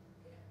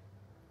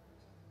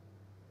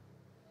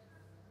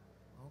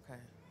 Okay.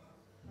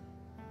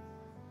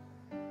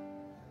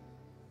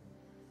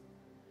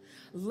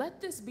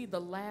 Let this be the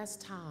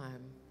last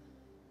time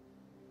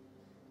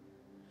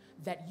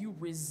that you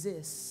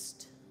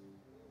resist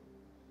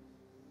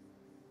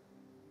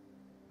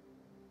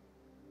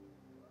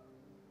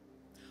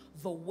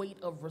the weight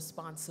of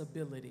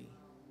responsibility.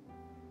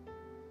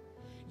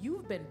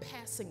 You've been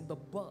passing the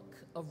buck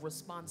of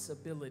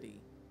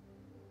responsibility.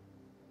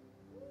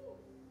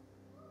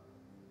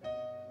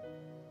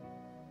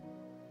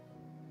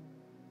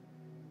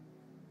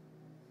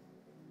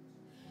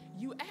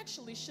 You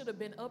actually should have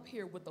been up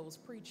here with those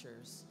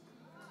preachers.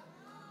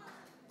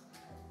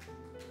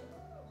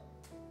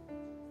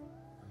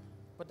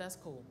 But that's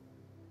cool.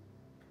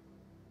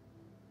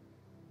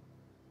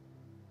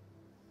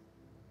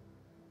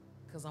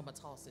 Because I'm going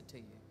to toss it to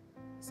you.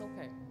 It's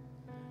okay.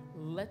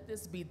 Let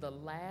this be the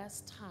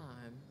last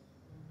time,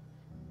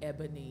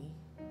 Ebony,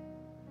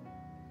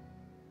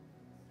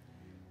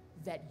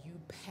 that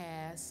you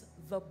pass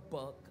the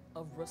buck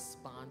of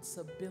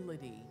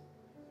responsibility.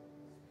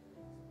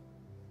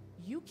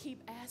 You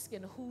keep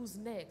asking who's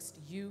next,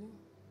 you.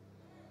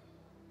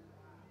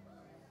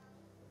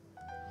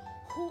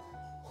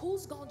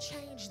 Who's gonna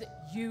change the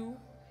you?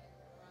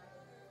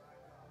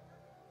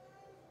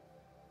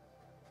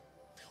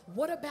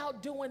 What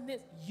about doing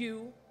this?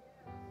 You.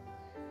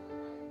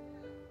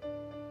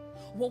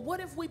 Well, what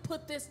if we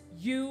put this?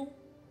 You.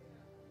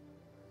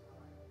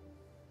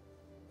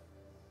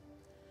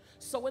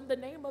 So in the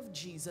name of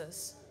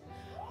Jesus,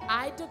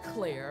 I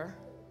declare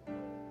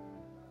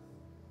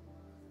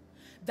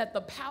that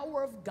the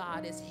power of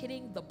God is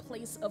hitting the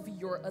place of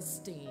your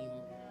esteem.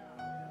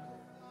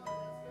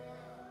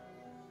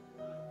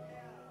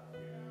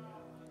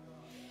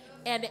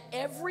 And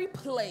every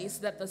place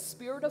that the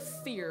spirit of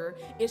fear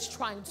is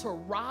trying to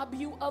rob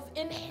you of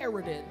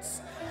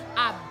inheritance,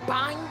 I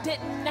bind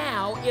it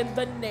now in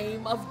the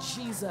name of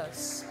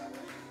Jesus.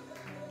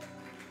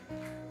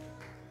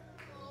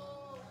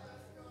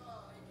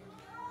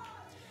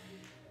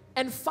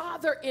 And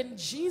Father, in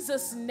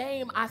Jesus'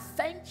 name, I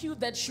thank you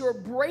that you're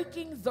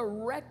breaking the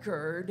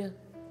record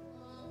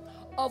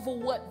of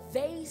what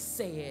they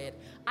said.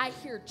 I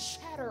hear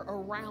chatter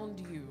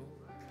around you.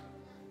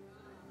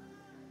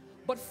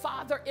 But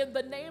Father, in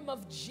the name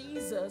of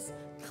Jesus,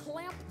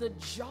 clamp the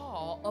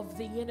jaw of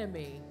the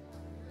enemy.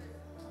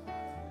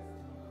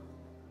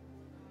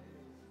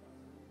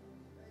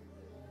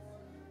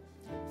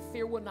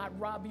 Fear will not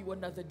rob you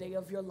another day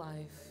of your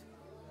life.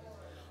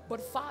 But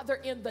Father,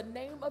 in the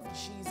name of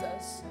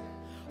Jesus,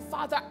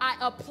 Father, I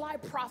apply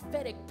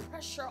prophetic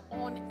pressure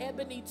on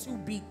Ebony to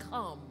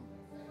become.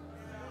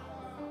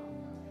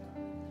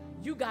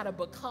 You gotta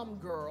become,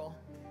 girl.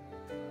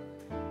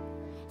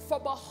 For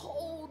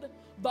behold,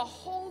 the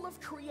whole of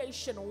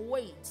creation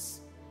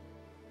waits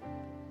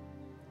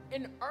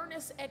in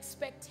earnest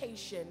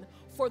expectation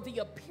for the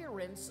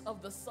appearance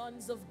of the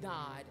sons of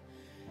God.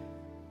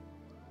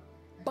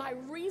 By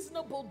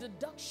reasonable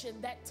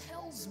deduction, that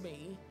tells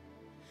me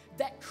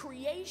that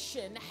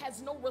creation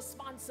has no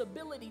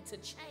responsibility to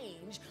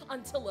change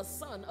until a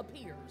son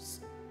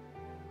appears.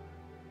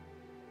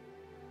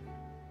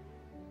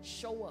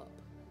 Show up.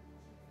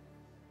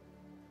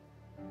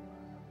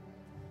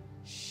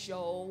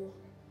 Show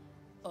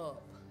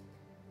up.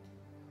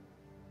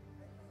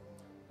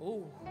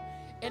 Ooh.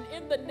 And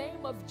in the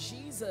name of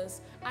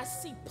Jesus, I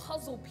see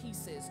puzzle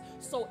pieces.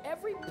 So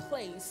every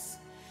place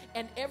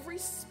and every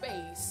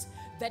space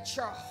that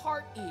your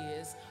heart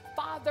is,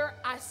 Father,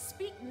 I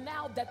speak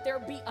now that there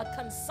be a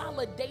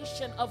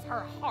consolidation of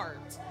her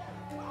heart.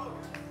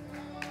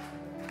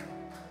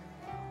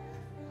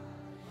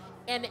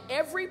 And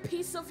every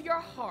piece of your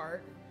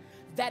heart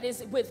that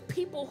is with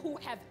people who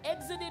have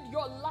exited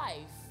your life,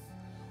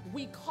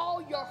 we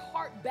call your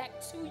heart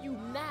back to you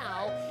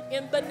now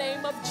in the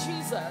name of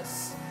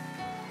Jesus.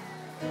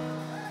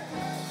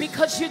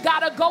 because you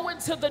got to go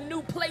into the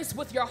new place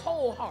with your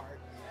whole heart.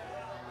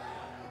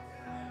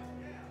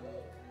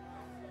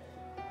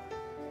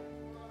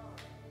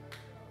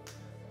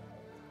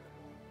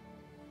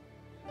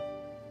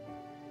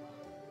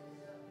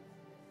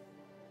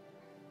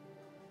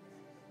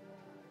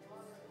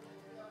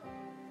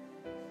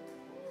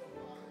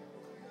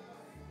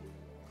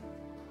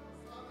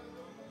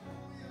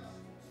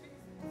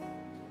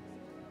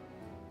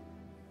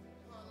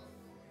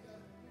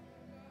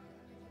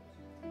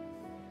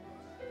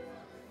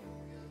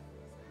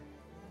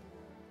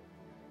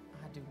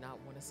 I do not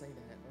want to say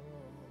that.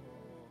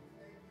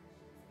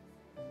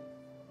 Oh.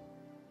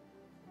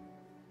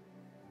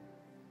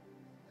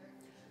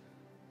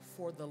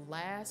 For the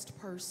last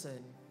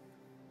person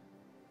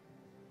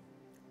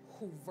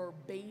who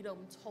verbatim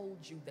told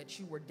you that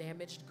you were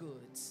damaged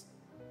goods,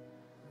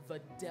 the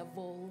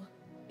devil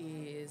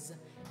is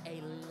a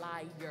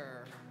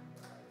liar.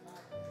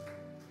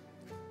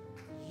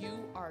 You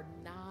are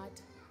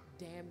not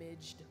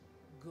damaged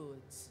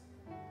goods.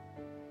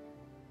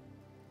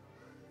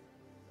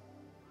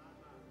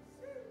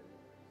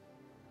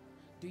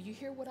 Do you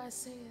hear what I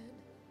said?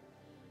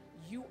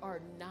 You are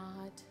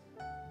not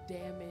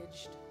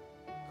damaged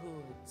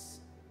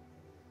goods.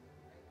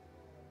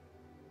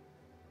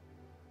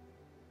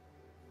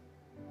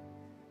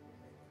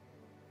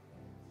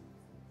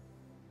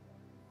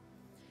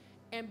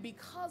 And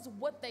because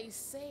what they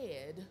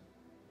said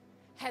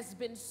has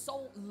been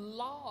so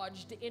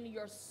lodged in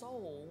your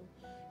soul,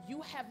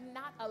 you have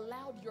not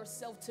allowed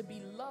yourself to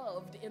be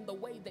loved in the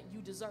way that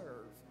you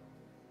deserve.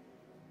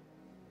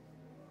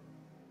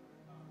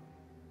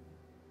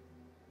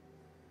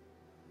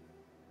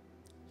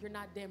 You're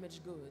not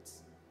damaged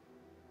goods.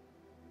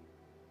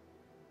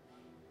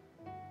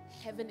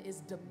 Heaven is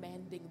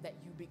demanding that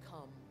you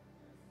become.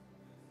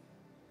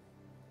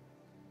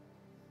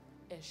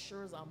 As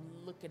sure as I'm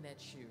looking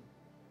at you,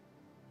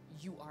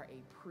 you are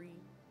a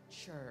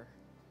preacher.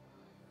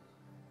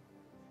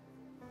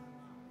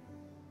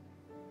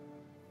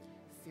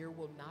 Fear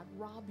will not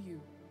rob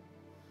you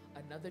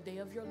another day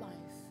of your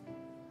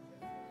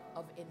life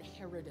of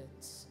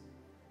inheritance.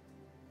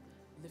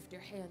 Lift your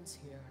hands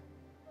here.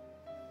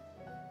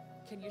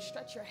 Can you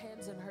stretch your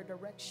hands in her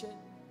direction?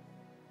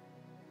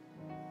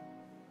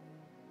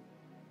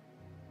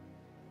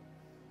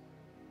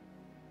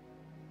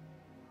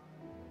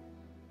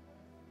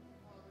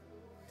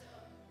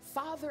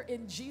 Father,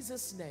 in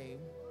Jesus' name,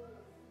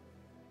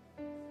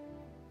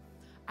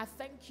 I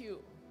thank you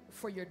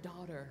for your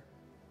daughter.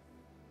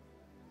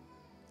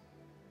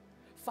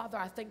 Father,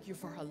 I thank you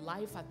for her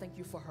life. I thank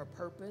you for her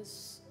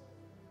purpose.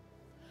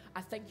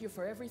 I thank you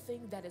for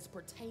everything that is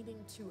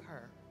pertaining to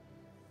her.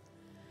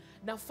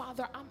 Now,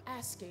 Father, I'm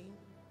asking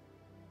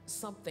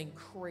something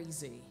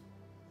crazy.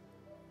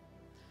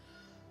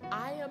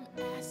 I am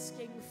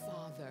asking,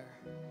 Father,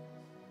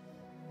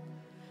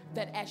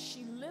 that as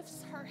she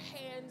lifts her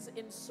hands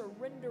in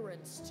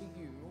surrenderance to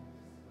you,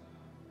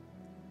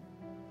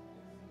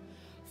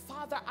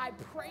 Father, I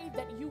pray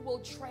that you will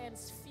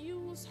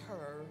transfuse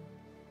her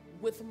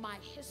with my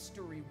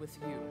history with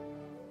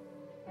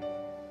you.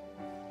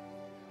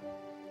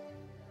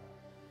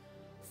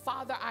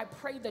 Father, I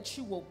pray that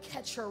you will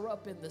catch her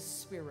up in the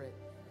spirit.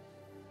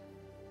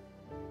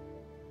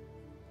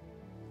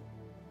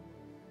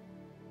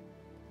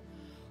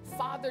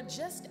 Father,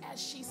 just as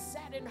she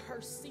sat in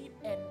her seat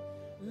and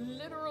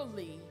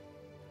literally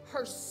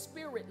her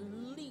spirit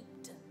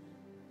leaped,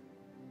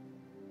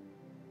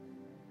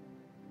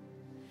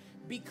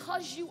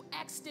 because you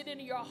asked it in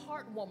your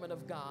heart, woman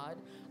of God,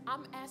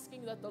 I'm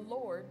asking that the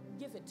Lord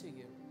give it to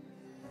you.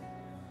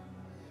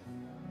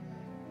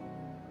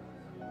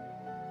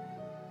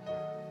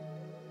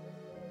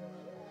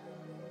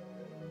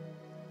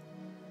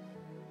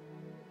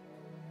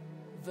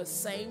 The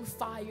same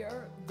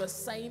fire, the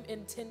same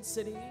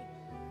intensity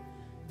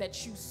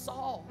that you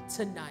saw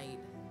tonight,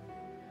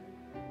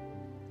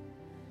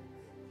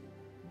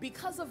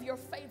 because of your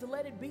faith,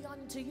 let it be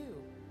unto you.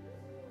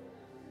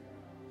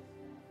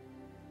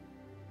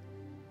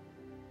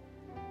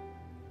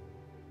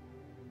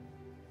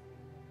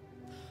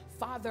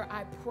 Father,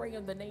 I pray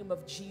in the name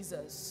of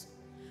Jesus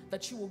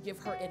that you will give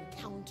her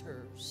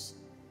encounters.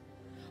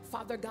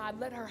 Father God,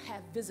 let her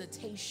have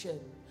visitation.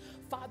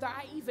 Father,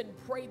 I even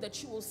pray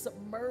that you will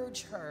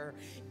submerge her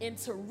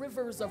into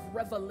rivers of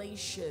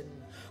revelation.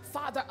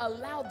 Father,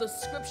 allow the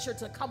scripture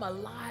to come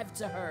alive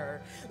to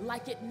her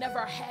like it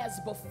never has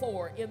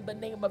before in the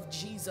name of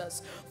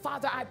Jesus.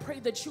 Father, I pray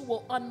that you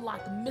will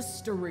unlock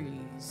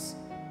mysteries.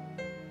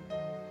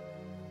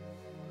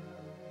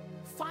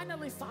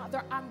 Finally,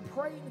 Father, I'm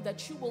praying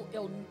that you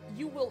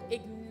will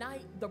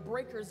ignite the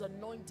breaker's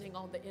anointing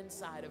on the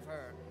inside of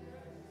her.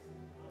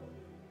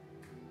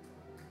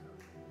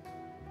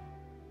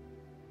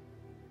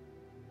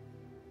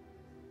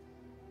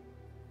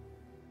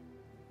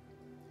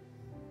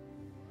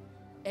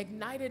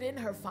 Ignite it in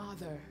her,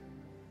 Father.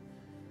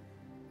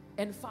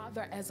 And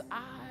Father, as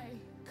I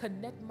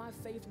connect my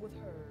faith with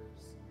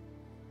hers,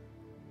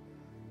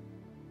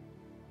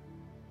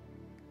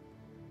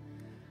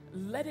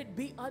 Let it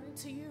be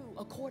unto you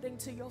according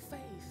to your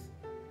faith.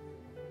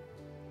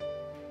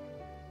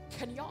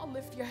 Can y'all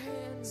lift your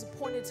hands,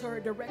 point it to her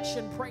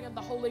direction, pray in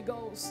the Holy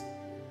Ghost?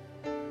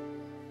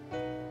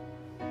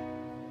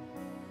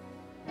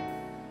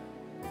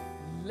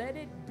 Let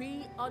it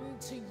be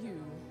unto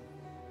you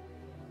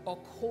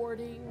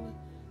according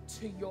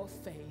to your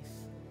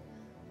faith.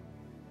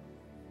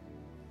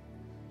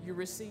 You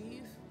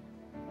receive?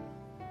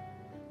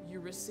 You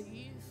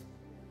receive?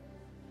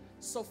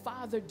 So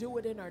Father, do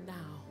it in her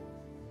now.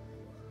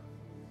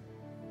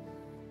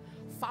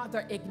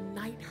 Father,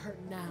 ignite her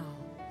now.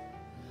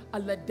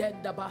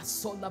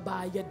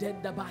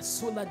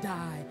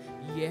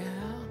 Yeah.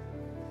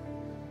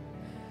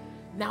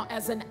 Now,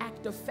 as an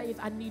act of faith,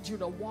 I need you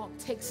to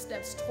take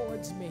steps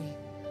towards me.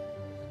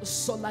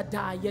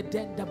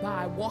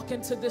 Walk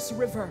into this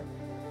river.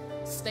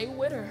 Stay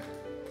with her.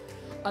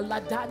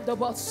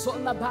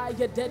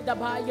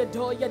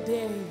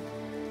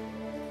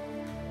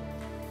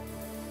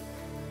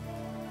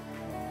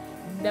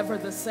 Never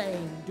the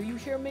same. Do you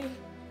hear me?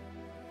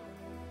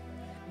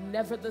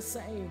 Never the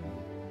same.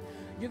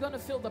 You're going to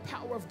feel the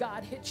power of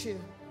God hit you.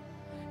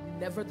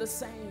 Never the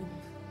same.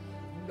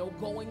 No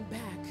going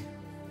back.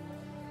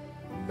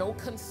 No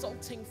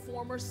consulting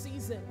former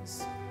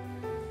seasons.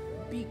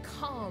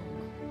 Become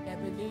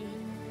Ebony.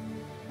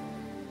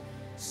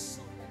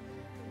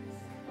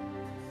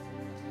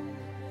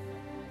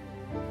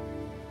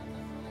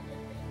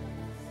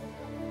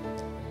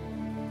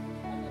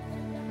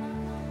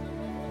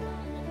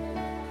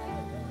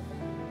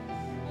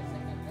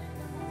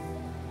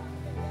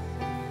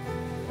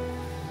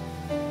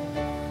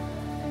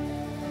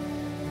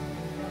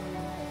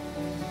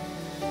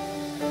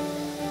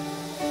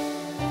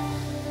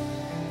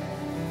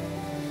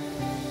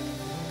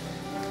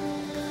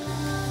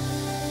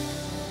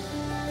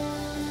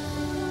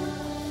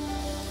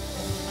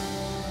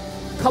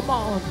 Come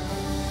on.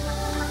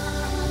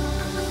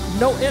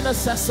 No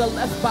intercessor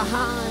left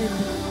behind.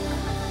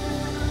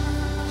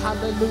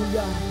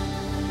 Hallelujah.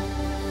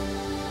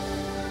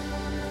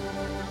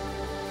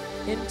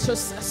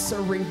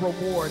 Intercessory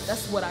reward.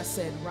 That's what I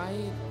said,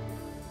 right?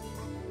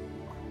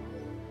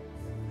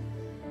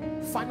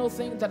 Final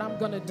thing that I'm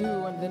going to do,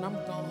 and then I'm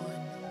gone.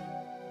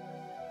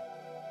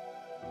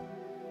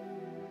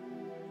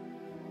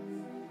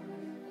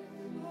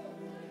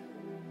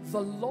 The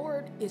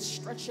Lord is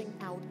stretching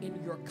out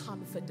in your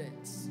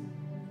confidence.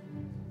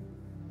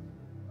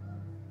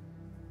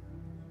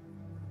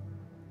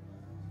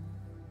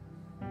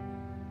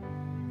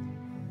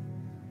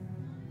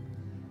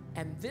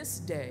 And this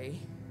day,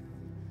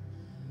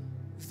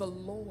 the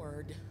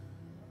Lord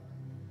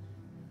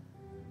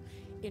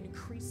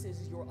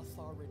increases your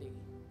authority.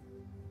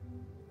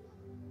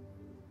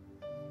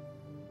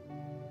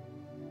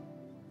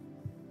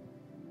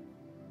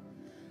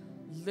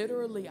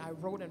 Literally, I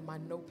wrote in my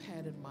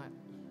notepad in my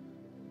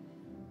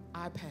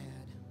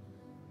iPad.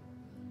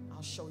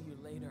 I'll show you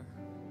later.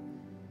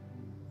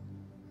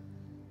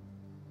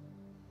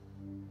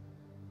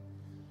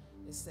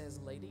 It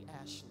says, Lady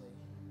Ashley.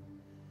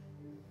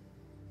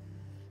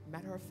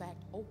 Matter of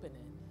fact, open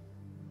it.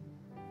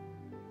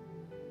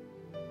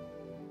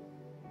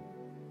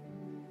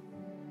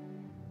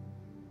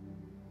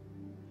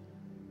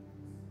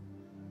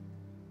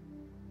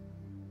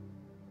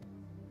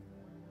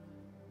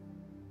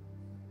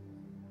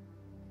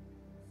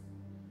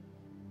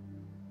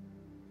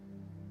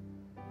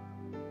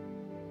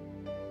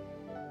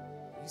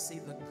 You see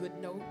the good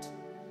note?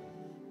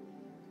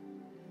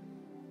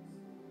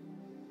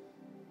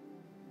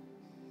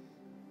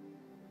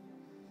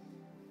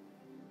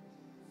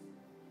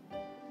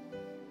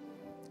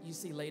 You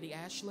see Lady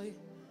Ashley?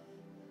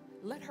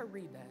 Let her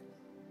read that.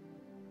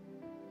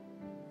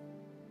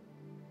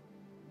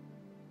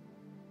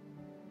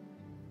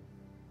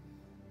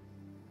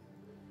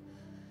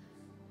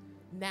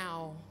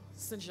 Now,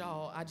 since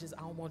y'all, I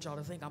don't want y'all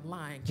to think I'm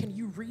lying. Can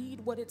you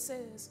read what it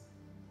says?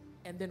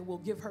 And then we'll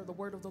give her the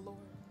word of the Lord.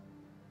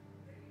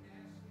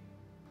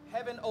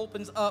 Heaven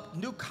opens up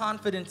new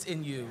confidence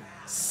in you.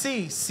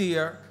 See,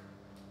 seer.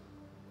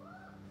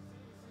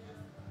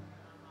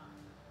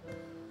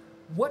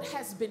 What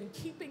has been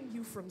keeping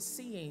you from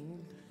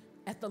seeing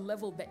at the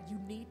level that you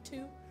need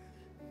to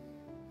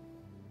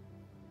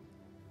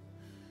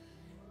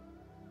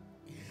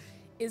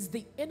is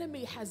the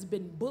enemy has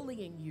been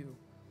bullying you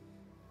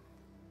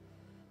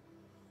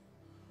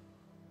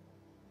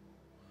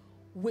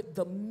with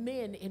the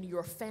men in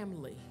your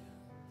family.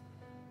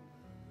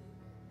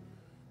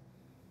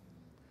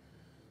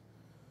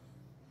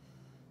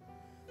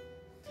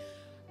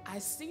 I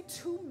see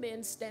two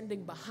men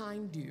standing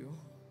behind you.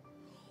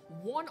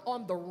 One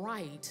on the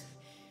right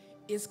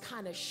is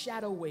kind of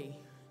shadowy,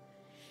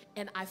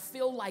 and I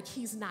feel like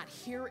he's not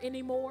here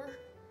anymore.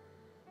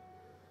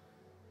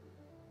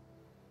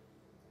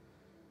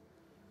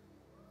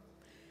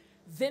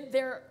 Then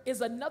there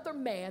is another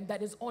man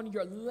that is on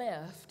your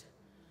left,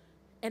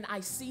 and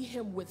I see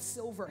him with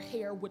silver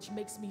hair, which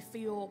makes me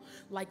feel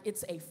like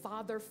it's a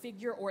father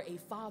figure or a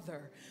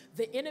father.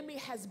 The enemy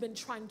has been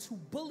trying to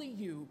bully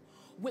you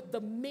with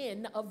the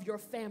men of your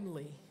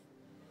family.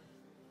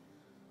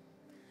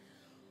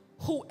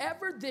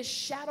 Whoever this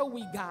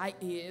shadowy guy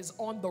is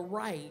on the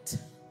right,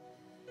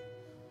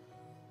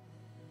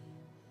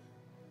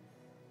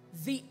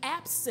 the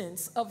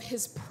absence of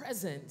his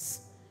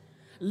presence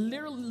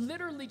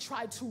literally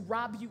tried to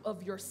rob you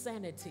of your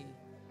sanity.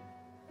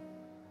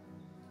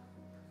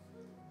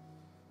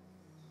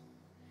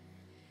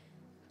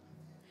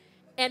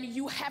 And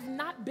you have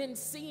not been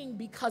seeing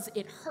because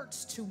it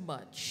hurts too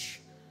much.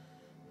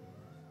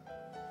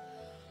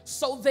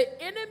 So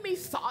the enemy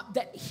thought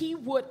that he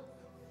would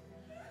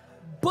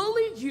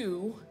bully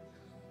you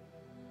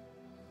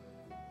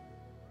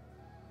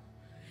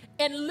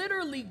and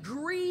literally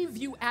grieve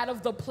you out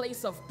of the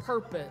place of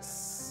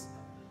purpose.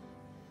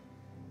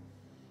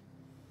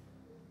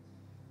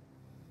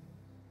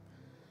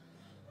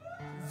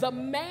 The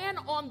man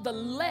on the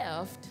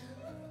left,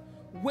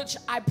 which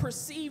I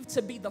perceive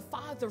to be the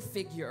father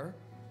figure,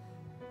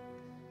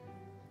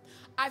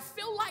 I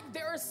feel like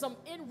there are some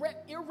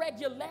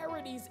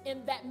irregularities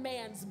in that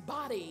man's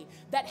body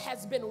that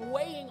has been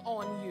weighing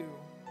on you.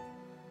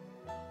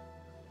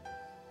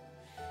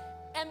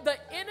 And the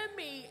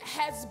enemy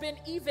has been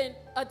even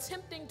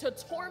attempting to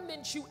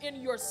torment you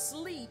in your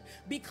sleep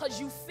because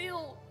you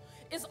feel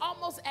it's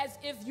almost as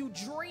if you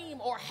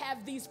dream or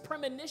have these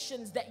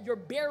premonitions that you're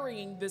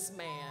burying this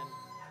man.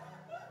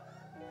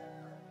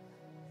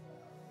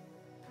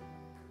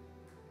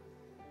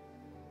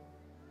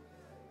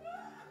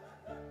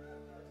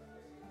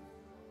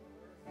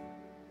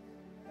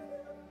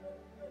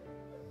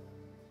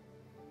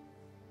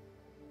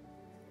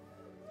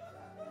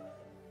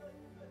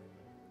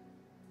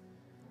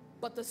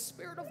 But the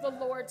Spirit of the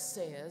Lord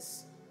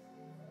says,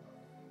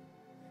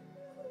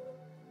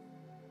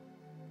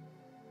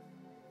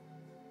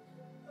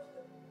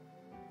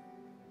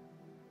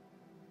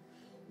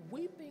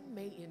 weeping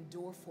may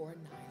endure for a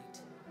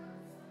night,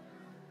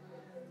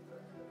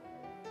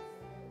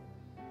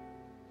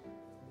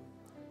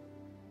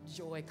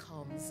 joy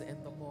comes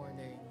in the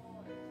morning.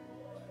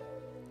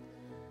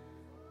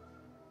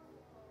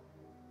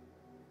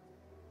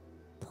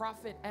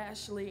 Prophet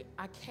Ashley,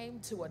 I came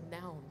to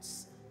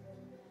announce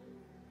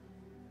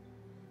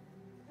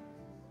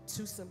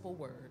two simple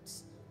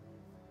words.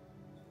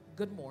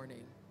 Good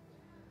morning.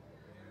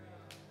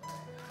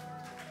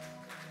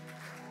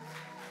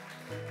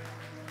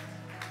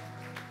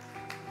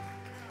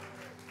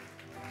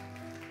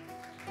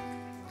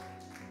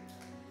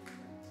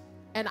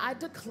 And I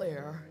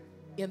declare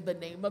in the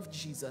name of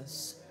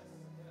Jesus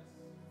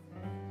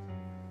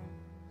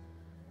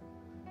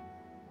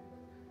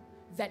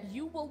that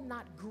you will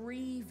not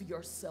grieve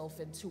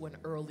yourself into an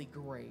early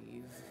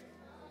grave.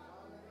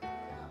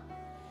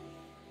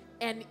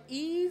 And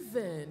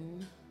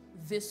even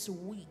this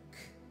week,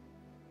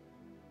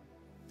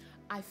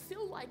 I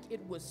feel like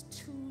it was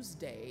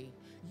Tuesday,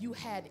 you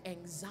had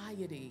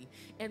anxiety,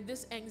 and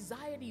this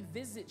anxiety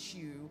visits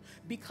you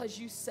because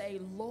you say,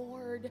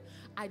 Lord,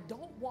 I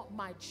don't want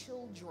my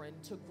children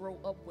to grow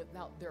up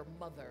without their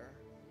mother.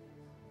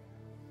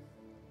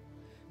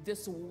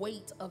 This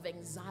weight of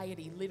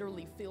anxiety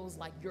literally feels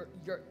like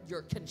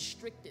you're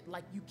constricted,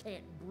 like you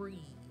can't breathe.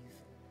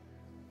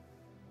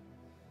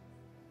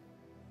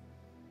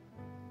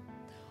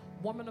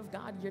 Woman of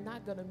God, you're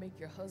not going to make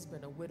your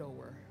husband a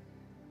widower.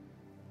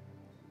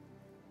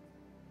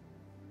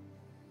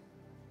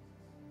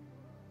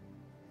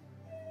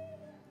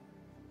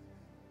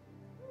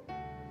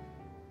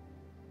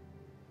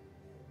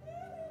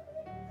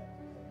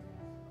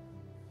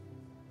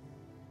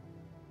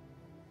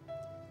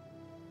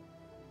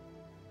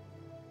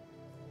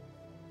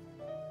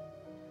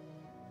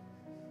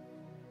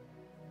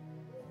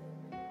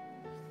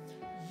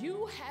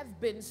 You have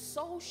been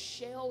so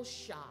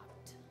shell-shocked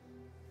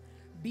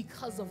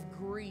because of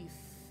grief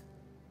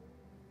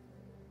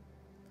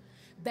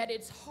that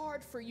it's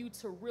hard for you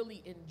to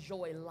really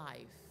enjoy life.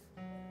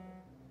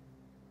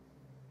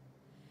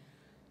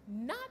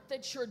 Not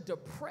that you're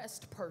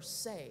depressed per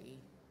se,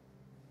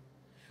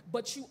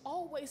 but you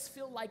always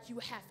feel like you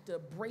have to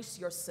brace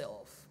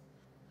yourself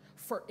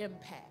for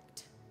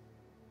impact.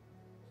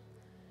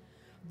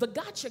 The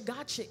gotcha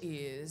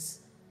is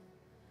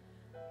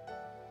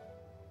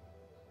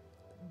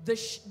the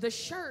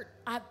shirt,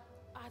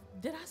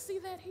 did I see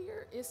that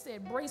here? It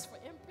said brace for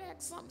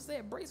impact. Something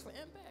said brace for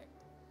impact.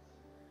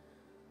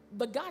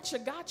 The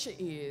gotcha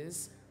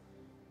is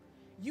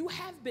you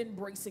have been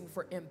bracing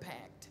for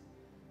impact,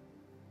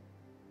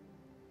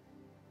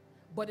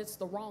 but it's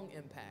the wrong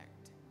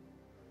impact.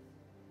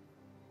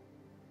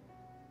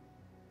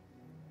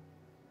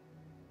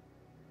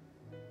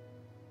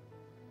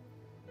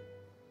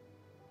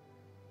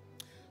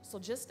 So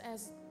just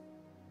as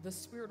the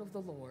Spirit of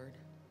the Lord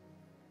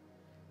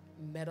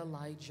met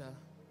Elijah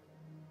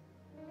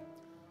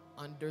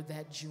under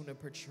that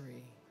juniper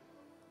tree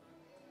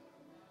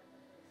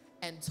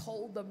and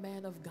told the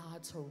man of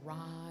God to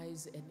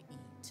rise and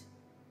eat.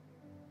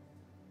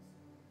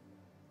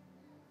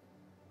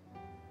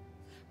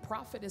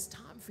 Prophet, it's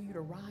time for you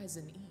to rise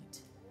and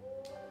eat.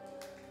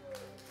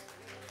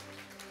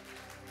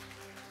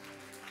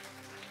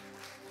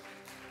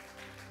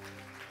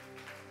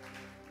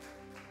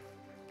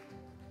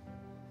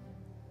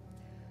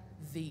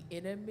 The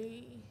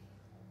enemy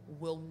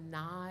will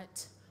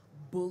not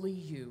bully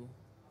you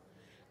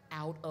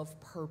out of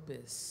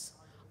purpose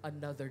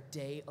another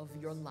day of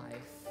your life.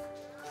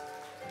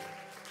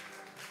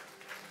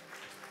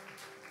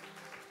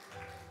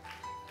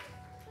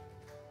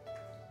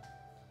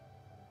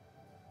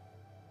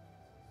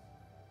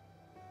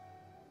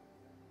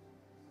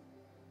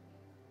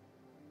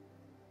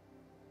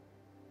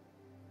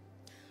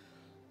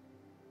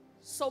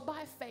 So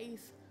by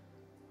faith,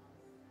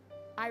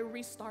 I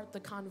restart the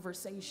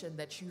conversation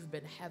that you've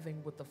been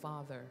having with the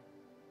Father.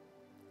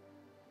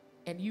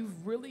 And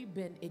you've really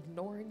been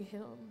ignoring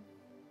him,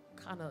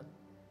 kind of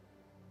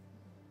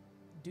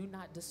do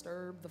not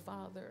disturb the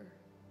Father.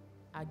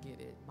 I get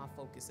it. My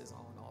focus is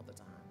on all the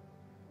time.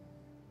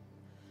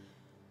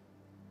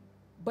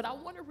 But I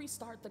want to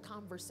restart the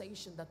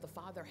conversation that the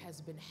Father has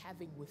been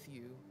having with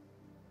you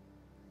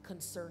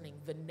concerning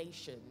the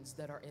nations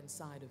that are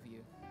inside of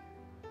you.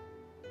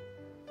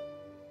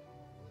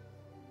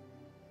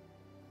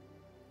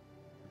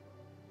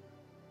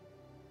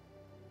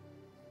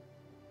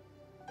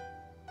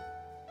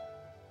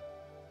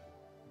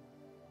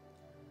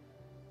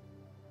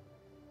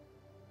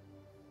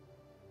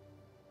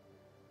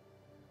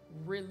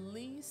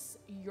 Release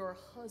your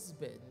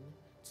husband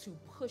to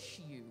push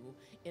you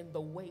in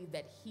the way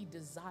that he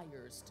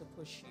desires to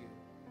push you.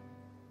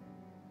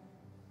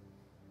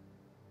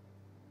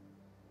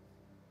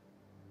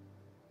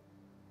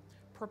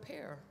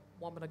 Prepare,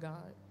 woman of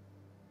God.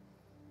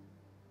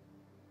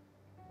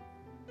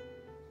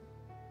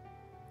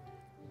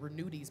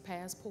 Renew these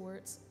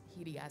passports,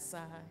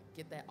 HDSI,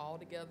 get that all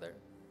together.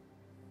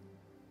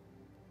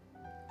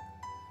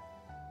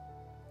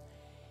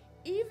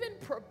 Even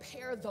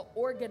prepare the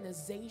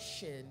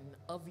organization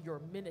of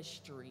your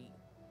ministry.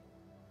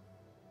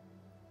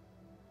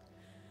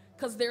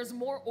 Because there's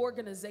more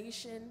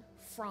organization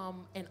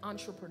from an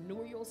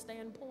entrepreneurial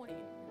standpoint.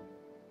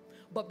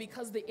 But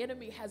because the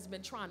enemy has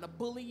been trying to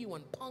bully you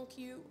and punk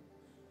you,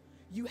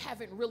 you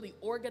haven't really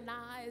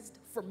organized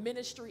for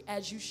ministry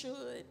as you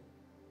should.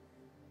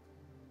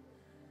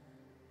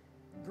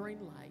 Green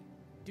light,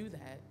 do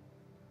that.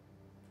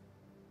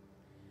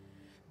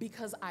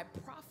 Because I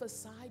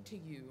prophesied to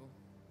you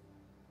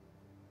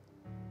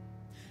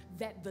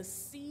that the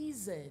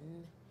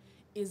season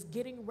is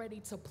getting ready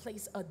to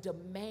place a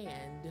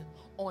demand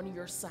on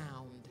your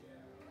sound.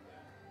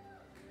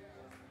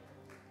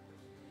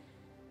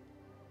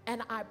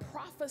 And I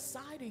prophesy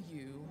to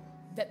you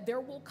that there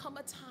will come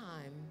a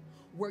time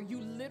where you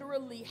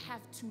literally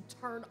have to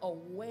turn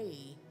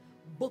away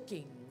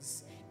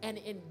bookings and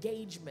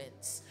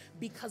engagements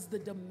because the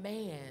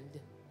demand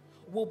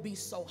will be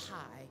so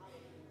high.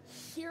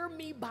 Hear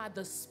me by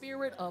the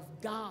Spirit of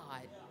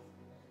God.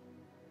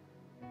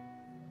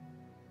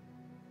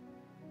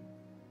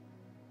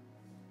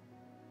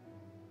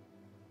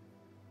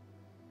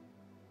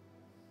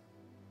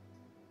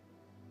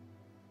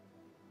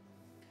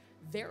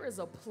 There is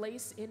a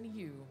place in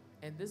you,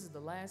 and this is the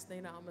last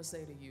thing I'm going to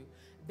say to you.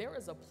 There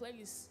is a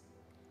place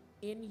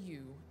in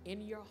you,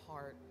 in your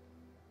heart,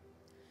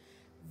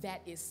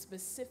 that is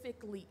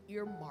specifically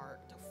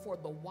earmarked for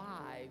the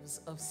wives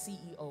of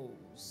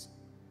CEOs.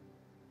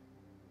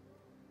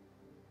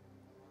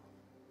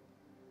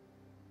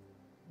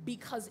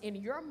 Because in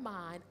your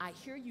mind, I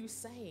hear you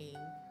saying,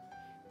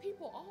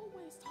 people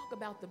always talk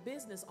about the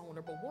business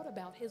owner, but what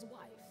about his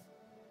wife?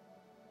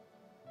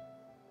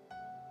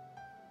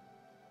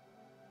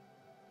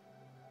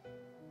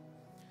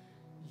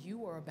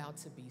 You are about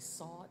to be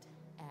sought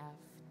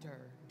after.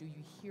 Do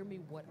you hear me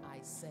what I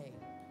say?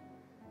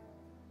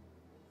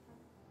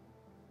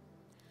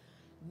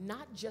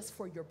 Not just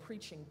for your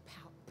preaching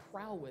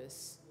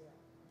prowess,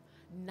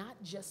 not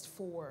just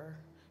for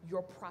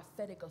your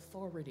prophetic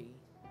authority,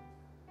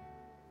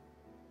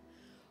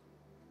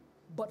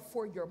 but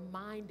for your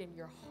mind and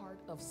your heart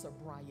of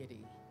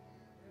sobriety.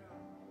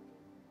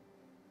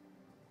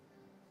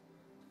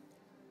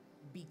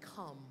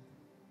 Become.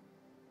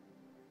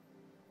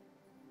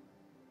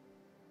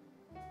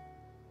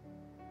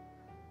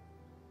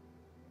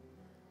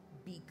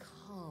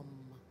 Become.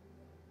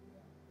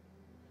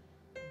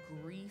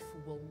 Grief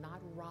will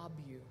not rob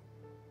you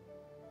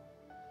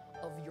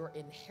of your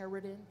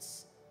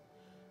inheritance.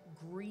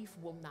 Grief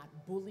will not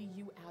bully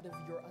you out of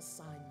your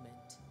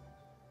assignment.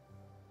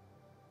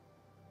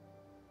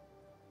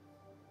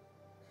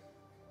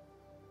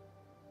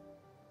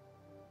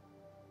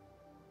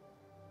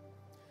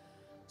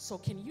 So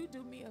can you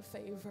do me a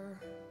favor?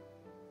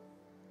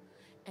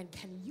 And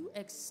can you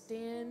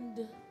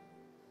extend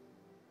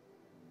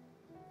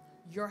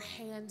your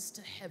hands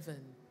to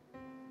heaven?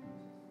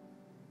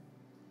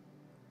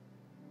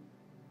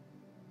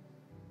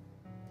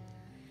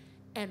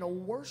 And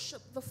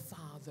worship the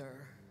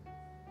Father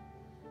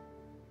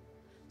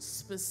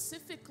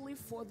specifically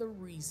for the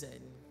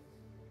reason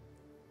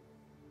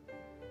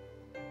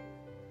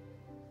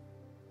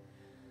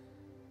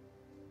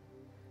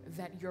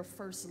that your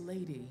first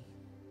lady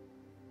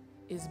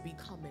is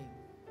becoming.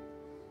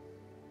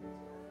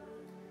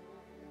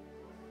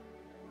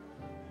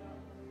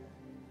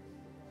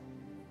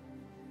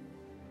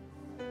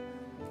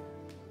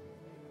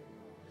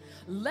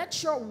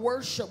 Let your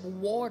worship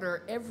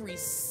water every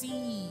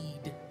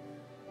seed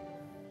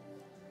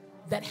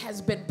that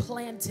has been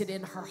planted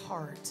in her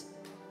heart.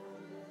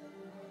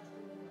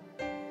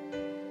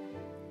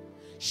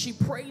 She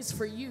prays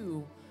for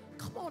you.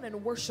 Come on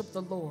and worship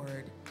the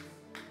Lord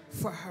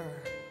for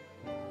her.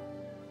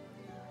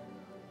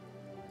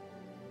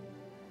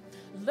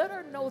 Let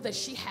her know that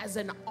she has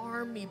an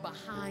army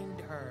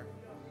behind her.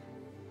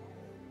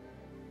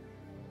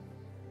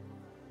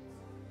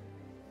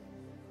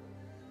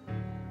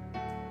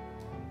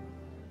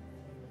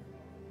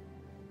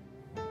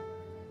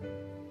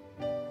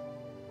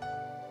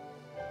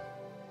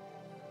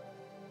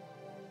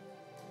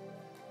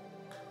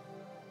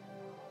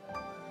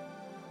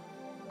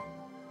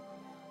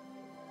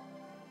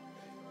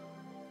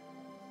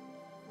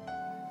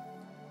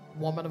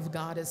 Woman of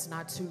God, it's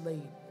not too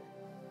late.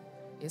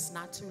 It's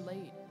not too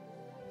late.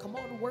 Come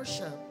on,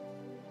 worship.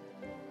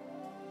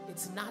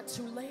 It's not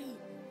too late.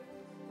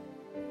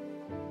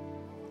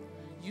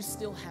 You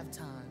still have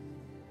time.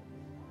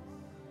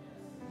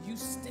 You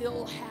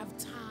still have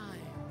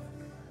time.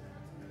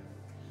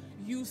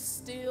 You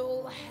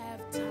still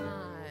have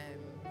time.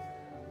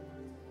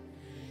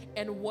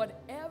 And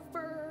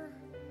whatever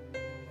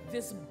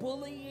this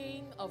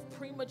bullying of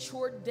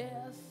premature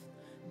death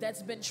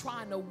that's been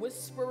trying to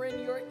whisper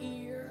in your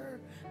ear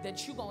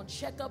that you're going to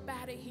check up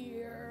out of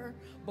here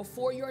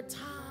before your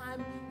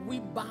time, we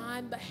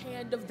bind the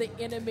hand of the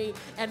enemy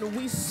and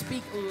we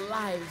speak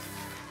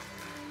life.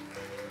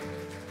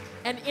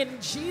 And in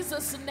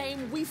Jesus'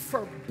 name, we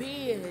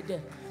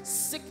forbid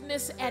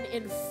sickness and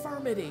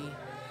infirmity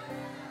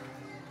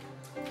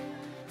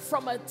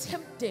from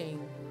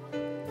attempting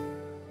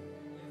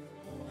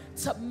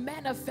to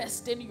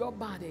manifest in your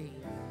body.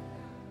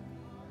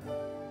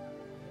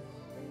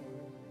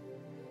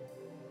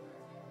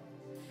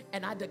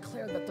 And I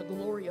declare that the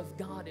glory of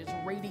God is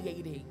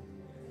radiating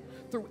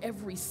through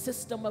every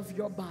system of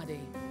your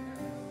body,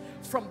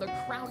 from the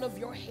crown of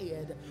your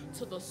head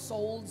to the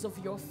soles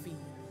of your feet.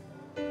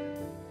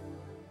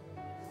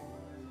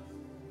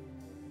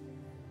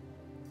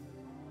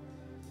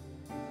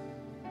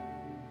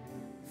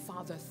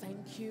 Father,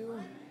 thank you.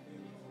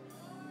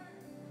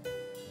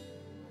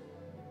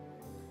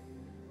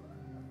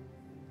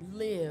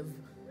 Live.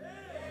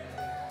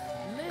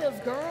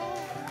 Live, girl.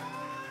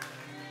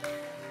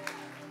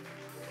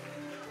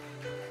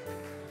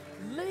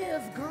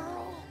 Live,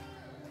 girl.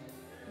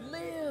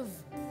 Live.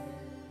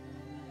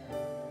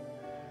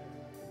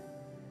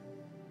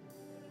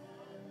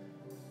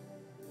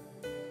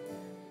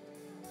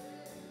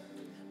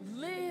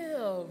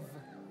 Live.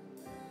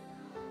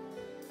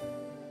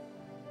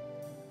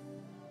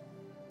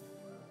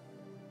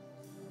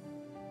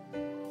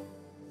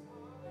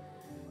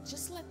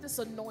 Just let this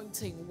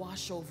anointing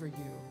wash over you.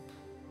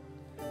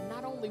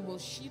 Not only will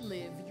she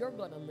live, you're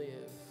gonna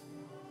live.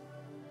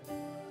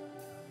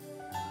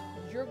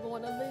 You're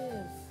going to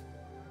live.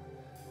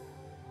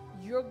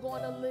 You're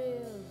going to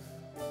live.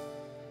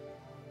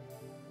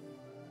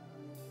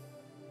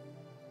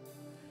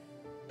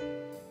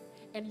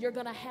 And you're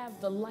going to have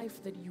the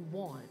life that you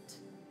want.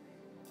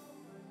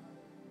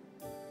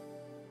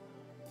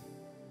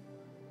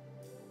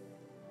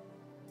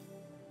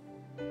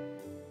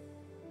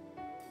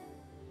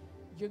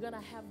 You're going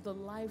to have the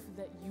life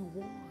that you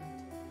want.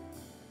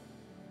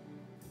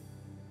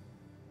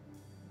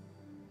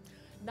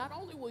 Not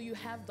only will you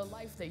have the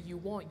life that you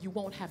want, you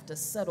won't have to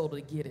settle to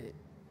get it.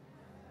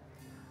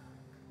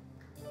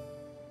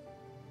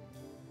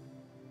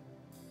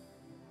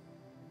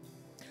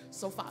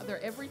 So, Father,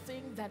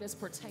 everything that is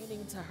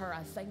pertaining to her,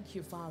 I thank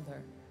you,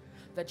 Father,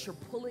 that you're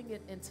pulling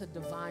it into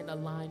divine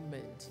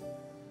alignment.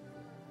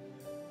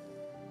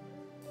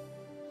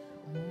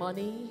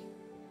 Money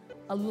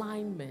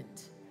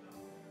alignment.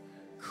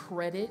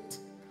 Credit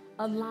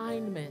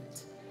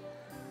alignment.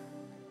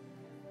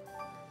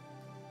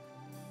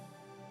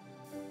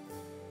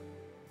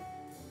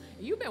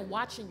 You've been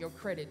watching your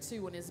credit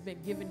too, and it's been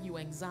giving you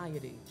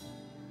anxiety.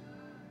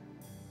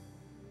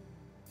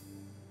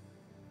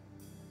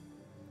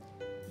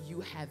 You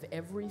have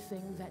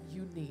everything that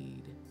you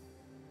need.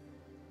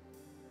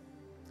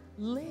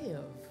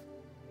 Live.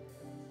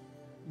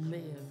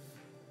 Live.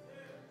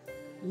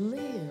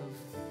 Live.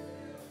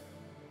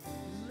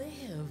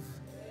 Live.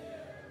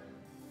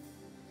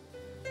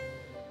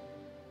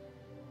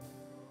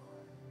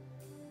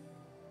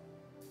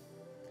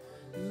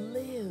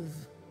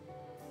 Live.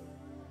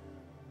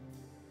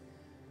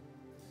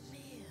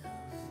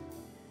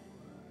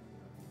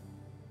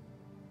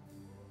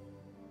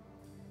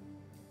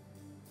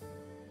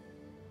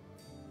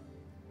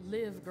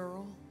 Live,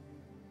 girl.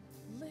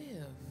 Live.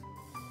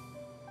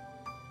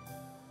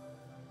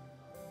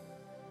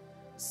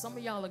 Some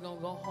of y'all are going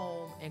to go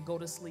home and go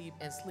to sleep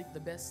and sleep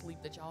the best sleep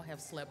that y'all have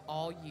slept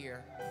all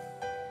year.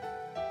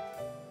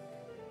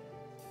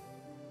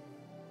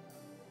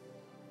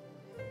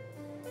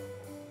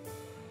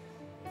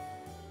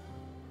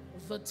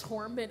 The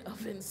torment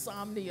of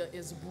insomnia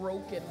is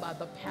broken by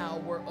the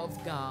power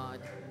of God.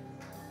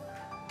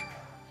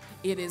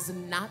 It is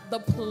not the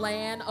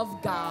plan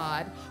of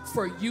God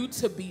for you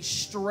to be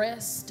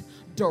stressed,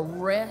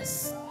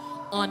 duress,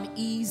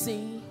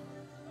 uneasy.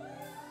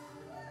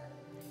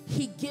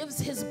 He gives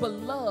his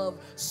beloved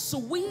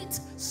sweet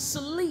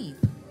sleep.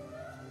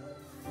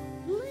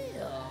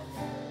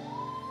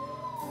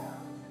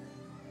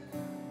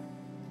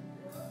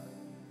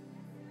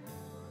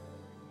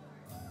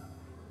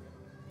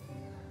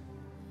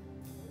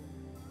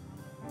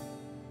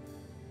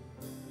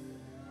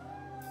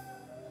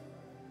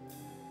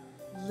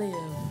 Live.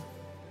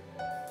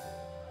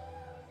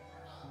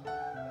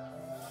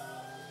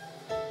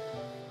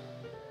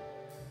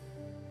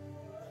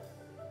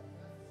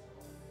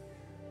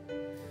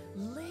 Live.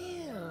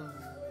 Live.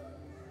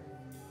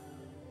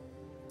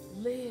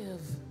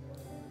 Live.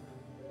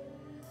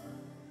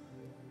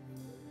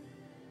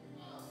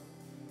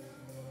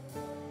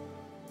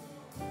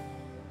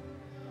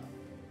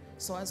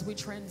 So as we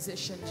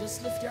transition,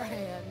 just lift your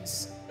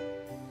hands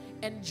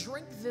and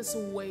drink this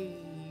wave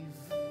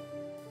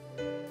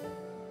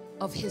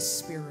of his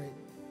spirit.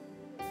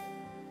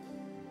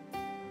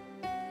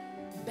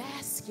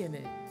 Bask in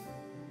it.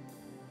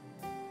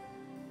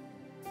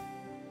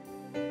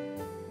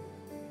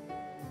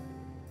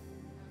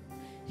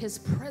 His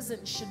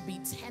presence should be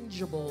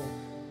tangible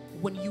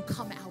when you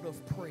come out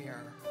of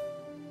prayer.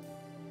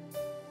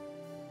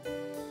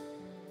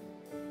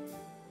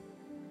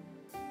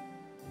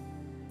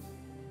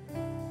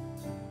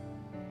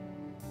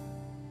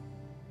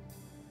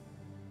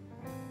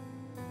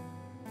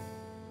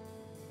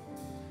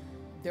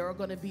 There are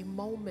going to be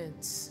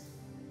moments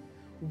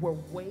where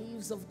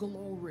waves of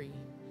glory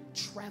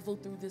travel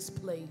through this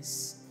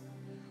place.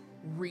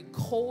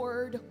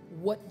 Record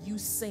what you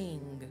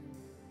sing,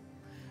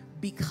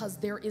 because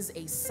there is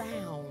a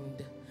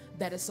sound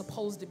that is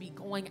supposed to be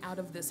going out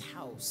of this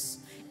house,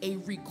 a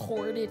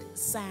recorded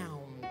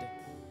sound.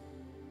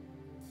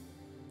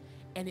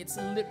 And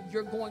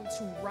you're going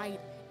to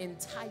write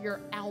entire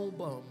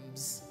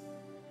albums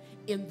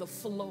in the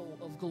flow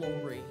of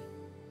glory.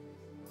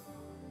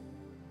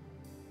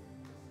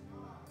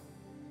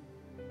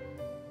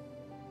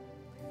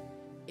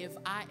 If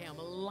I am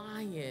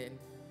lying,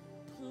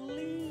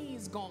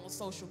 please go on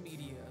social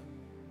media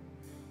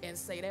and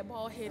say that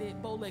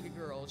bald-headed, bow-legged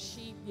girl,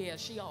 she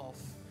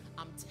off.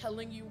 I'm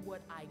telling you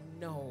what I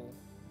know.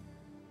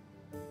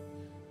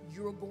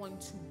 You're going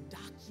to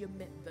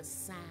document the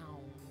sound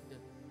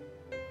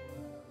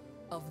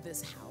of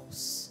this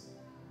house.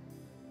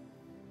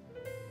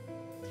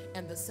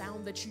 And the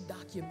sound that you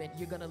document,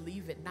 you're going to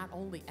leave it not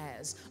only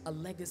as a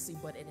legacy,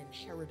 but an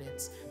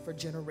inheritance for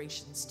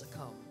generations to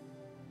come.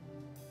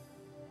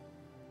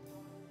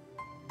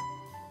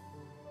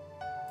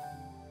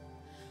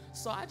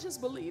 So I just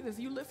believe if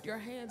you lift your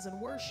hands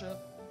and worship,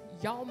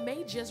 y'all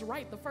may just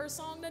write the first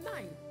song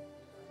tonight.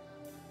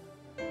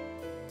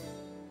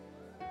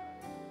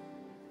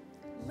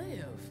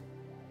 Live.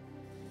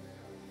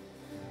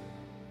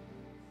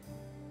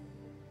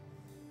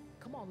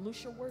 Come on,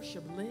 loose your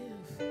worship. Live.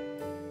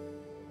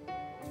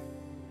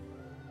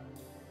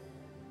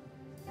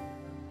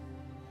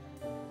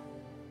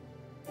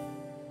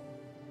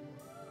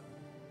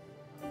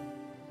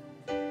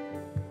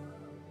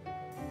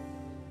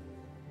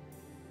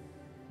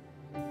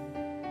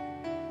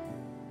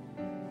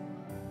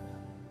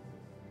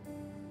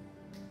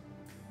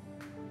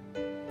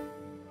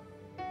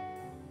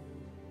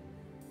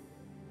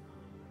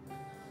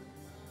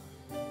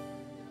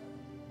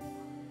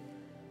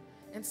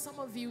 And some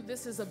of you,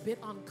 this is a bit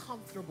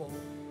uncomfortable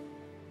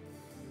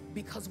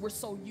because we're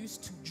so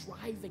used to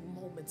driving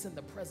moments in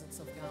the presence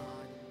of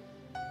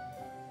God.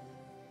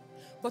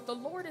 But the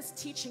Lord is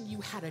teaching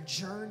you how to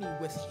journey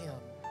with him.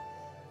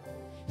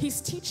 He's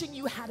teaching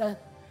you how to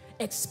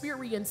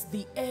experience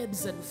the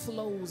ebbs and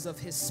flows of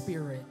his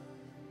spirit.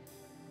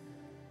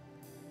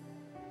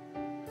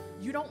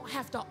 You don't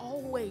have to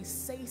always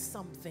say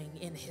something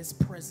in his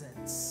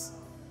presence.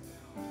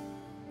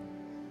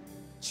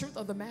 Truth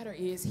of the matter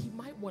is, he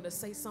might want to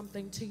say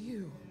something to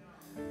you,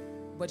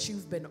 but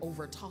you've been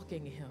over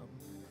talking him.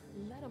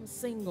 Let him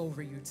sing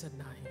over you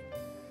tonight.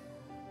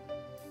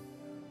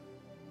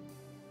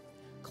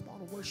 Come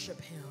on,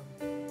 worship him.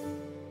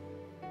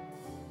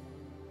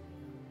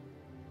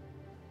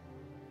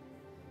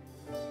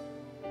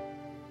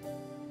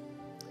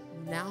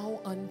 Now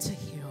unto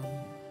him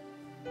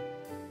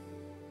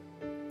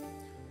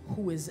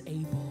who is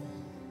able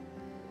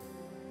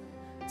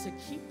to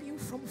keep you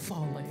from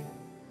falling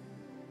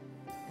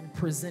and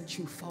present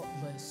you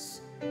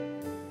faultless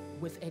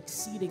with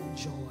exceeding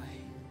joy.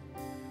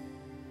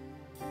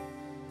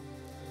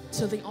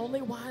 To the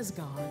only wise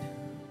God,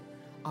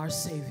 our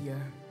Savior,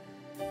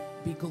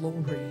 be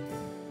glory,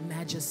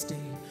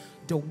 majesty,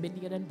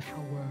 dominion, and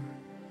power,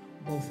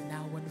 both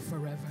now and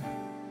forever.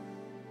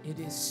 It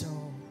is so.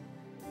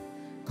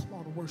 Come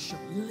on, worship.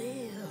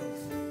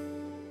 Live.